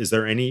 Like, is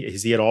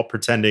he at all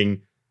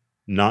pretending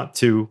not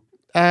to?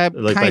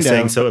 By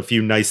saying a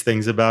few nice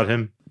things about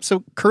him.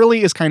 So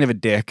Curly is kind of a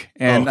dick,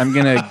 and I'm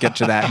going to get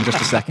to that in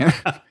just a second.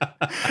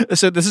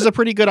 So this is a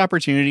pretty good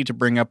opportunity to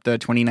bring up the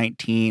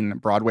 2019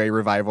 Broadway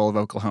revival of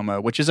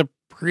Oklahoma, which is a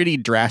pretty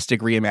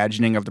drastic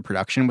reimagining of the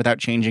production without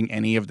changing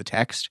any of the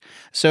text.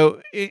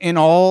 So in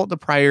all the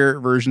prior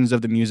versions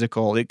of the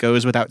musical, it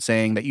goes without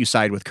saying that you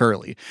side with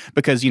Curly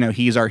because,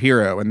 he's our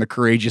hero and the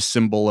courageous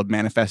symbol of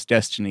manifest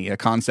destiny, a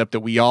concept that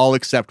we all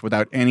accept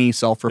without any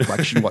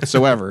self-reflection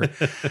whatsoever.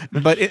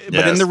 But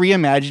in the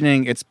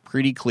reimagining, it's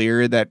pretty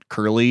clear that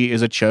Curly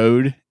is a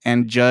chode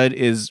and Judd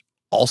is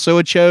also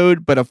a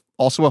chode, but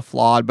also a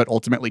flawed but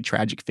ultimately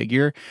tragic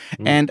figure.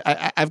 And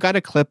I've got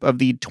a clip of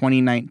the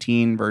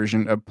 2019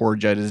 version of Poor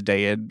Judd is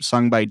Dead,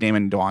 sung by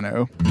Damon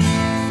Duano.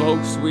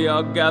 Folks, we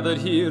are gathered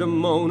here to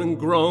moan and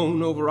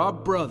groan over our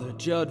brother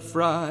Judd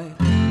Fry,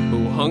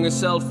 who hung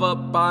himself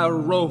up by a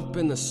rope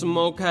in the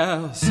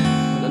smokehouse.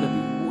 And then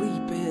I'd be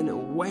weeping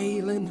and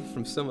wailing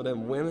from some of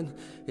them women.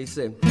 He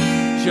said,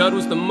 Judd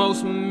was the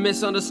most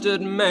misunderstood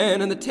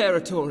man in the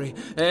territory,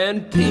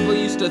 and people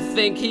used to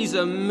think he's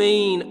a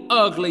mean,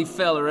 ugly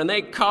feller, and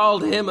they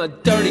called him a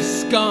dirty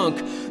skunk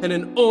and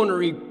an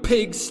ornery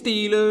pig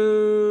stealer.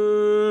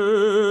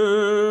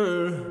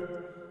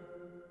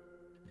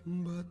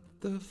 But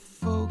the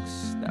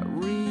folks that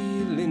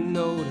really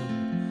knowed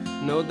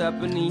him know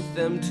that beneath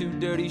them two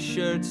dirty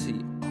shirts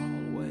he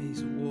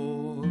always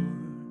wore,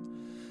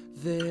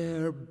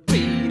 there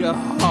beat a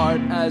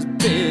heart as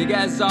big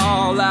as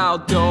all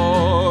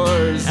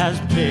outdoors. As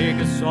big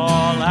as all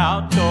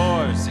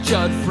outdoors.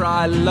 Judd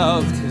Fry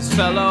loved his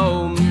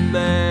fellow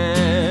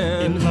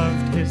man. He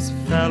loved his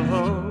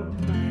fellow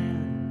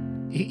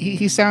man.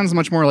 He sounds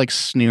much more like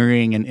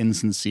sneering and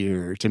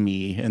insincere to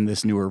me in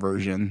this newer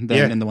version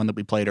than in the one that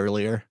we played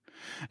earlier.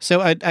 So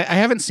I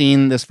haven't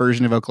seen this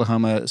version of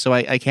Oklahoma, so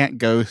I can't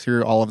go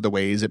through all of the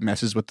ways it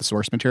messes with the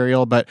source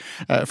material. But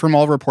from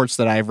all reports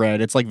that I've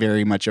read, it's like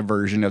very much a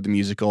version of the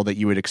musical that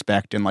you would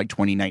expect in like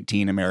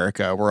 2019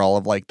 America, where all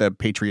of like the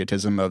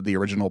patriotism of the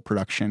original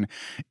production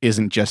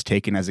isn't just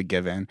taken as a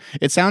given.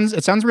 It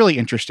sounds really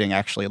interesting,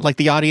 actually. Like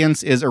the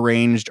audience is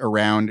arranged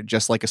around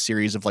just like a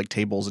series of like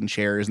tables and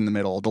chairs in the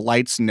middle. The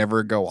lights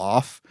never go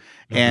off.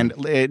 And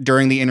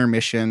during the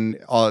intermission,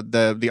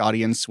 the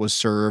audience was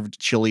served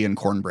chili and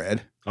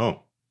cornbread.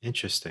 Oh,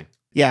 interesting.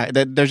 Yeah,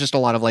 there's just a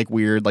lot of like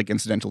weird like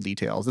incidental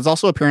details. It's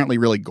also apparently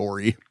really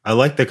gory. I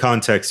like the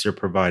context you're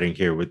providing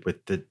here with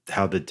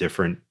how the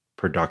different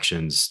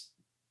productions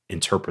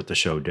interpret the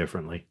show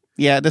differently.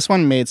 Yeah, this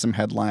one made some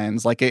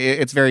headlines. Like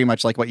it's very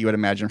much like what you would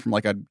imagine from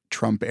like a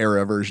Trump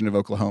era version of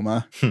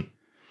Oklahoma.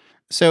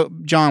 So,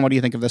 John, what do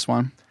you think of this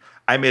one?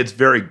 I mean, it's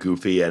very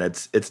goofy, and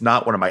it's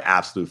not one of my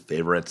absolute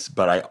favorites,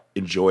 but I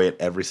enjoy it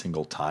every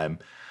single time.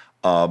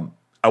 I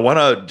want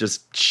to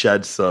just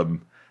shed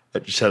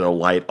a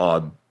light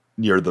on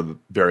near the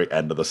very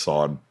end of the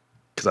song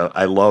because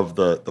I love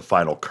the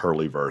final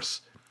Curly verse.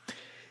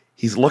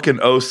 He's looking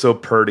oh so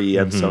purty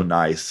and so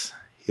nice.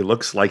 He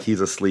looks like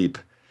he's asleep.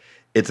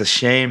 It's a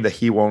shame that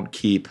he won't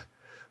keep,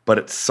 but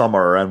it's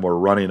summer and we're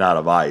running out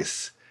of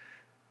ice.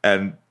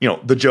 And,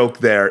 the joke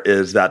there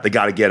is that they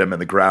got to get him in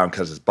the ground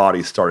because his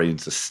body's starting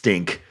to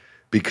stink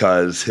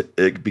because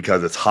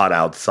it's hot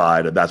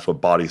outside, and that's what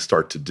bodies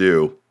start to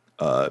do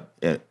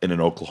in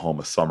an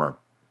Oklahoma summer.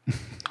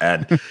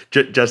 And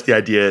just the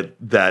idea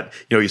that,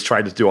 he's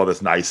trying to do all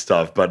this nice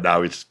stuff, but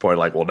now he's just pointing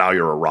like, well, now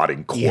you're a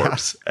rotting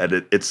corpse. Yeah.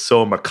 And it's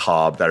so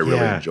macabre that I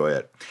really enjoy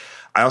it.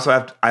 I also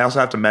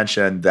have to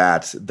mention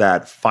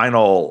that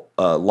final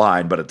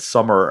line, but it's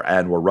summer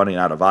and we're running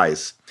out of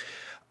ice,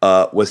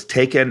 was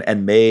taken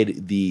and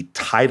made the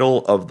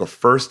title of the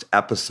first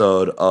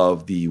episode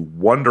of the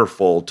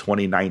wonderful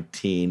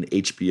 2019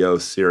 HBO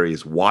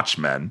series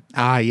Watchmen.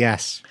 Ah,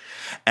 yes.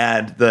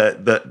 And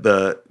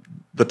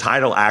the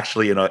title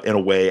actually in a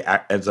way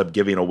ends up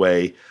giving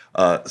away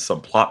some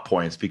plot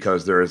points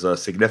because there is a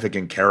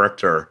significant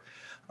character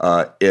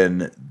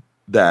in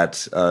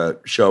that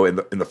show in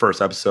the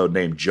first episode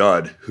named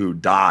Judd, who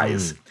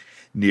dies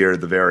near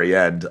the very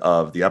end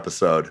of the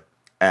episode.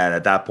 And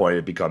at that point,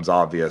 it becomes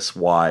obvious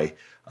why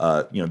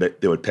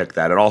they would pick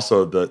that. And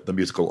also the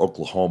musical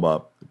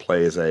Oklahoma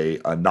plays a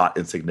not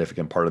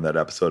insignificant part in that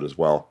episode as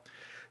well.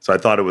 So I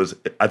thought it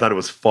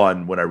was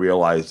fun when I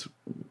realized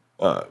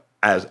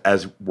as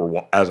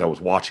I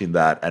was watching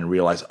that and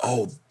realized,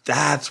 oh,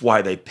 that's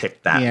why they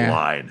picked that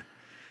line.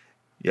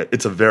 Yeah,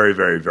 it's a very,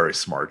 very, very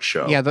smart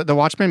show. Yeah, the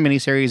Watchmen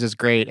miniseries is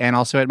great, and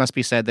also it must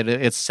be said that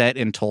it's set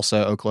in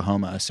Tulsa,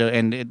 Oklahoma. So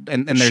and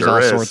there's Sure all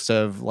is. sorts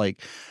of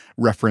like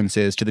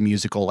references to the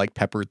musical like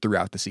peppered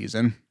throughout the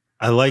season.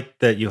 I like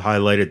that you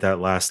highlighted that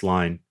last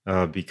line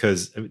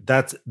because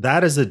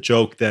that is a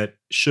joke that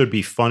should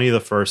be funny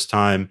the first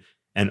time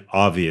and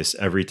obvious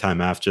every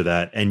time after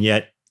that, and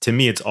yet to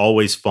me it's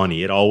always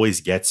funny. It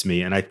always gets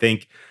me, and I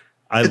think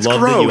It's love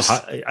gross.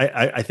 that you.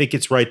 I think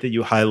it's right that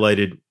you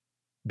highlighted.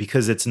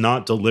 Because it's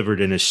not delivered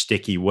in a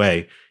sticky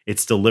way.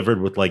 It's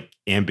delivered with like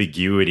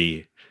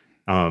ambiguity.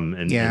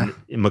 And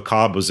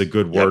macabre was a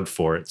good word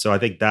for it. So I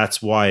think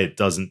that's why it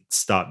doesn't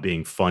stop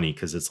being funny,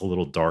 because it's a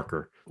little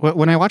darker.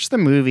 When I watched the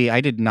movie, I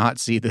did not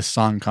see this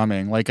song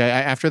coming. Like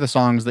after the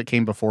songs that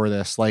came before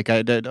this, like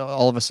I did,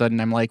 all of a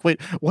sudden I'm like,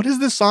 wait, what is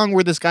this song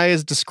where this guy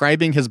is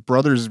describing his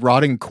brother's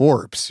rotting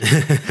corpse?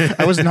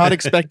 I was not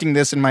expecting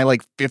this in my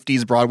like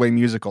 50s Broadway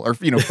musical, or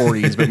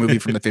 40s, but movie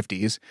from the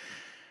 50s.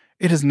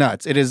 It is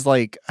nuts. It is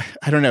like,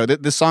 I don't know,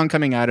 the song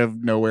coming out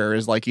of nowhere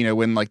is like,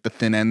 when like the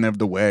thin end of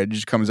the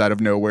wedge comes out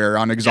of nowhere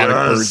on Exotic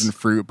Birds and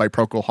Fruit by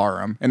Procol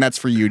Harum. And that's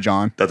for you,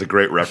 John. That's a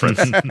great reference.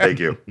 Thank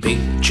you.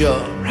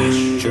 Picture,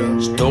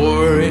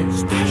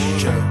 stories,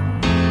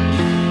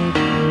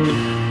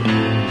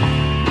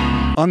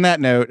 On that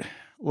note,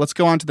 let's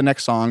go on to the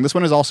next song. This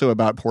one is also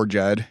about poor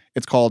Judd.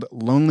 It's called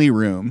Lonely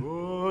Room.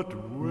 But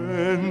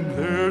when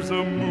there's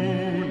a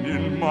moon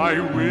in my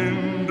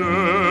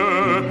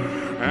window,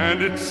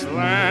 and it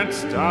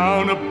slants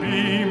down a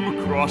beam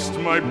across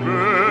my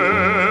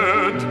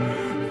bed,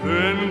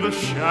 then the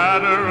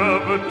shadow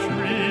of a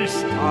tree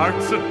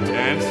starts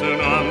a-dancing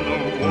on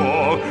the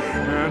wall,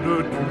 and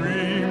a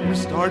dream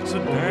starts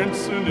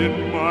a-dancing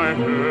in my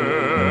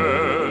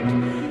head.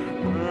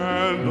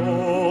 And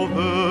all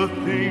the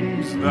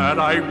things that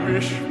I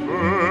wish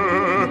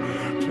for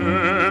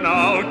turn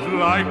out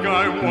like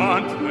I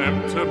want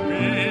them to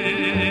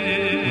be.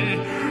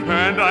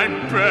 And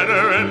I'm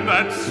better than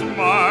that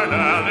smart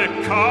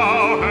aleck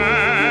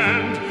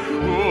cowhand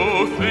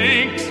who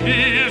thinks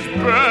he is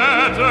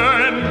better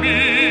than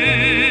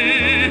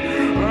me.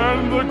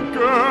 And the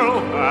girl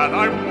that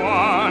I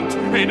want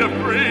ain't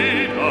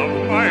afraid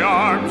of my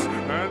arms.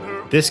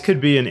 This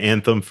could be an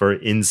anthem for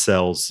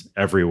incels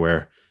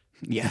everywhere.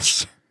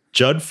 Yes.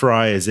 Judd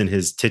Fry is in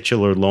his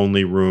titular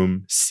lonely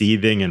room,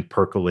 seething and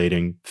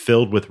percolating,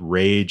 filled with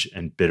rage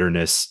and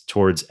bitterness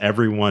towards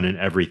everyone and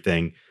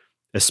everything,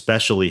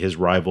 especially his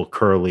rival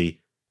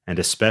Curly, and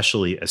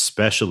especially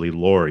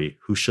Lori,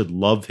 who should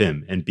love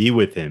him and be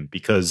with him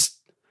because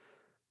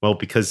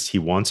he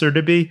wants her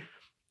to be.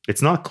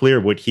 It's not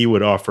clear what he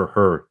would offer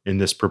her in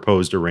this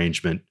proposed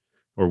arrangement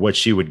or what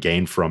she would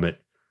gain from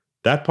it.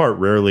 That part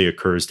rarely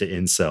occurs to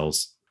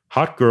incels.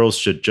 Hot girls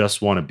should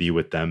just want to be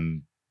with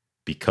them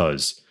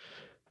because.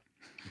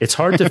 It's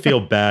hard to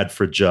feel bad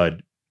for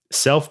Judd.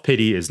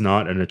 Self-pity is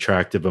not an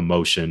attractive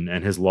emotion,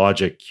 and his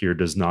logic here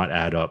does not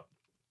add up.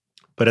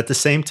 But at the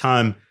same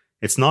time,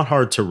 it's not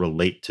hard to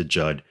relate to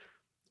Judd.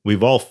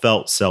 We've all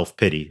felt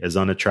self-pity, as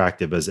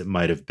unattractive as it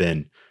might have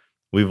been.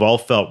 We've all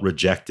felt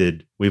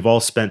rejected. We've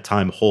all spent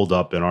time holed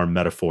up in our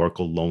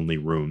metaphorical lonely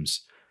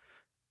rooms.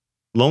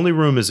 Lonely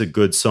Room is a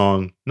good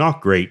song,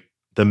 not great.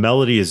 The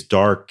melody is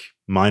dark,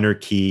 minor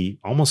key,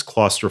 almost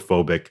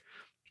claustrophobic.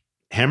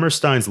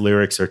 Hammerstein's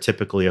lyrics are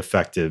typically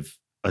effective,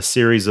 a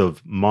series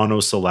of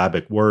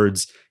monosyllabic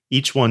words,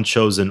 each one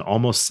chosen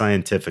almost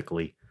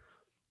scientifically.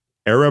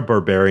 Era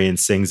Barbarian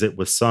sings it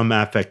with some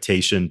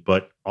affectation,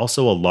 but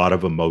also a lot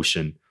of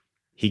emotion.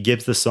 He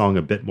gives the song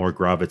a bit more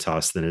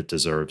gravitas than it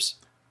deserves.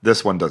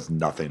 This one does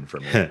nothing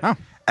for me.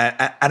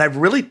 And I've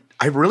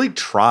really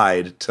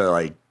tried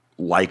to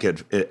like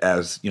it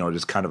as,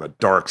 just kind of a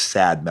dark,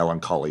 sad,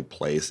 melancholy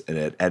place in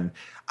it. And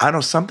I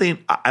don't know,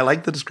 I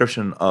like the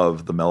description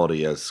of the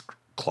melody as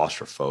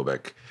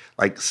claustrophobic.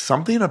 Like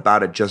something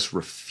about it just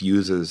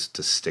refuses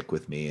to stick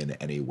with me in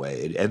any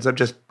way. It ends up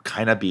just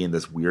kind of being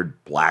this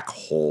weird black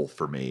hole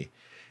for me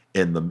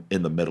in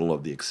the middle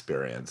of the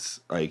experience.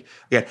 Like,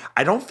 again,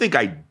 I don't think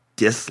I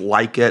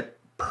dislike it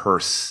per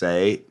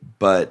se,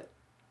 but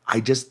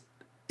it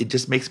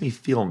just makes me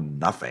feel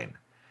nothing.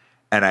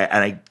 And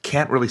I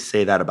can't really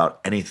say that about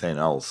anything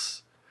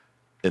else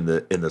in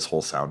this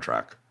whole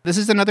soundtrack. This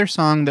is another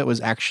song that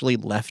was actually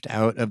left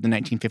out of the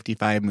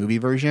 1955 movie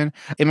version.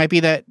 It might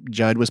be that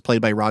Judd was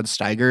played by Rod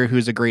Steiger,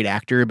 who's a great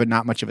actor, but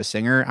not much of a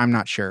singer. I'm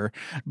not sure.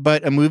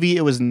 But a movie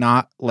it was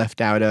not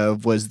left out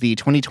of was the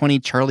 2020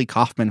 Charlie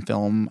Kaufman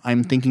film,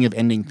 I'm Thinking of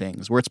Ending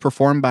Things, where it's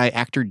performed by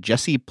actor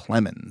Jesse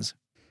Plemons,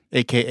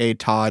 a.k.a.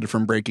 Todd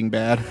from Breaking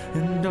Bad.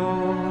 And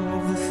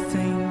all the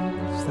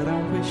things that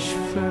I wish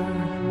for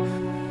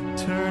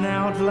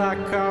like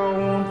I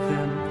want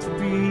them to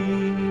be.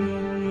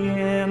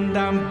 And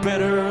I'm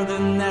better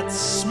than that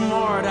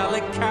smart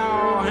aleck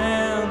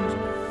cowhand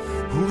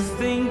who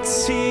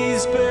thinks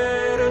he's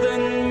better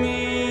than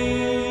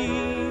me.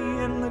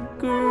 And the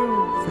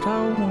girl that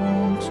I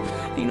want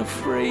ain't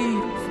afraid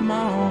of my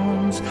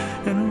arms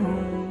and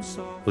her own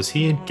soft. Was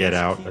he in Get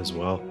Out as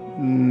well?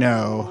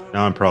 No.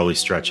 Now I'm probably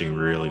stretching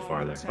really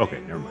far there.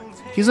 Okay, never mind.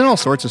 He's in all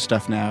sorts of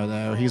stuff now,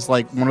 though. He's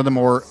like one of the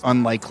more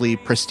unlikely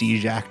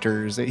prestige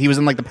actors. He was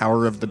in like The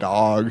Power of the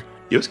Dog.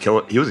 He was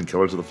in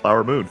Killers of the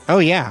Flower Moon. Oh,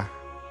 yeah.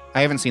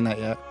 I haven't seen that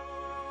yet.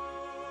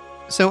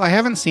 So I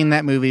haven't seen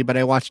that movie, but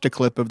I watched a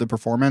clip of the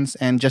performance,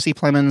 and Jesse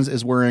Plemons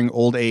is wearing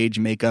old age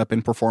makeup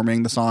and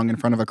performing the song in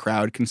front of a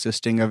crowd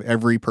consisting of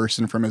every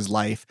person from his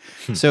life.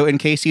 So in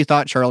case you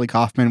thought Charlie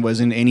Kaufman was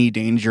in any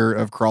danger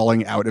of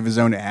crawling out of his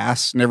own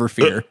ass, never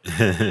fear.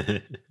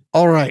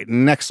 All right,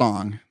 next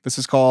song. This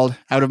is called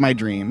Out of My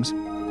Dreams.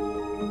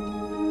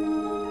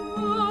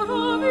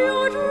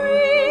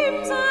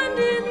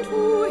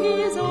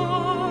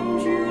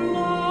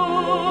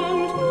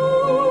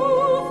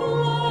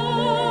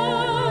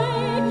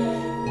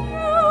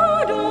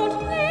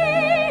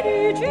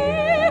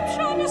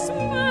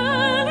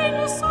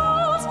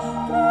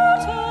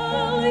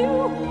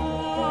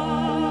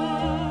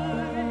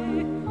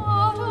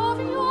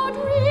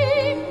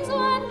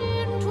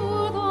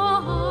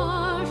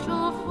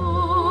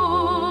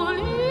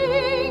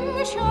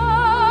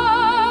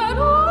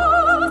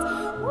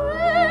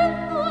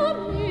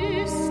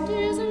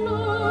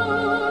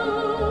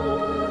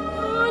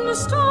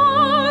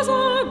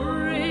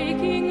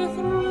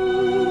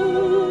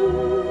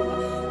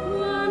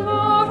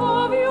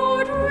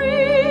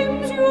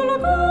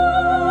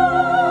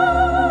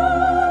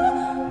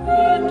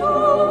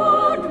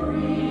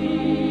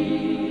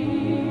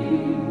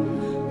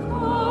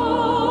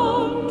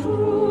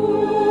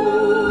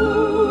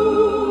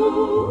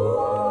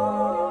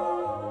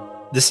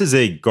 This is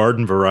a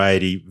garden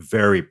variety,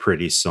 very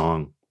pretty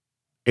song.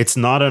 It's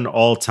not an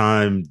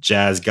all-time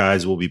jazz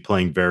guys will be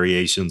playing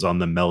variations on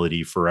the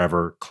melody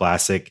forever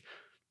classic.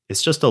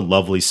 It's just a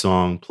lovely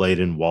song played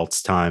in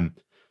waltz time.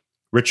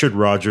 Richard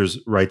Rodgers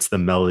writes the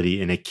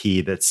melody in a key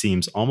that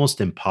seems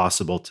almost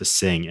impossible to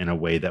sing in a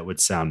way that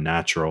would sound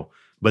natural.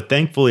 But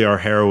thankfully, our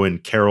heroine,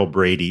 Carol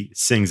Brady,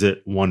 sings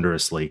it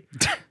wondrously.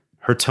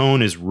 Her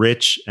tone is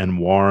rich and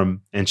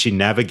warm, and she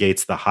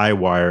navigates the high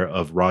wire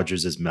of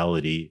Rodgers'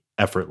 melody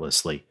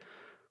effortlessly.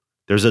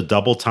 There's a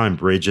double-time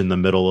bridge in the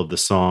middle of the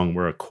song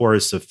where a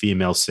chorus of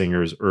female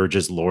singers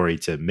urges Laurie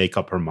to make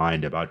up her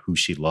mind about who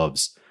she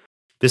loves.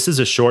 This is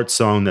a short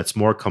song that's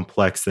more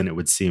complex than it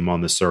would seem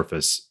on the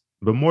surface,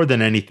 but more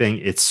than anything,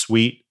 it's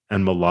sweet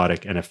and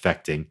melodic and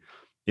affecting.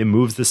 It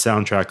moves the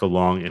soundtrack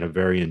along in a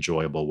very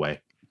enjoyable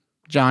way.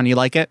 John, you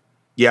like it?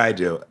 Yeah, I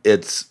do.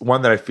 It's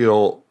one that I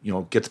feel,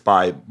 gets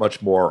by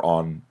much more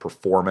on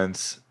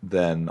performance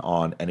than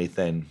on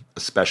anything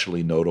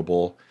especially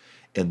notable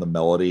in the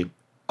melody.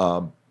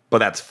 But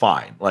that's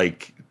fine.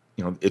 Like,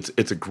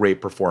 it's a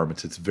great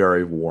performance. It's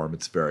very warm.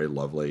 It's very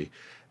lovely.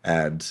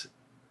 And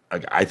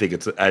I think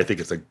it's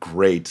a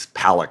great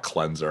palate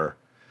cleanser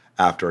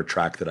after a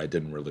track that I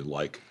didn't really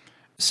like.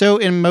 So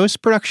in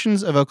most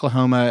productions of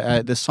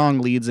Oklahoma, the song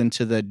leads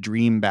into the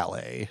dream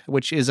ballet,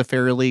 which is a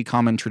fairly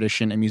common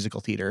tradition in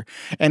musical theater.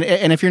 And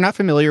if you're not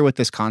familiar with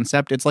this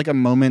concept, it's like a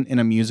moment in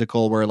a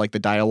musical where like the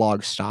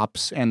dialogue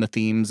stops and the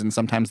themes and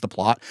sometimes the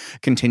plot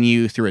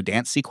continue through a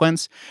dance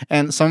sequence.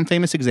 And some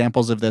famous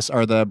examples of this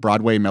are the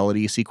Broadway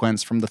melody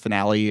sequence from the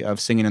finale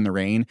of Singin' in the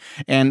Rain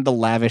and the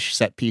lavish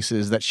set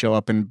pieces that show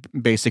up in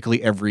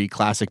basically every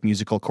classic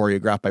musical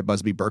choreographed by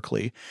Busby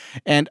Berkeley.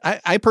 And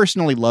I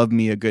personally love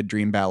me a good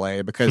dream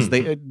ballet because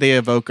they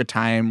evoke a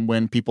time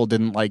when people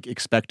didn't like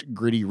expect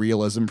gritty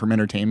realism from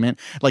entertainment.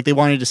 Like they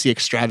wanted to see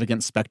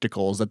extravagant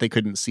spectacles that they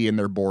couldn't see in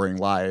their boring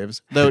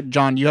lives. Though,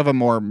 John, you have a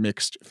more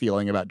mixed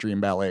feeling about dream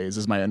ballets,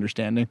 is my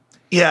understanding.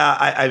 Yeah,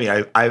 I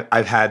mean,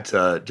 I've had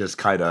to just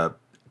kind of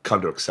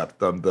come to accept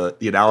them.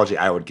 The analogy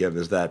I would give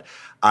is that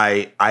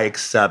I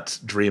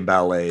accept dream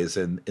ballets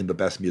in the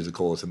best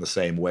musicals in the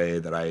same way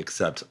that I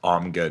accept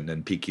Omgun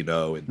and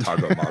Pekino and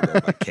Tago Mago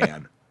if I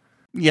can.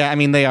 Yeah, I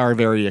mean, they are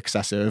very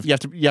excessive. You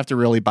have to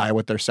really buy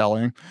what they're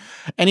selling.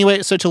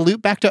 Anyway, so to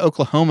loop back to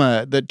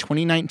Oklahoma, the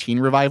 2019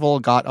 revival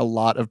got a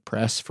lot of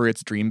press for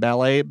its dream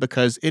ballet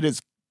because it is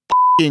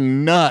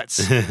f***ing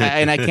nuts.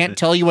 And I can't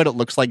tell you what it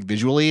looks like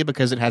visually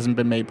because it hasn't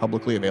been made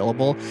publicly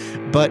available.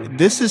 But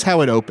this is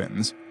how it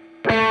opens.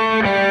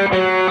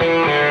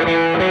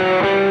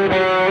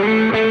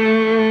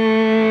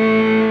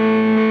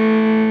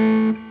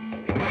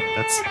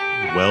 That's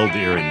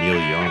Welder and Neil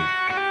Young.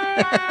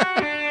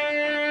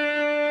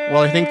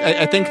 Well, I think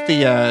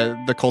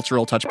the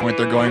cultural touch point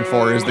they're going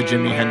for is the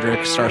Jimi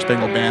Hendrix Star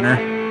Spangled Banner.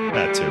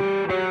 That too.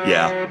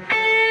 Yeah.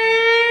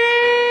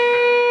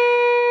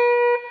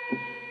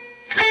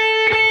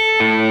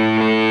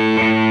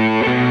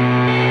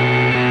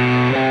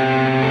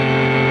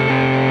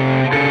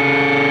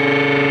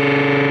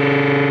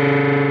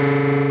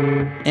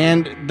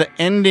 And the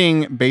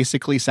ending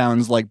basically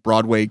sounds like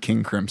Broadway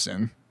King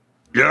Crimson.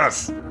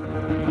 Yes.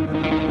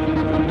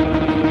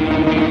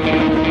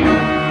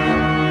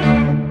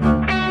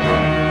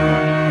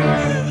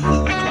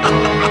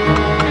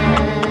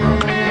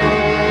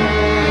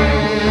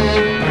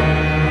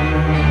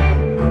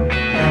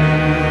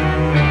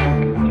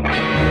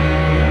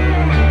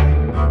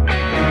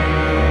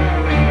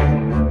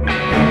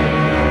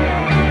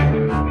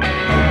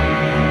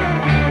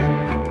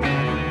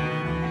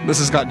 This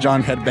has got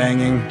John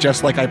headbanging,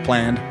 just like I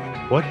planned.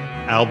 What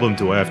album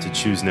do I have to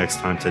choose next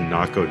time to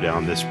not go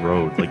down this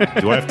road? Like,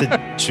 do I have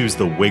to choose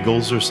the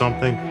Wiggles or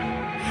something?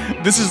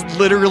 This is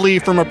literally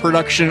from a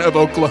production of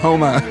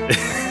Oklahoma.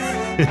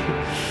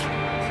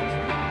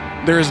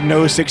 There is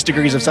no 6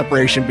 degrees of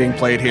separation being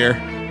played here.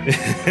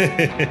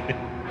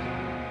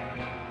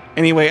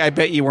 Anyway, I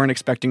bet you weren't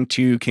expecting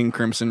 2 King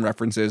Crimson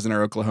references in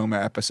our Oklahoma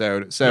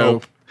episode. So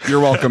nope.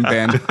 You're welcome,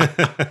 Ben.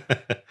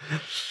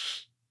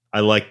 I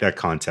like that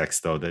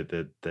context, though,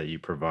 that you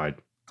provide.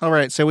 All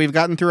right, so we've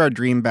gotten through our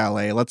dream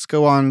ballet. Let's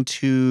go on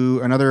to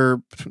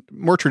another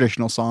more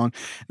traditional song.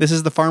 This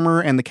is The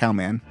Farmer and the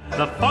Cowman.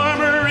 The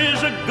farmer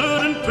is a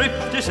good and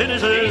thrifty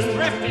citizen. He's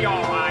thrifty,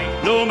 all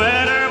right. No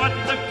matter what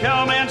the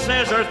cowman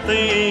says or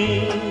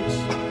thinks,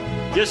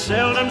 you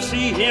seldom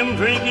see him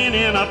drinking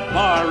in a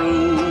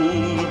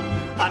barroom.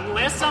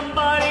 Unless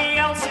somebody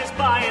else is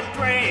buying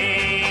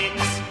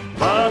drinks.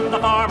 But the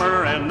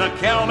farmer and the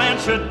cowman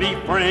should be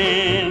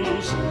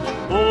friends.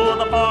 Oh,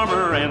 the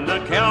farmer and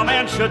the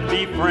cowman should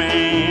be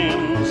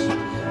friends.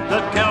 The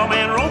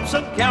cowman ropes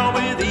a cow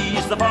with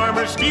ease. The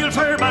farmer steals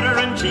her butter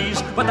and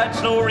cheese. But that's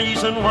no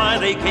reason why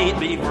they can't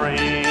be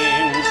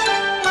friends.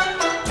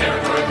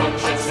 Territory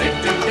folks should stick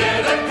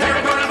together.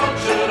 Territory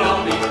folks should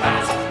all be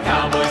pals.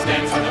 Cowboys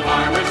dance with the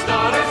farmer's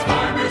daughters.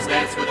 Farmers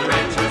dance with the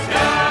rancher's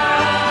gals.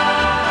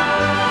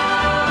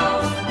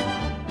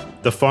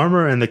 The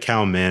Farmer and the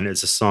Cowman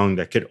is a song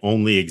that could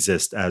only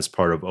exist as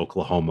part of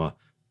Oklahoma.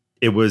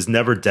 It was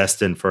never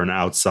destined for an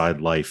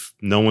outside life.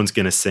 No one's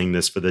going to sing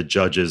this for the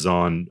judges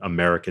on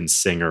American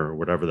Singer or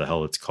whatever the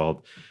hell it's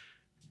called.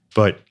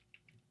 But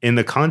in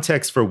the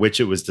context for which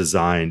it was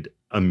designed,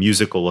 a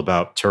musical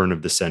about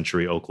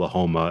turn-of-the-century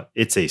Oklahoma,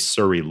 it's a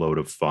Surrey load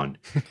of fun.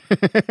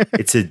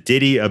 It's a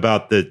ditty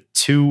about the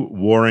 2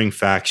 warring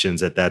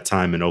factions at that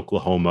time in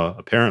Oklahoma,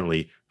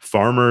 apparently,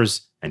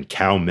 farmers and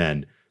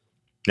cowmen.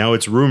 Now,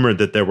 it's rumored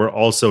that there were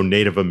also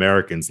Native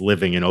Americans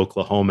living in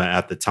Oklahoma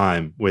at the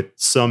time, with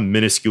some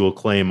minuscule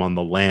claim on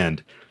the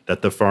land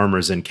that the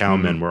farmers and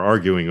cowmen were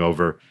arguing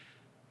over.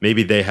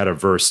 Maybe they had a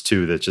verse,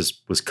 too, that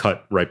just was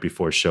cut right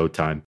before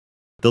showtime.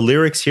 The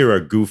lyrics here are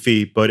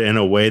goofy, but in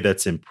a way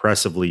that's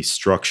impressively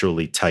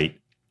structurally tight.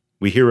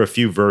 We hear a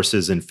few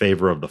verses in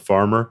favor of the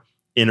farmer,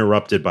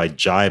 interrupted by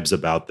jibes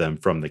about them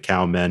from the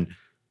cowmen.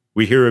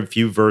 We hear a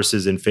few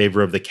verses in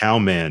favor of the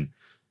cowman,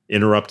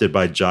 interrupted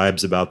by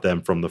jibes about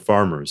them from the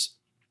farmers.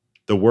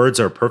 The words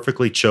are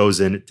perfectly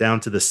chosen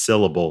down to the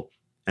syllable,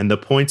 and the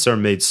points are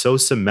made so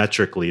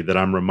symmetrically that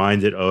I'm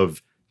reminded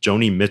of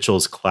Joni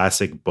Mitchell's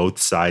classic Both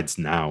Sides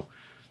Now.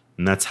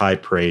 And that's high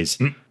praise.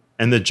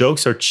 And the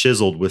jokes are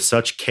chiseled with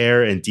such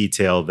care and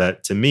detail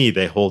that, to me,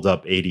 they hold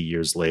up 80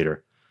 years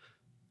later.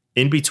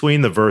 In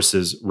between the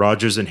verses,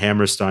 Rodgers and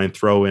Hammerstein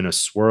throw in a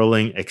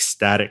swirling,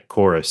 ecstatic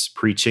chorus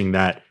preaching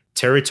that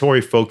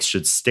territory folks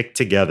should stick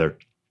together.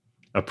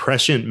 A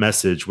prescient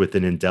message with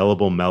an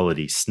indelible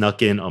melody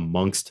snuck in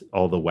amongst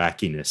all the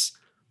wackiness.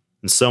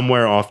 And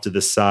somewhere off to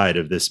the side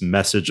of this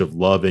message of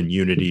love and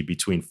unity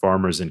between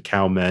farmers and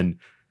cowmen,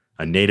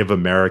 a Native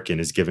American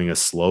is giving a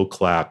slow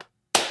clap.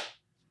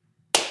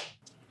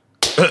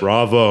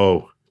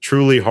 Bravo.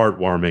 Truly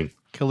heartwarming.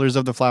 Killers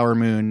of the Flower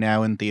Moon,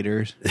 now in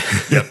theaters.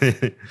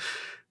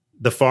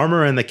 The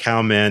Farmer and the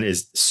Cowman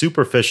is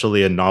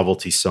superficially a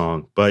novelty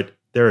song, but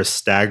they're a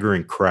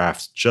staggering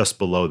craft just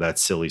below that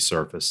silly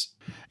surface.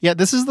 Yeah,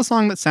 this is the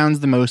song that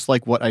sounds the most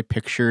like what I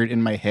pictured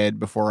in my head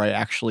before I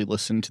actually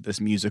listened to this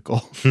musical,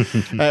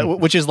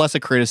 which is less a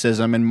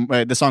criticism, and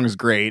the song is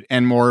great,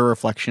 and more a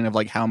reflection of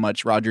like how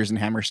much Rodgers and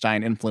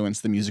Hammerstein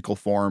influenced the musical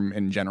form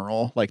in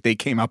general. Like they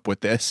came up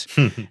with this.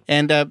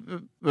 And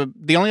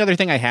the only other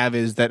thing I have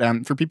is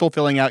that for people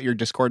filling out your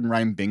Discord and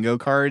Rhyme bingo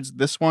cards,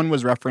 this one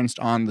was referenced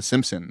on The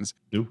Simpsons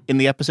in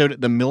the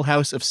episode The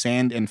Millhouse of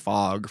Sand and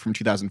Fog from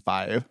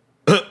 2005.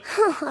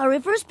 Our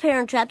reverse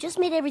parent trap just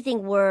made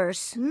everything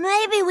worse.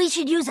 Maybe we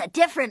should use a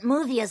different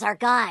movie as our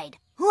guide.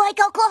 Like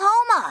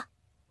Oklahoma.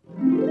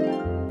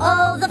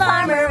 Oh, the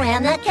farmer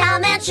and the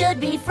cowman should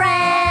be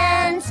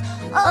friends.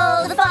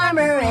 Oh, the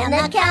farmer and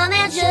the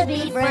cowman should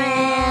be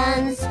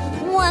friends.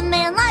 One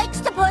man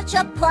likes to push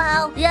a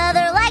plow, the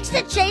other likes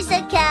to chase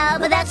a cow,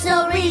 but that's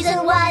no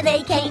reason why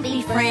they can't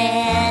be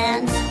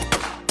friends.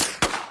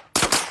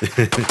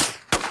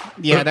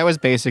 Yeah, that was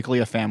basically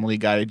a Family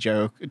Guy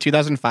joke.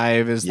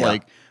 2005 is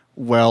like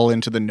well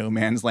into the no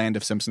man's land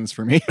of Simpsons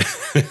for me.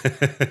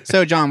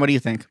 So, John, what do you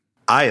think?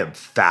 I am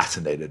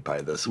fascinated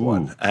by this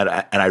one, and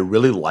I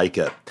really like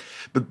it.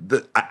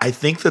 But I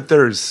think that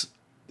there's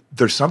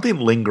something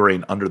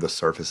lingering under the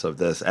surface of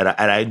this, and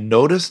I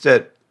noticed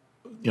it,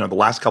 the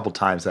last couple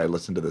times that I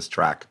listened to this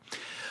track,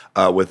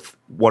 with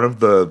one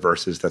of the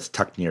verses that's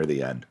tucked near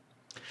the end.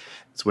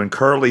 It's when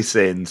Curly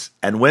sings,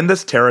 "And when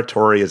this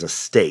territory is a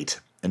state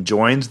and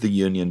joins the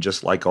union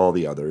just like all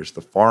the others,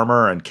 the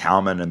farmer and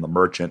cowman and the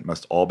merchant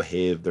must all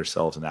behave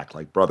themselves and act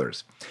like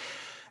brothers."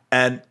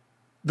 And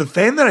the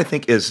thing that I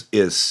think is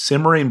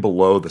simmering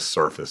below the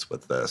surface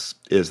with this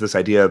is this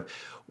idea of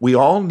we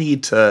all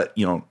need to,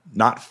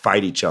 not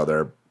fight each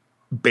other,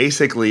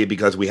 basically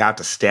because we have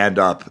to stand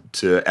up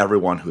to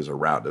everyone who's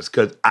around us.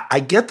 Because I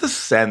get the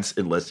sense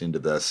in listening to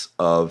this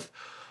of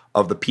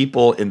the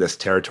people in this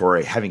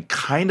territory having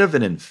kind of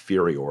an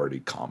inferiority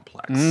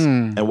complex.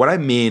 And what I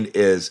mean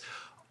is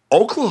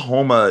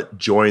Oklahoma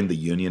joined the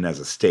Union as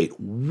a state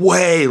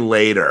way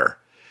later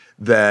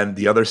than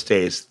the other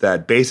states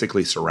that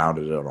basically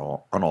surrounded it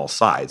on all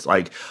sides.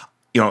 Like,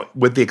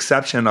 with the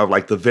exception of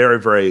like the very,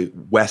 very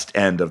west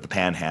end of the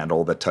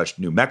Panhandle that touched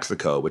New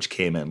Mexico, which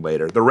came in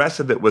later, the rest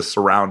of it was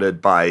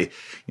surrounded by,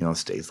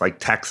 states like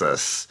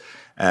Texas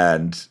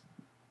and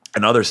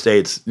other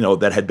states,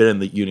 that had been in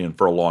the Union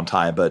for a long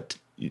time. But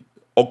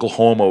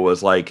Oklahoma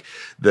was like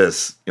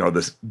this,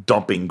 this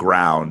dumping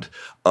ground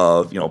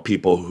of,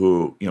 people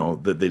who,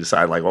 that they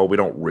decided like, we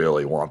don't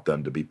really want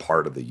them to be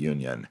part of the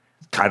Union.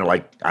 Kind of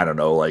like, I don't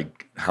know,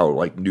 like how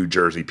like New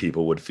Jersey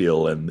people would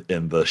feel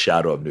in the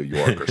shadow of New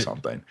York or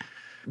something.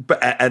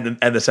 But and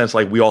the sense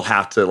like we all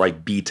have to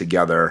like be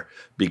together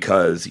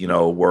because,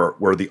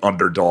 we're the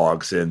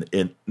underdogs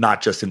in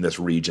not just in this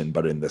region,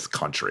 but in this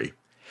country.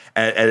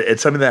 And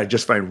it's something that I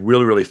just find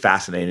really, really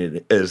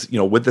fascinating is,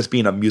 with this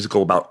being a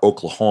musical about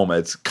Oklahoma,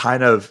 it's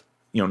kind of,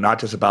 not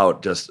just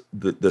about just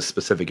the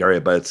specific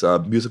area, but it's a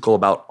musical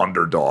about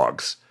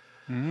underdogs.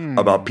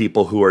 About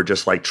people who are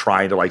just like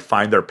trying to like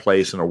find their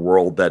place in a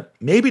world that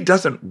maybe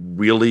doesn't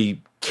really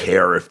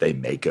care if they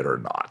make it or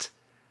not.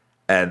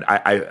 And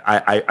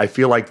I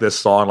feel like this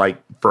song,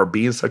 like for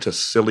being such a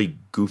silly,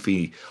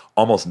 goofy,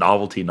 almost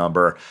novelty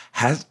number,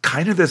 has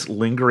kind of this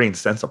lingering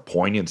sense of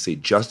poignancy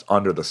just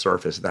under the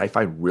surface that I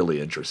find really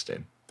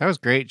interesting. That was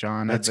great,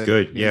 John. That's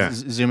good, yeah.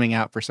 Zooming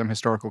out for some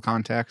historical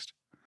context.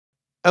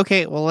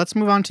 Okay, well, let's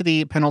move on to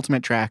the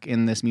penultimate track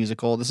in this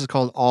musical. This is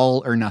called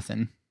All or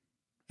Nothing.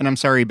 And I'm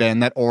sorry, Ben,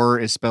 that or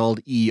is spelled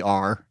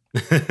E-R.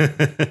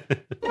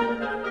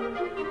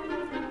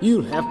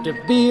 You'll have to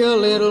be a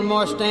little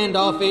more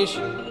standoffish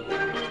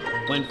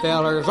when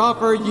fellers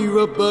offer you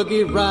a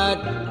buggy ride.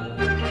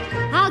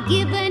 I'll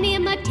give an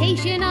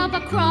imitation of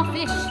a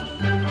crawfish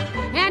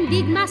and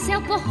dig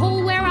myself a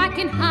hole where I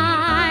can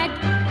hide.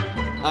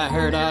 I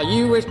heard how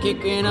you was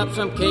kicking up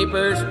some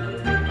capers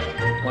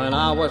when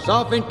I was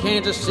off in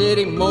Kansas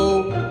City,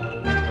 Mo.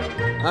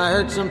 I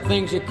heard some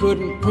things you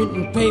couldn't print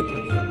in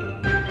papers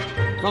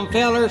from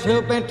fellers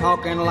who've been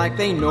talking like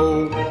they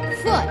know.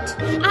 Foot,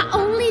 I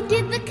only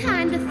did the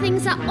kind of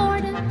things I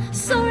order,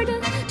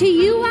 sorta. To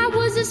you I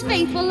was as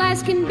faithful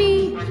as can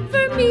be.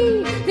 For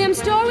me, them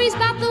stories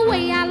about the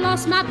way I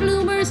lost my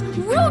bloomers,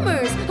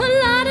 rumors,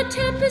 a lot of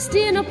tempest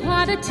in a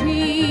pot of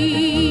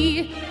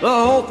tea. The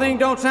whole thing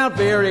don't sound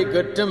very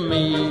good to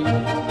me.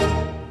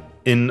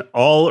 In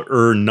All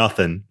or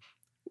Nothing,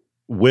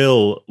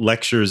 Will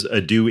lectures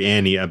Ado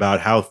Annie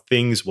about how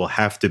things will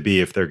have to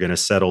be if they're going to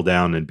settle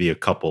down and be a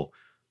couple.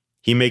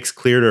 He makes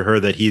clear to her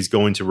that he's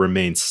going to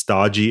remain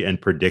stodgy and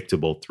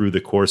predictable through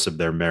the course of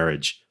their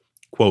marriage.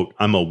 Quote,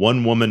 I'm a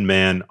one-woman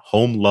man,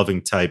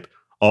 home-loving type,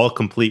 all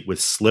complete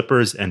with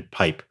slippers and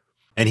pipe.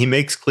 And he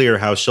makes clear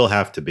how she'll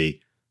have to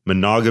be,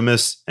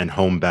 monogamous and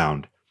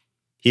homebound.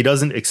 He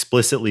doesn't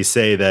explicitly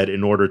say that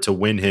in order to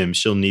win him,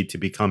 she'll need to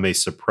become a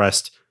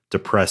suppressed,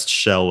 depressed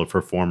shell of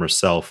her former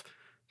self,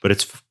 but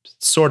it's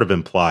sort of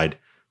implied.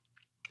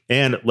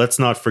 And let's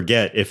not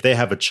forget, if they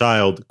have a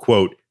child,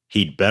 quote,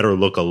 he'd better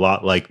look a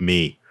lot like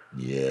me.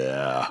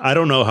 Yeah. I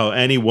don't know how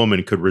any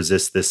woman could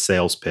resist this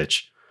sales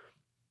pitch.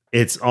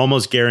 It's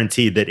almost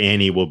guaranteed that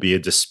Annie will be a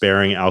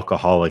despairing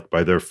alcoholic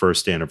by their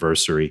first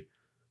anniversary.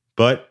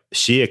 But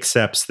she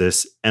accepts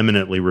this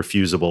eminently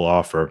refusable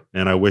offer,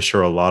 and I wish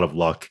her a lot of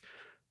luck.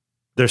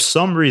 There's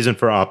some reason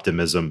for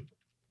optimism.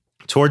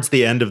 Towards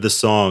the end of the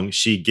song,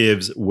 she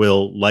gives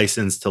Will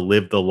license to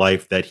live the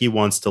life that he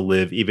wants to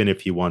live, even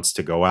if he wants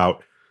to go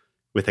out,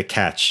 with a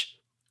catch.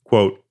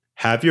 Quote,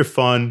 have your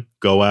fun,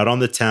 go out on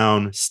the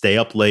town, stay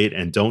up late,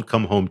 and don't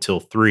come home till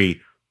 3,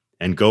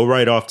 and go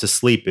right off to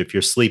sleep if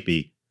you're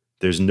sleepy.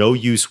 There's no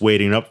use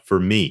waiting up for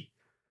me.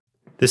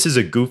 This is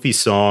a goofy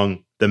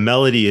song. The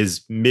melody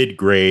is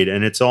mid-grade,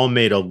 and it's all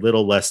made a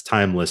little less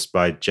timeless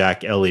by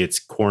Jack Elliott's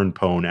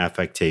cornpone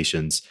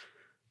affectations.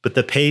 But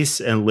the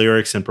pace and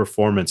lyrics and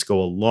performance go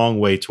a long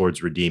way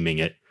towards redeeming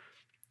it.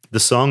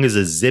 The song is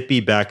a zippy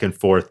back and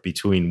forth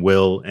between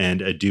Will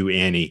and Ado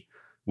Annie,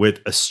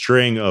 with a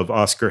string of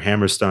Oscar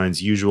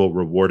Hammerstein's usual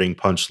rewarding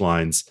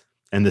punchlines,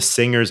 and the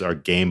singers are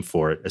game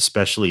for it,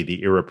 especially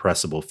the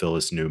irrepressible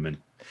Phyllis Newman.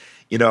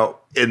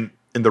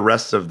 In the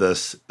rest of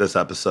this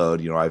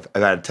episode, I've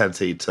had a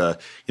tendency to,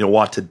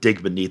 want to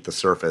dig beneath the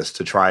surface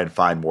to try and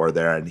find more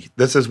there. And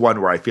this is one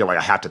where I feel like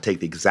I have to take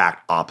the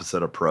exact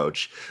opposite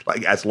approach.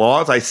 Like, as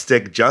long as I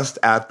stick just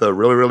at the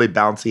really, really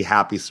bouncy,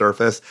 happy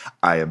surface,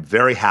 I am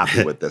very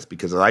happy with this,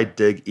 because if I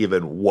dig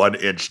even 1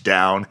 inch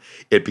down,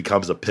 it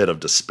becomes a pit of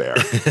despair.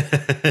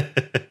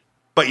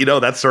 But,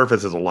 that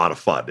surface is a lot of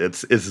fun.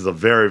 It's a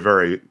very,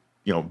 very,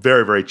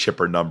 very, very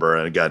chipper number.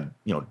 And again,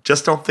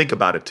 just don't think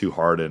about it too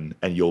hard and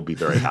you'll be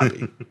very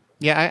happy.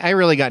 Yeah, I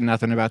really got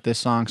nothing about this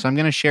song, so I'm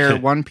going to share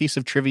one piece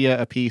of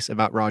trivia apiece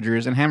about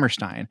Rodgers and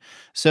Hammerstein.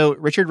 So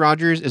Richard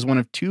Rodgers is one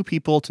of 2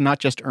 people to not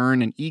just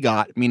earn an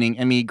EGOT, meaning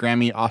Emmy,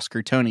 Grammy,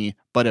 Oscar, Tony,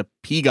 but a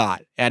PGOT,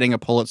 adding a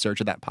Pulitzer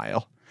to that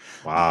pile.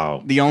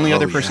 Wow. The only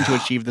other person to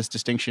achieve this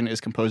distinction is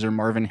composer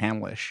Marvin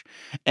Hamlisch.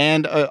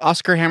 And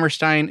Oscar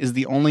Hammerstein is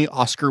the only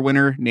Oscar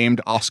winner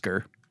named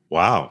Oscar.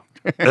 Wow.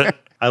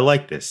 I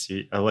like this.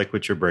 I like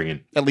what you're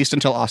bringing. At least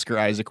until Oscar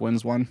Isaac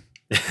wins one.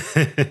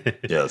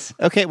 Yes.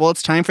 Okay, well,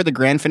 it's time for the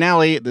grand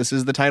finale. This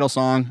is the title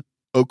song,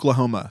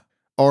 Oklahoma,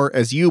 or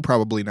as you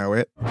probably know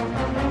it. Oklahoma,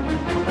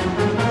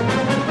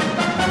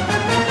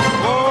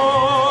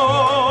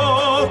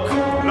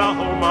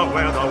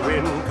 where the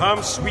wind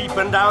comes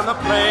sweeping down the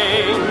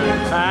plain,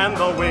 and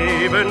the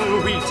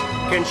waving wheat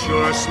can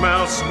sure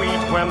smell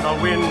sweet when the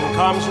wind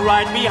comes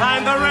right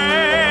behind the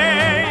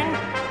rain.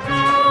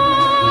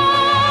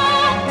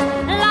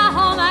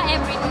 Oklahoma,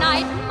 every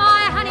night,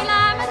 my honey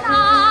lamb and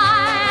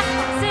I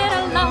sit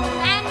alone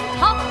and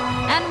talk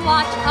and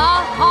watch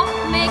a hawk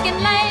making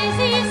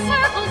lazy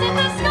circles in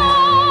the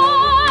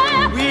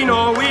sky. We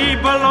know we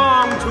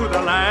belong to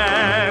the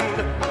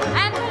land,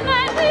 And the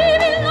land we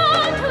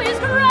belong to is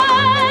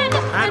grand.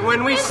 and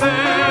when we say,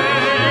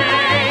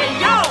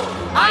 yo,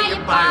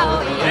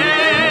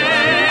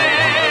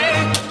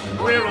 aye-yi-bow-yay,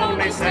 we're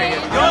only saying,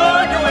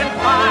 you're doing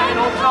fine,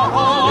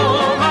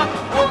 Oklahoma,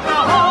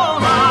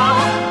 Oklahoma,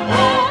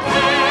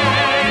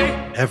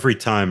 okay. Every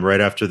time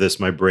right after this,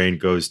 my brain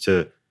goes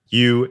to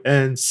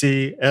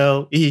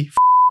UNCLE.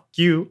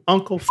 You,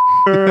 Uncle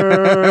from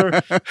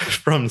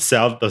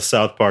the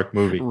South Park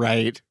movie.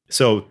 Right.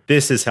 So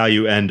this is how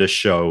you end a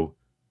show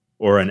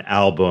or an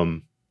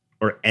album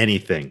or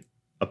anything,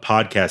 a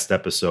podcast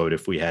episode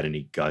if we had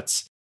any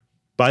guts.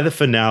 By the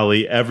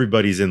finale,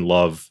 everybody's in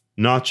love,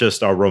 not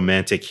just our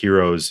romantic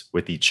heroes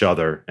with each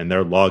other, and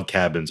their log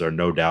cabins are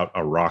no doubt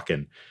a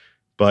rockin',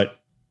 but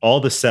all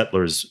the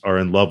settlers are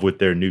in love with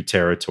their new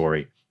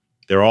territory.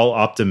 They're all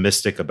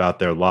optimistic about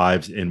their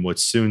lives in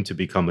what's soon to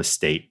become a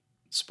state.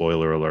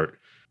 Spoiler alert.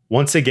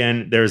 Once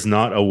again, there's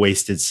not a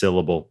wasted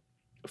syllable.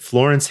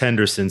 Florence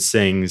Henderson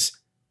sings,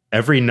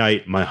 "Every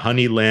night my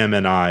honey lamb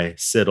and I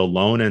sit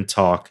alone and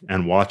talk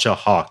and watch a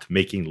hawk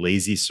making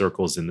lazy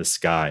circles in the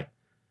sky."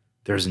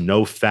 There's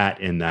no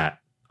fat in that.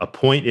 A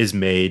point is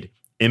made,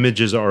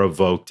 images are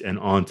evoked, and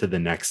on to the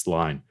next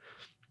line.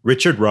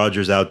 Richard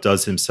Rodgers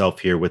outdoes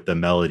himself here with the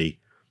melody.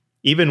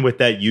 Even with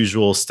that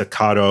usual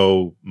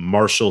staccato,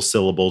 martial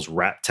syllables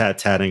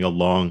rat-tat-tatting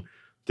along,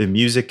 the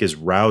music is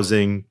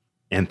rousing,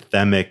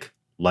 anthemic,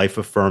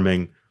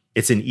 life-affirming.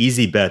 It's an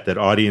easy bet that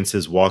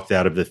audiences walked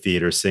out of the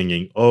theater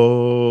singing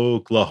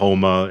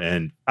Oklahoma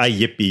and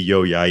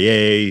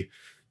Yippee-yo-yay.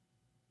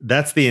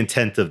 That's the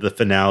intent of the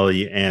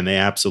finale, and they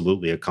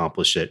absolutely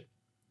accomplish it.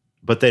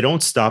 But they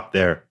don't stop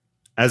there.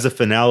 As a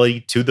finale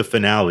to the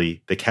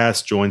finale, the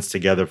cast joins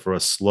together for a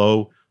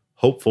slow,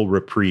 hopeful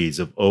reprise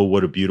of Oh,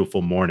 What a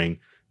Beautiful Morning,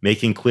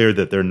 making clear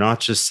that they're not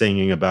just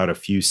singing about a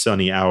few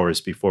sunny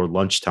hours before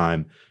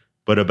lunchtime,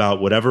 but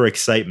about whatever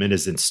excitement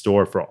is in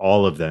store for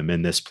all of them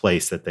in this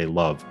place that they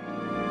love.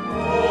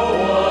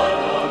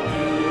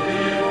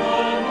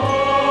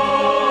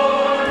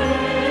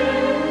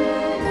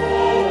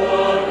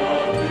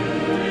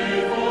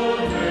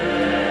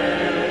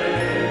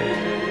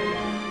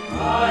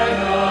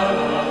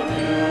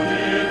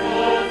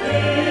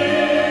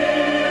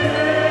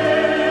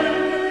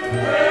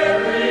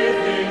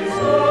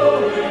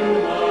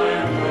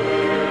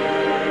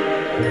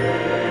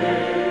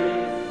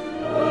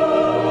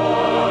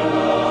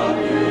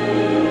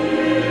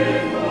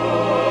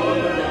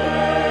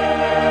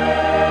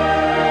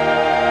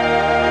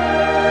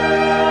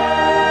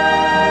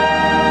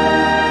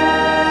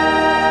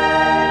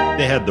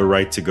 The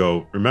right to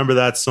go, remember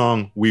that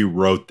song? We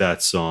wrote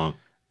that song.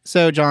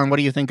 So, John, what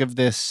do you think of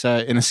this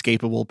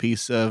inescapable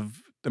piece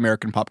of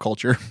American pop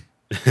culture?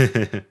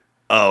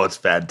 Oh, it's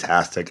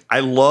fantastic. I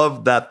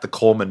love that the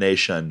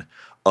culmination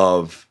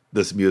of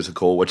this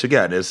musical, which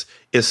again is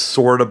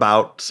sort of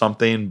about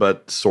something,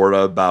 but sort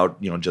of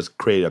about, just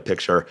create a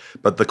picture.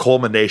 But the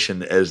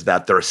culmination is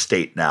that they're a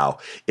state now.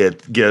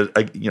 It gives,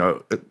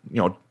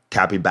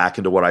 tapping back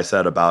into what I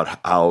said about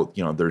how,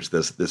 there's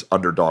this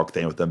underdog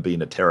thing with them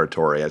being a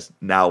territory, as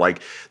now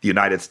like the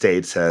United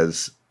States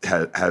has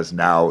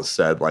now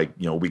said, like,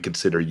 we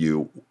consider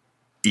you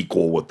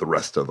equal with the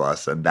rest of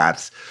us. And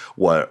that's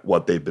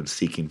what they've been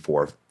seeking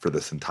for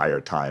this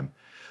entire time.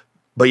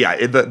 But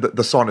yeah,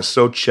 the song is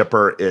so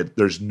chipper.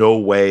 There's no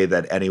way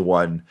that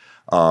anyone,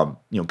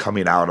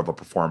 coming out of a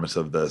performance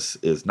of this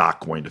is not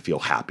going to feel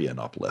happy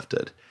and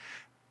uplifted.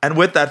 And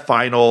with that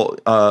final,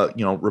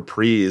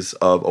 reprise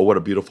of "Oh, What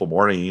a Beautiful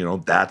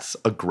Morning," that's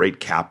a great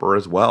capper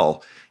as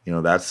well.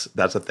 That's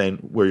a thing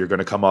where you're going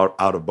to come out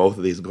of both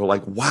of these and go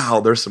like, wow,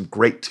 there's some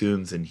great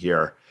tunes in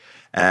here,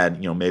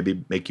 and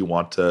maybe make you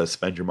want to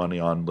spend your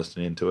money on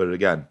listening to it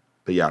again.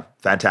 But yeah,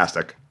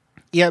 fantastic.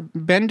 Yeah,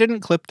 Ben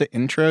didn't clip the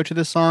intro to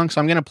this song, so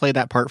I'm going to play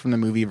that part from the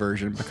movie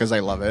version because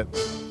I love it.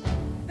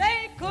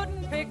 They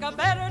couldn't pick a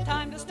better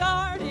time to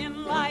start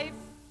in life.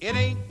 It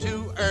ain't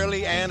too early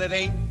early and it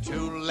ain't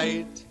too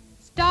late.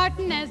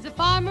 Starting as a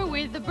farmer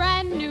with a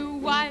brand new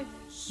wife.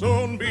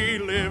 Soon be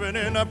living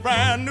in a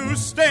brand new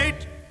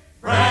state.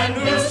 Brand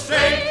new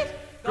state,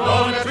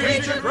 gonna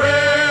treat you great.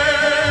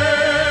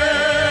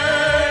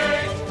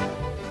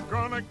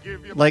 Gonna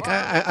give you Like,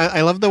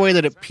 I love the way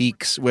that it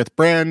peaks with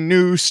brand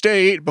new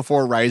state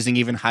before rising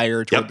even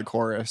higher toward the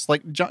chorus.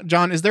 Like,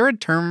 John, is there a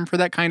term for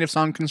that kind of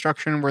song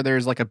construction where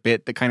there's like a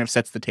bit that kind of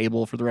sets the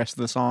table for the rest of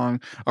the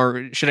song?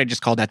 Or should I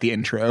just call that the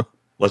intro?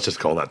 Let's just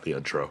call that the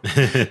intro.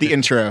 The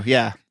intro,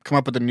 yeah. Come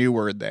up with a new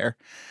word there.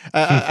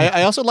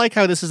 I also like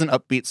how this is an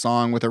upbeat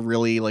song with a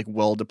really like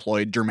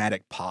well-deployed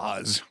dramatic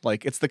pause.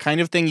 Like, it's the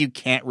kind of thing you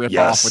can't rip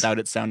off without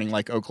it sounding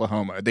like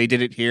Oklahoma. They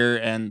did it here,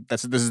 and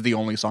this is the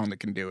only song that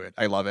can do it.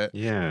 I love it.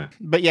 Yeah.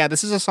 But yeah,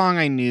 this is a song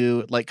I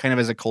knew like kind of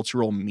as a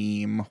cultural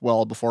meme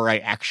well before I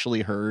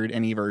actually heard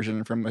any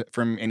version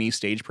from any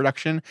stage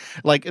production.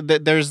 Like,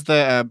 there's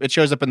it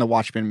shows up in the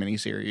Watchmen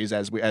miniseries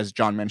as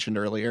John mentioned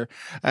earlier.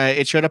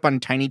 It showed up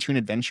on Tiny Toon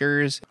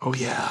Adventures. Oh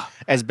yeah.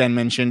 As Ben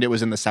mentioned, it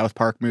was in the South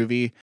Park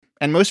movie.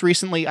 And most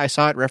recently, I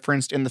saw it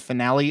referenced in the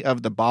finale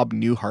of the Bob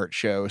Newhart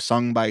show,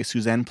 sung by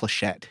Suzanne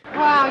Plachette.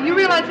 Wow, you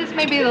realize this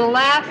may be the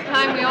last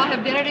time we all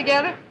have dinner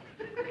together?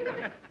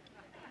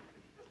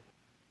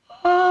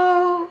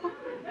 Oh,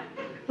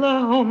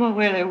 Oklahoma,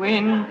 where the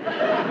wind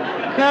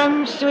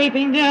comes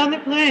sweeping down the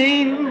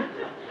plain,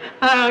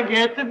 I'll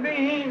get the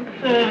beans.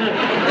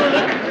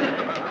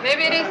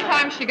 Maybe it is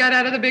time she got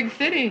out of the big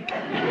city.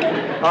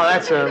 Oh,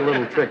 that's a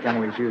little trick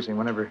Emily's using.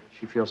 Whenever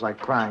she feels like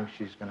crying,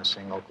 she's going to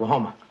sing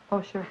Oklahoma.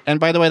 Oh, sure. And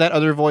by the way, that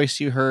other voice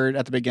you heard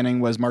at the beginning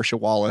was Marcia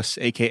Wallace,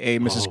 a.k.a.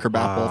 Mrs.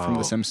 Krabappel from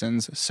The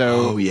Simpsons.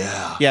 So,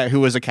 yeah,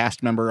 who was a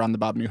cast member on the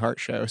Bob Newhart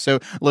show. So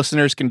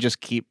listeners can just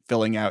keep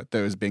filling out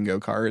those bingo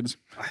cards.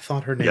 I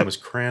thought her name was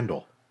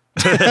Crandall.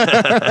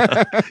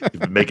 You've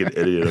been making an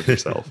idiot of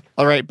yourself.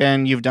 All right,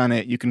 Ben, you've done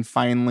it. You can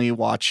finally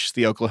watch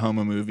the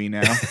Oklahoma movie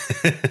now.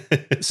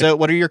 So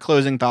what are your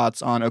closing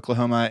thoughts on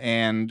Oklahoma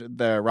and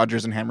the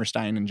Rodgers and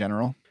Hammerstein in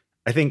general?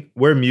 I think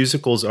where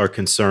musicals are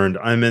concerned,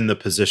 I'm in the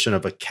position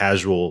of a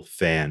casual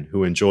fan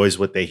who enjoys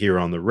what they hear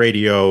on the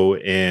radio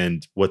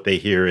and what they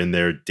hear in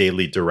their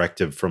daily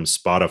directive from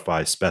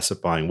Spotify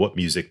specifying what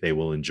music they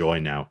will enjoy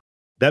now.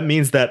 That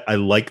means that I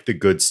like the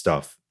good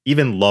stuff,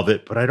 even love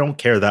it, but I don't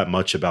care that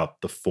much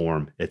about the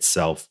form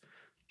itself.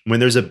 When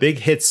there's a big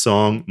hit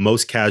song,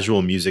 most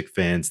casual music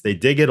fans, they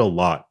dig it a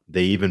lot.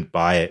 They even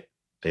buy it.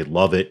 They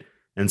love it.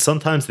 And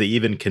sometimes they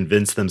even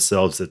convince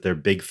themselves that they're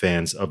big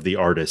fans of the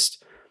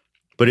artist.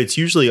 But it's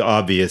usually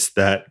obvious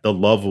that the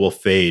love will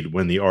fade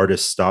when the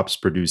artist stops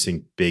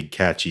producing big,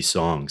 catchy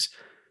songs.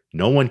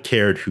 No one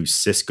cared who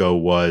Cisco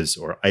was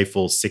or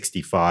Eiffel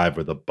 65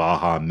 or the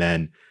Baja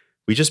Men.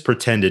 We just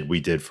pretended we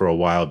did for a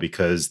while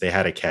because they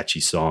had a catchy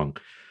song.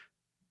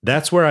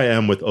 That's where I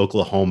am with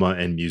Oklahoma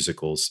and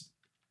musicals.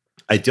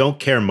 I don't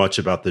care much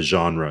about the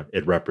genre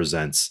it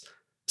represents.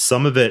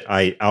 Some of it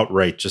I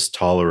outright just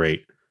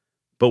tolerate.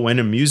 But when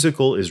a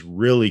musical is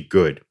really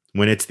good,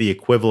 when it's the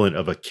equivalent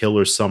of a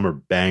killer summer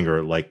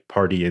banger like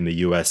Party in the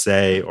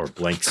USA or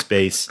Blank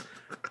Space,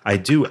 I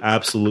do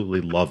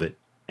absolutely love it.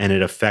 And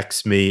it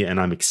affects me,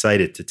 and I'm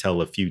excited to tell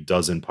a few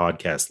dozen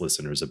podcast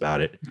listeners about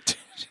it.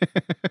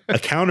 A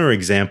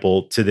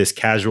counterexample to this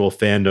casual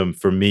fandom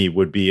for me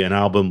would be an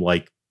album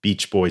like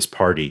Beach Boys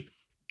Party,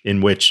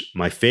 in which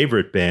my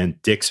favorite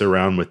band dicks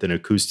around with an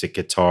acoustic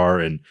guitar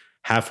and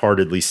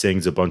half-heartedly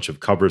sings a bunch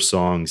of cover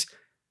songs,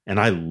 and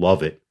I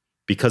love it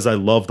because I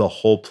love the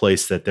whole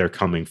place that they're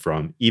coming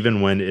from,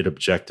 even when it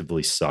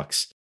objectively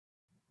sucks.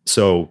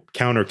 So,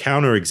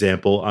 counter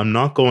example, I'm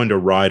not going to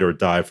ride or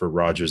die for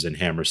Rodgers and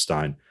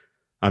Hammerstein.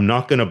 I'm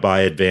not going to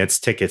buy advance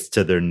tickets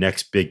to their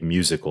next big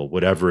musical,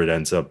 whatever it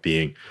ends up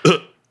being.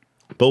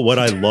 But what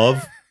I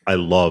love,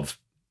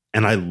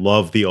 and I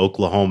love the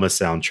Oklahoma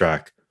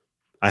soundtrack.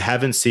 I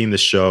haven't seen the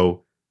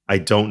show. I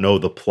don't know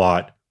the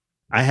plot.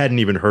 I hadn't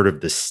even heard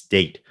of the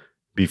state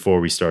before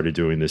we started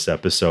doing this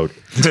episode.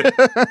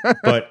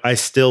 But I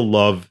still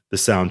love the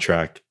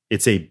soundtrack.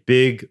 It's a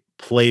big,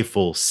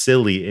 playful,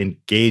 silly,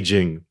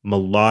 engaging,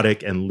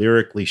 melodic, and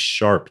lyrically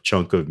sharp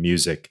chunk of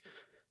music.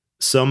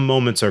 Some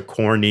moments are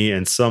corny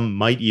and some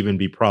might even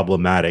be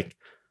problematic,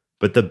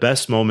 but the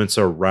best moments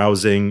are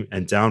rousing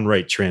and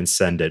downright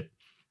transcendent.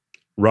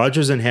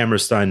 Rodgers and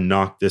Hammerstein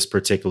knocked this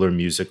particular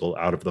musical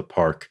out of the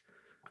park.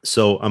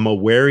 So I'm a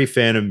wary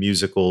fan of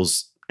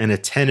musicals and a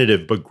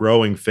tentative but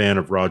growing fan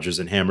of Rodgers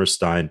and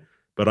Hammerstein,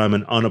 but I'm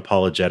an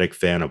unapologetic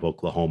fan of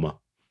Oklahoma.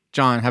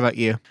 John, how about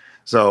you?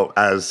 So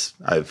as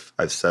I've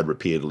said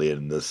repeatedly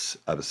in this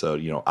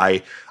episode,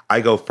 I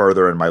go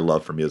further in my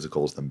love for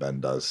musicals than Ben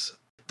does.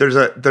 There's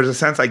a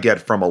sense I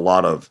get from a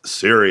lot of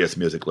serious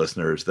music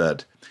listeners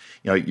that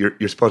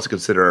you're supposed to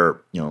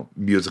consider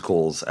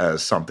musicals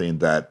as something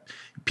that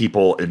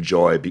people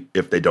enjoy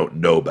if they don't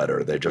know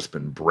better. They've just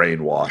been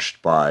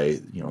brainwashed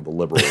by the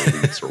liberal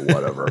elites or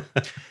whatever.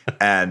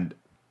 And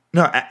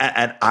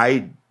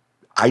I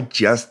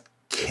just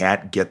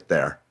can't get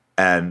there.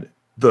 And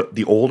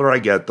the older I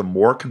get, the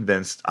more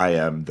convinced I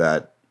am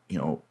that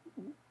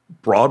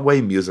Broadway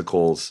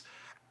musicals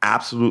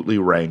absolutely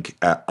rank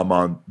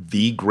among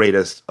the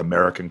greatest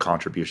American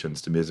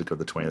contributions to music of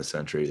the 20th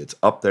century. It's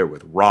up there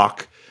with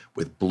rock,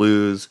 with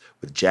blues,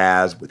 with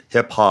jazz, with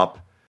hip hop,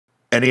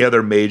 any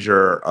other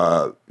major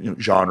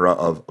genre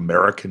of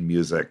American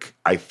music.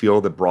 I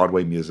feel that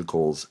Broadway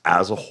musicals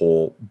as a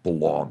whole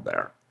belong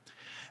there.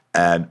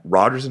 And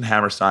Rodgers and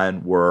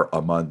Hammerstein were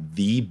among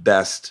the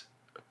best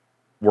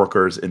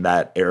workers in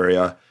that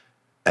area.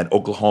 And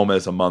Oklahoma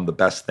is among the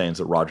best things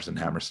that Rodgers and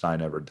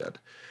Hammerstein ever did.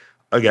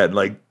 Again,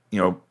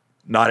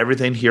 not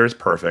everything here is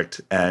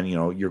perfect. And,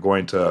 you're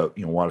going to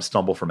want to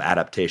stumble from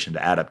adaptation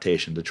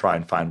to try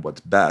and find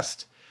what's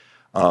best.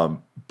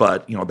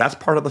 But that's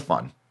part of the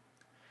fun.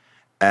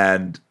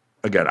 And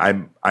again,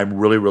 I'm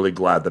really, really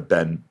glad that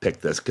Ben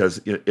picked this,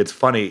 because it's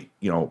funny,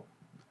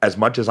 as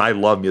much as I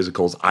love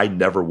musicals, I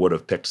never would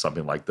have picked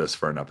something like this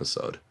for an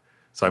episode.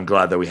 So I'm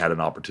glad that we had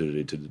an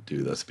opportunity to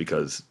do this,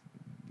 because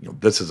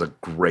this is a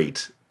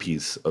great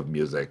piece of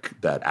music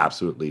that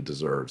absolutely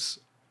deserves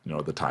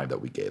the time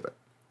that we gave it.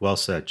 Well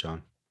said,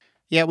 John.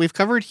 Yeah, we've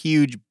covered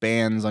huge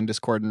bands on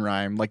Discord and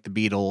Rhyme like the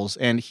Beatles,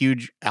 and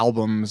huge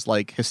albums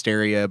like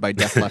Hysteria by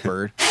Def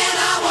Leppard.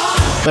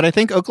 But I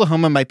think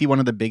Oklahoma might be one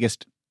of the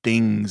biggest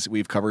things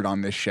we've covered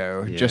on this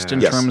show, just in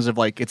terms of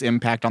its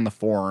impact on the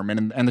form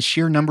and the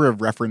sheer number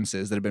of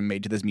references that have been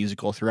made to this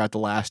musical throughout the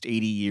last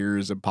 80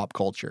 years of pop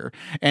culture.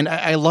 And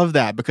I love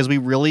that, because we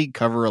really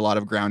cover a lot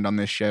of ground on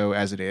this show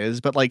as it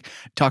is, but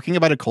talking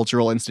about a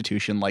cultural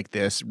institution like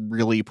this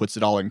really puts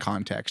it all in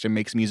context and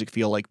makes music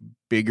feel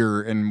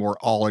bigger and more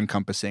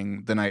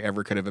all-encompassing than I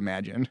ever could have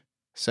imagined.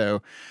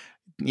 So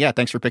yeah,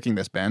 thanks for picking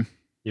this, Ben.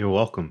 You're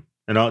welcome.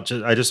 And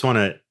I just want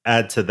to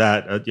add to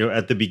that.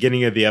 At the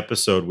beginning of the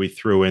episode, we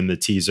threw in the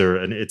teaser,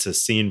 and it's a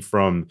scene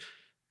from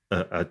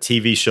a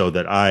TV show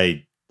that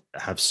I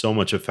have so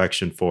much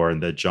affection for,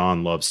 and that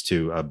John loves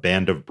too. A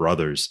Band of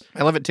Brothers.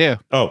 I love it too.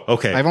 Oh,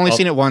 okay. I've only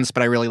seen it once,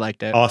 but I really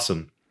liked it.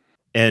 Awesome.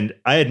 And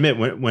I admit,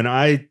 when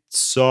I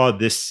saw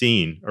this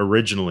scene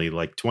originally,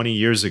 20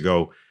 years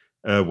ago,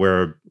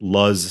 where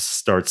Luz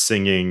starts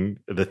singing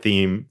the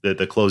theme,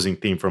 the closing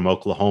theme from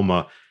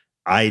Oklahoma,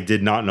 I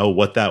did not know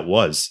what that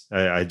was.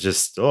 I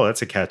just,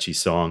 that's a catchy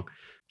song.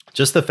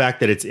 Just the fact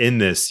that it's in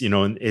this,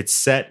 and it's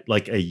set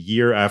a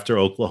year after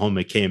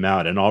Oklahoma came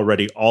out, and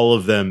already all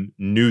of them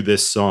knew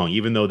this song,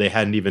 even though they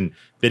hadn't even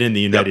been in the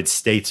United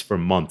States for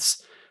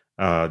months.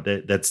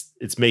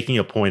 It's making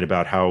a point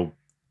about how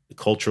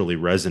culturally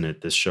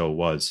resonant this show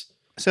was.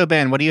 So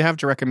Ben, what do you have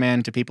to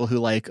recommend to people who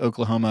like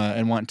Oklahoma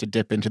and want to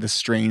dip into this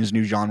strange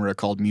new genre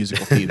called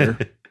musical theater?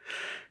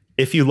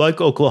 If you like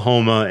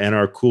Oklahoma and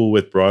are cool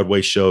with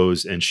Broadway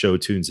shows and show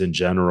tunes in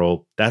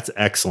general, that's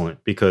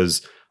excellent,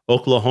 because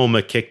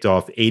Oklahoma kicked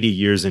off 80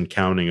 years and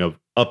counting of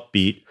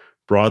upbeat,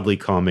 broadly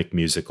comic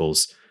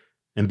musicals.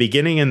 And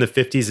beginning in the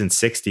 50s and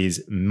 60s,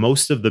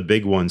 most of the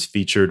big ones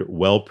featured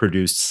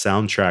well-produced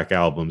soundtrack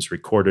albums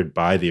recorded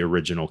by the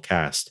original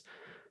cast.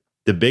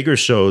 The bigger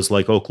shows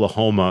like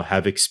Oklahoma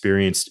have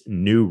experienced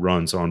new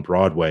runs on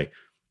Broadway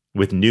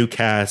with new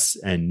casts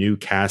and new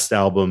cast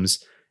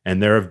albums.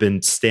 And there have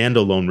been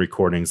standalone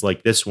recordings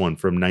like this one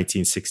from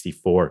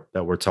 1964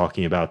 that we're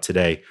talking about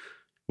today,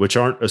 which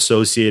aren't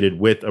associated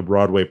with a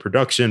Broadway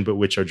production, but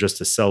which are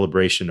just a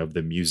celebration of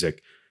the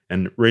music.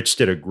 And Rich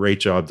did a great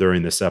job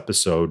during this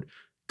episode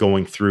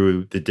going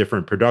through the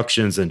different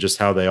productions and just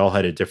how they all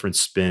had a different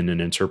spin and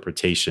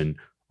interpretation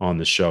on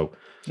the show.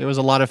 It was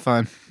a lot of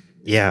fun.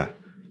 Yeah.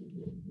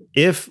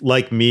 If,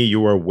 like me,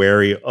 you are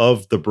wary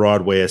of the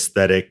Broadway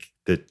aesthetic,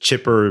 the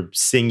chipper,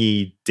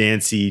 singy,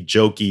 dancey,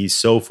 jokey,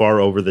 so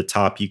far over the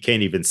top, you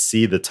can't even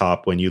see the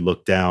top when you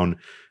look down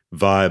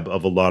vibe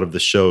of a lot of the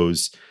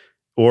shows.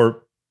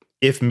 Or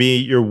if me,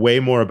 you're way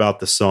more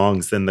about the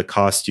songs than the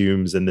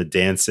costumes and the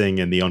dancing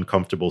and the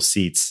uncomfortable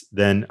seats,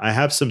 then I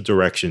have some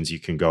directions you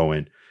can go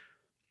in.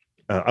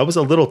 I was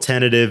a little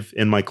tentative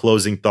in my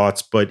closing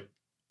thoughts, but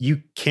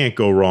you can't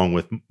go wrong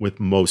with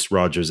most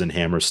Rodgers and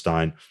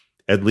Hammerstein,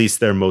 at least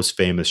their most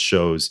famous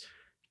shows.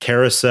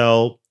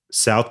 Carousel,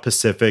 South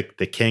Pacific,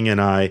 The King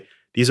and I,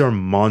 these are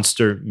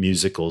monster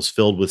musicals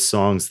filled with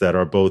songs that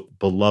are both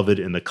beloved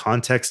in the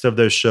context of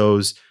their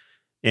shows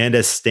and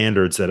as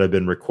standards that have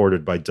been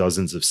recorded by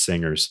dozens of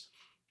singers.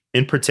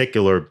 In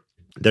particular,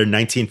 their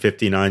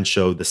 1959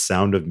 show, The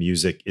Sound of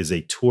Music, is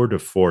a tour de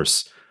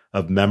force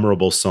of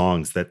memorable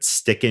songs that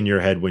stick in your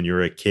head when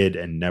you're a kid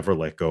and never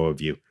let go of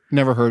you.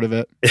 Never heard of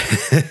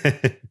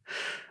it.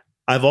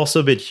 I've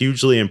also been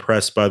hugely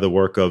impressed by the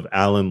work of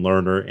Alan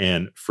Lerner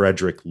and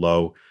Frederick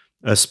Lowe,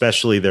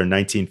 especially their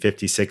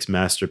 1956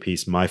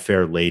 masterpiece, My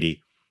Fair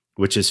Lady,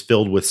 which is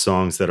filled with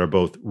songs that are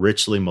both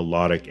richly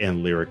melodic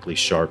and lyrically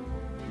sharp.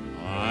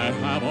 I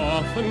have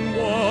often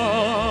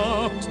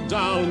walked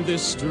down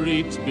this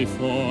street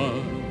before,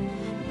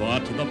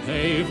 but the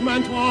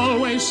pavement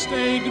always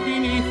stayed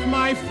beneath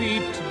my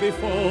feet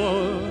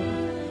before.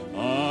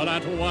 All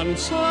at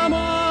once am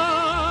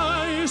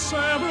I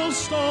several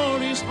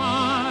stories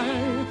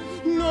high,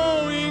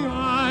 knowing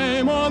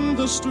I'm on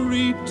the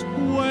street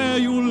where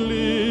you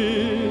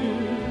live.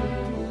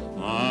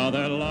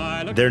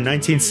 Their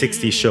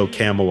 1960 show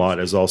Camelot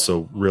is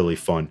also really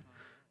fun.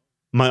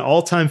 My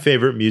all-time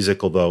favorite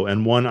musical, though,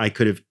 and one I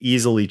could have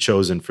easily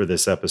chosen for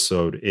this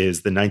episode,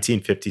 is the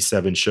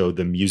 1957 show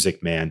The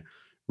Music Man,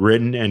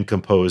 written and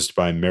composed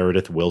by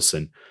Meredith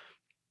Willson.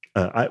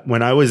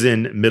 When I was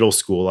in middle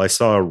school, I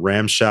saw a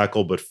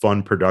ramshackle but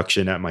fun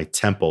production at my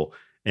temple,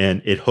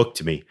 and it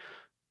hooked me.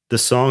 The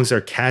songs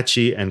are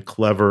catchy and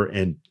clever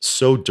and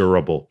so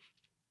durable.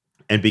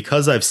 And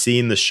because I've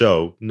seen the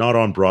show, not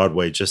on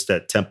Broadway, just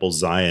at Temple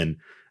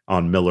Zion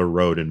on Miller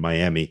Road in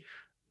Miami,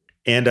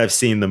 and I've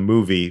seen the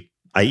movie,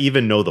 I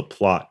even know the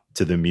plot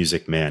to The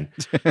Music Man.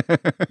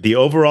 The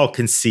overall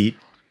conceit: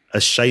 a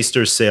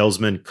shyster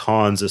salesman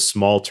cons a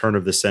small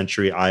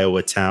turn-of-the-century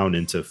Iowa town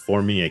into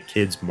forming a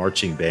kids'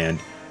 marching band.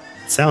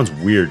 It sounds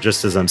weird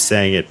just as I'm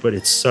saying it, but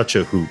it's such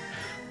a hoot.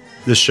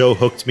 The show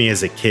hooked me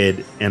as a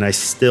kid, and I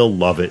still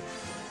love it,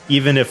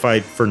 even if I,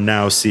 for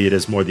now, see it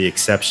as more the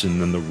exception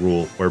than the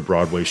rule where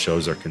Broadway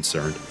shows are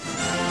concerned.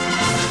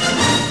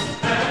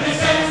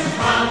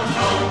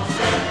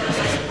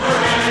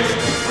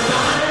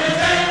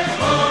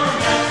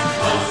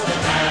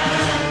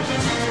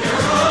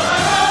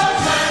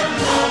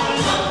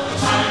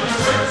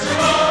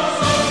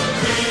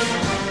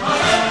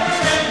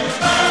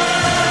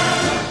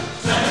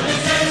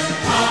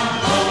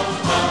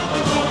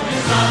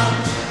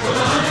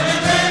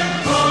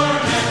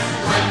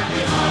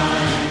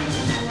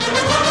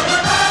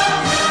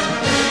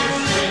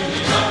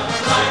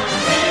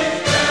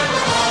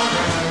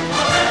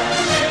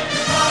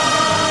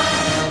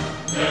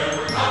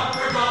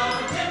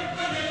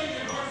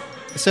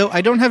 So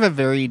I don't have a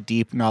very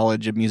deep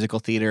knowledge of musical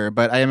theater,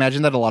 but I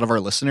imagine that a lot of our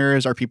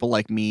listeners are people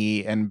like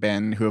me and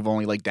Ben who have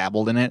only like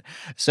dabbled in it.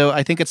 So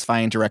I think it's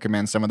fine to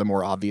recommend some of the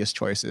more obvious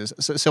choices.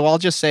 So I'll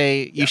just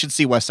say you should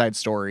see West Side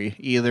Story,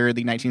 either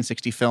the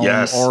 1960 film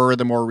or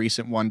the more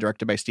recent one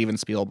directed by Steven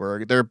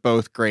Spielberg. They're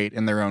both great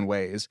in their own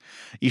ways.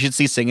 You should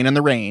see Singin' in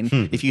the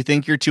Rain. If you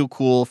think you're too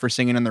cool for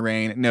Singin' in the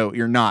Rain, no,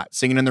 you're not.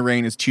 Singin' in the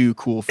Rain is too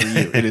cool for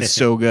you. It is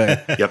so good.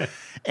 Yep.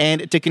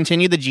 And to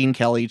continue the Gene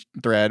Kelly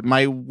thread,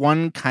 my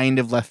one kind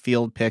of left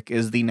field pick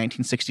is the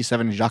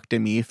 1967 Jacques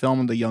Demy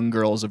film, The Young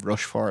Girls of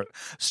Rochefort,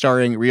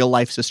 starring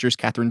real-life sisters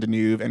Catherine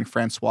Deneuve and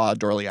Francois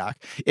d'Orléac.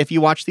 If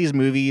you watch these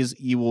movies,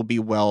 you will be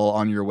well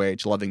on your way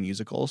to loving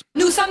musicals.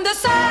 Nous sommes deux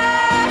sœurs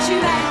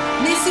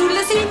jumelles, nées sous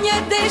le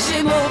signe des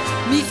Gémeaux.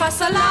 Mi fa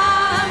sol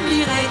la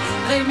mi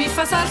ré mi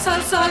fa sol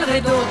sol sol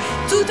ré do.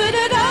 Toutes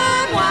deux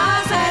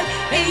demoiselles,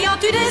 ayant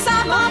eu des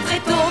amants très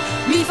tôt.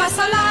 Mi fa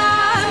sol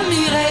la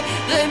mi ré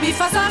mi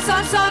fa sol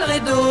sol sol ré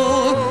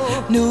do.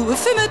 Nous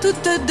fûmes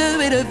toutes deux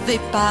élevées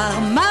par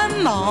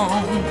maman,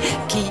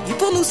 qui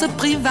pour nous se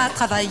priva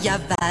travailla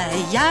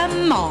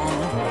vaillamment.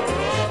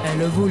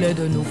 Elle voulait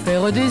de nous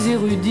faire des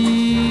érudites,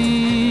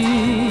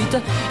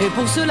 et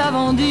pour cela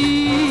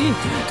vendit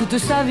toute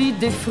sa vie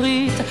des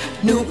frites.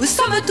 Nous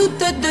sommes toutes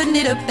deux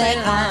nées de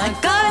pères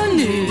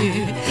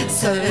inconnus.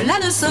 Cela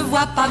ne se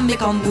voit pas, mais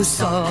quand nous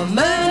sommes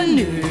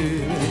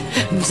nus,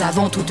 nous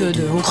avons toutes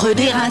deux au creux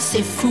des reins,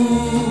 c'est fou.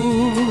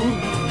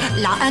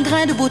 Là, un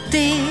grain de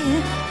beauté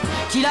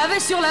qu'il avait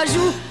sur la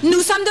joue.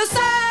 Nous sommes deux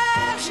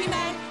sœurs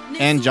jumelles.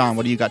 And John,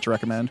 what do you got to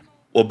recommend?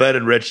 Well, Ben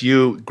and Rich,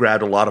 you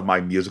grabbed a lot of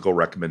my musical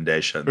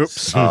recommendations.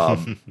 Oops.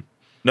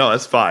 No,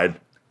 that's fine.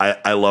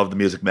 I love The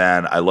Music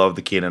Man. I love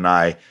The Keen and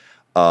I.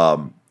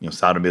 Sound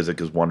of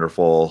Music is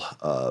wonderful.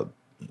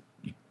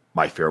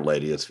 My Fair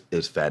Lady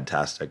is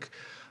fantastic.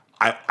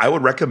 I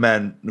would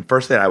recommend, the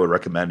first thing I would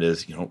recommend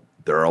is,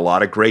 there are a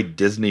lot of great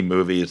Disney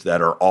movies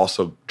that are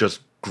also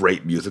just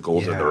great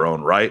musicals in their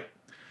own right.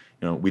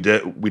 We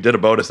did a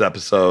bonus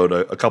episode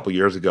a couple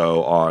years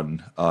ago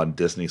on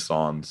Disney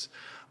songs.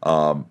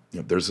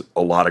 There's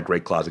a lot of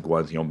great classic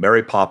ones.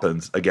 Mary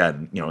Poppins,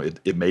 again,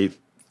 it may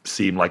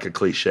seem like a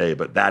cliche,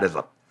 but that is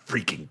a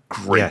freaking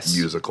great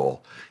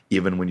musical,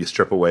 even when you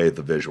strip away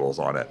the visuals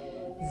on it.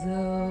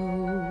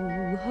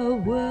 Though her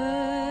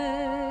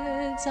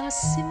words are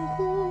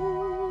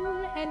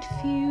simple and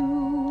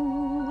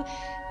few,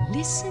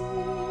 listen,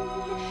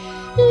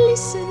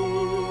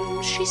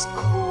 listen, she's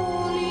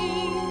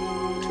calling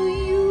to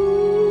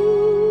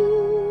you.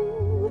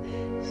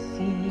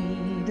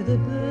 Feed the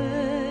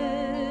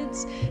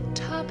birds,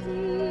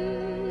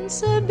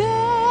 tuppence a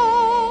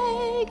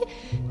bag,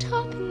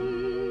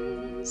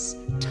 tuppence,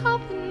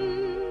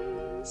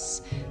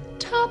 tuppence,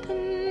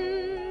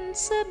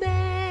 tuppence a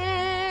bag.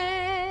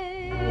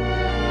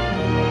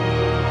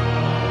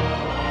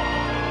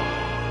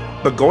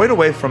 But going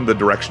away from the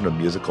direction of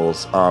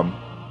musicals, I'm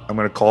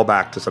going to call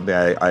back to something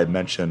I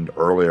mentioned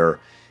earlier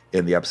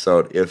in the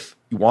episode. If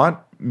you want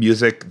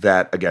music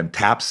that, again,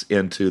 taps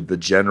into the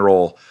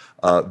general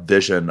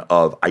vision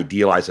of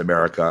idealized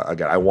America,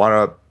 again, I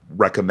want to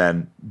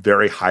recommend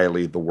very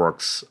highly the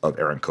works of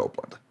Aaron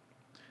Copland.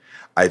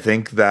 I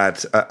think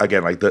that,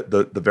 again, like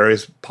the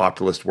various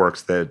populist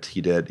works that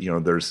he did,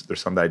 there's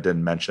some that I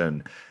didn't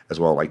mention as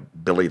well, like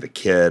Billy the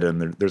Kid,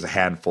 and there's a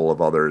handful of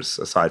others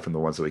aside from the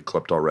ones that we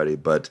clipped already.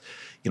 But,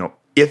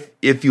 if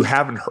you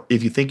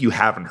think you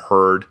haven't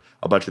heard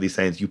a bunch of these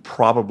things, you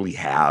probably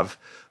have.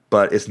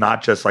 but it's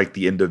not just like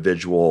the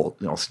individual,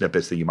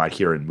 snippets that you might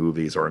hear in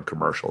movies or in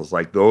commercials.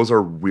 Like those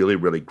are really,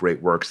 really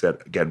great works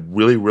that, again,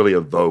 really, really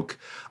evoke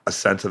a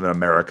sense of an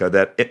America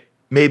that it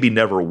maybe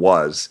never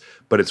was,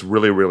 but it's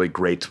really, really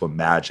great to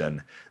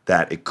imagine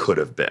that it could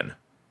have been.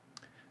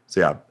 So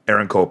yeah,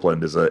 Aaron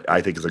Copland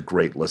I think is a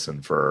great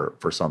listen for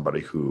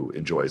somebody who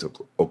enjoys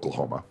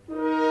Oklahoma.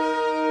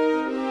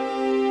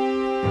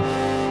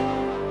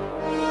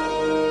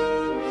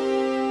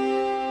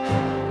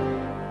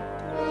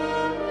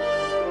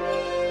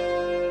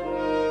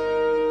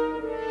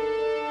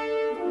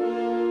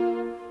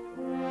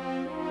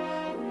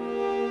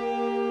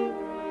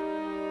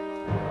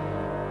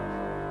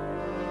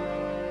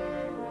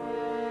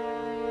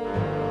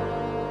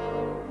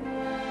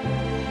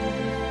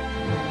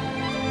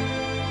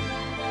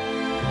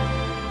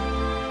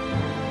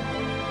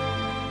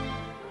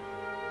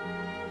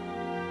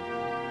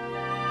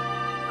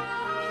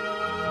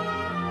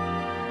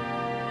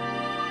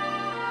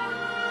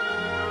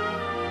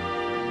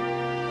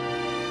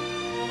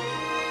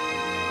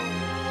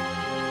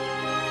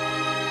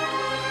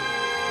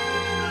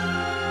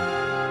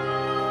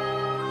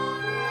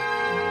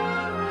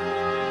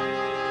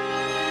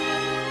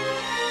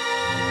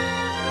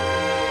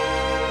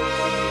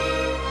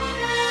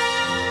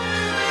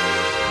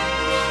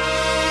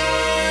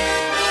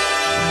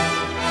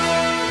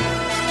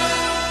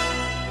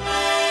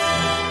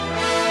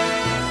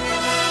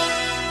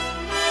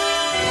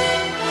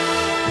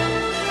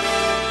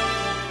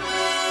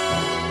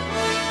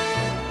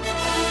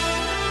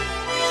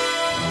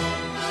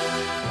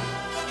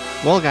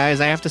 Well, guys,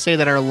 I have to say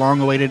that our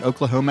long-awaited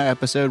Oklahoma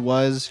episode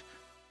was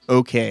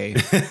okay.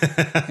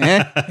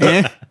 Get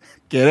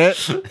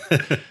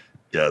it?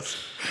 Yes.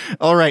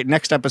 All right,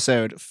 next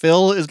episode.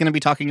 Phil is going to be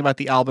talking about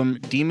the album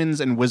Demons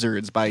and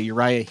Wizards by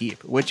Uriah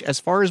Heep, which, as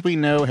far as we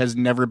know, has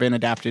never been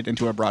adapted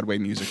into a Broadway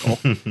musical.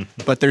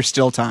 But there's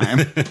still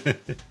time.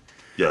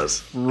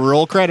 Yes.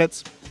 Roll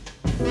credits.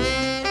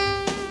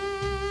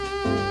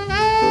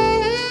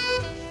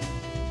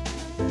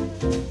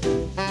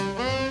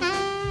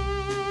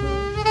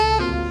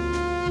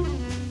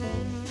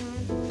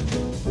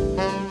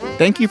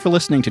 Thank you for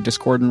listening to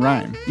Discord and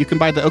Rhyme. You can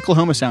buy the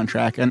Oklahoma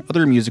soundtrack and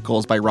other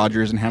musicals by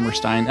Rodgers and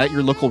Hammerstein at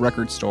your local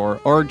record store,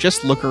 or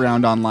just look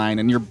around online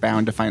and you're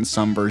bound to find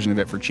some version of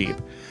it for cheap.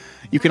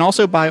 You can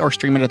also buy or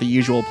stream it at the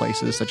usual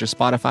places such as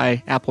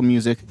Spotify, Apple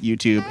Music,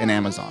 YouTube, and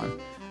Amazon.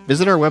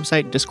 Visit our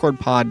website,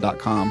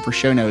 discordpod.com, for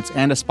show notes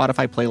and a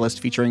Spotify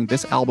playlist featuring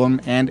this album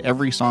and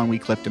every song we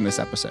clipped in this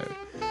episode.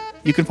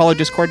 You can follow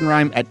Discord and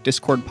Rhyme at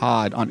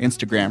DiscordPod on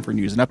Instagram for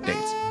news and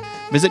updates.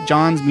 Visit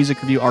John's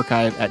music review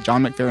archive at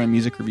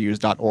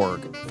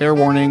johnmcferrinmusicreviews.org. Fair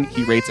warning,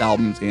 he rates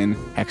albums in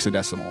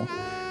hexadecimal.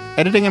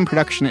 Editing and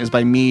production is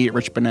by me,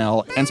 Rich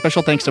Bonnell, and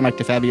special thanks to Mike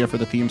DeFabio for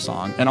the theme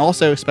song. And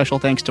also special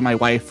thanks to my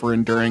wife for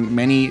enduring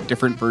many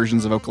different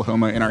versions of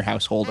Oklahoma in our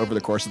household over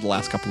the course of the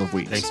last couple of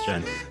weeks. Thanks,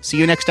 Jen. See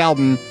you next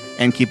album,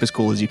 and keep as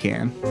cool as you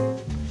can.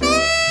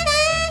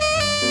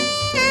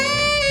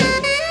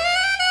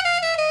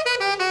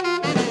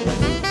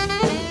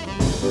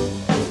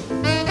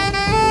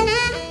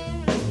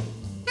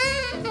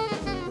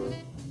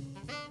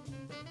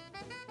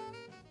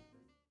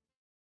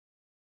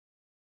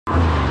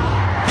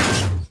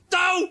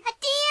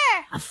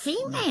 A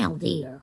female deer.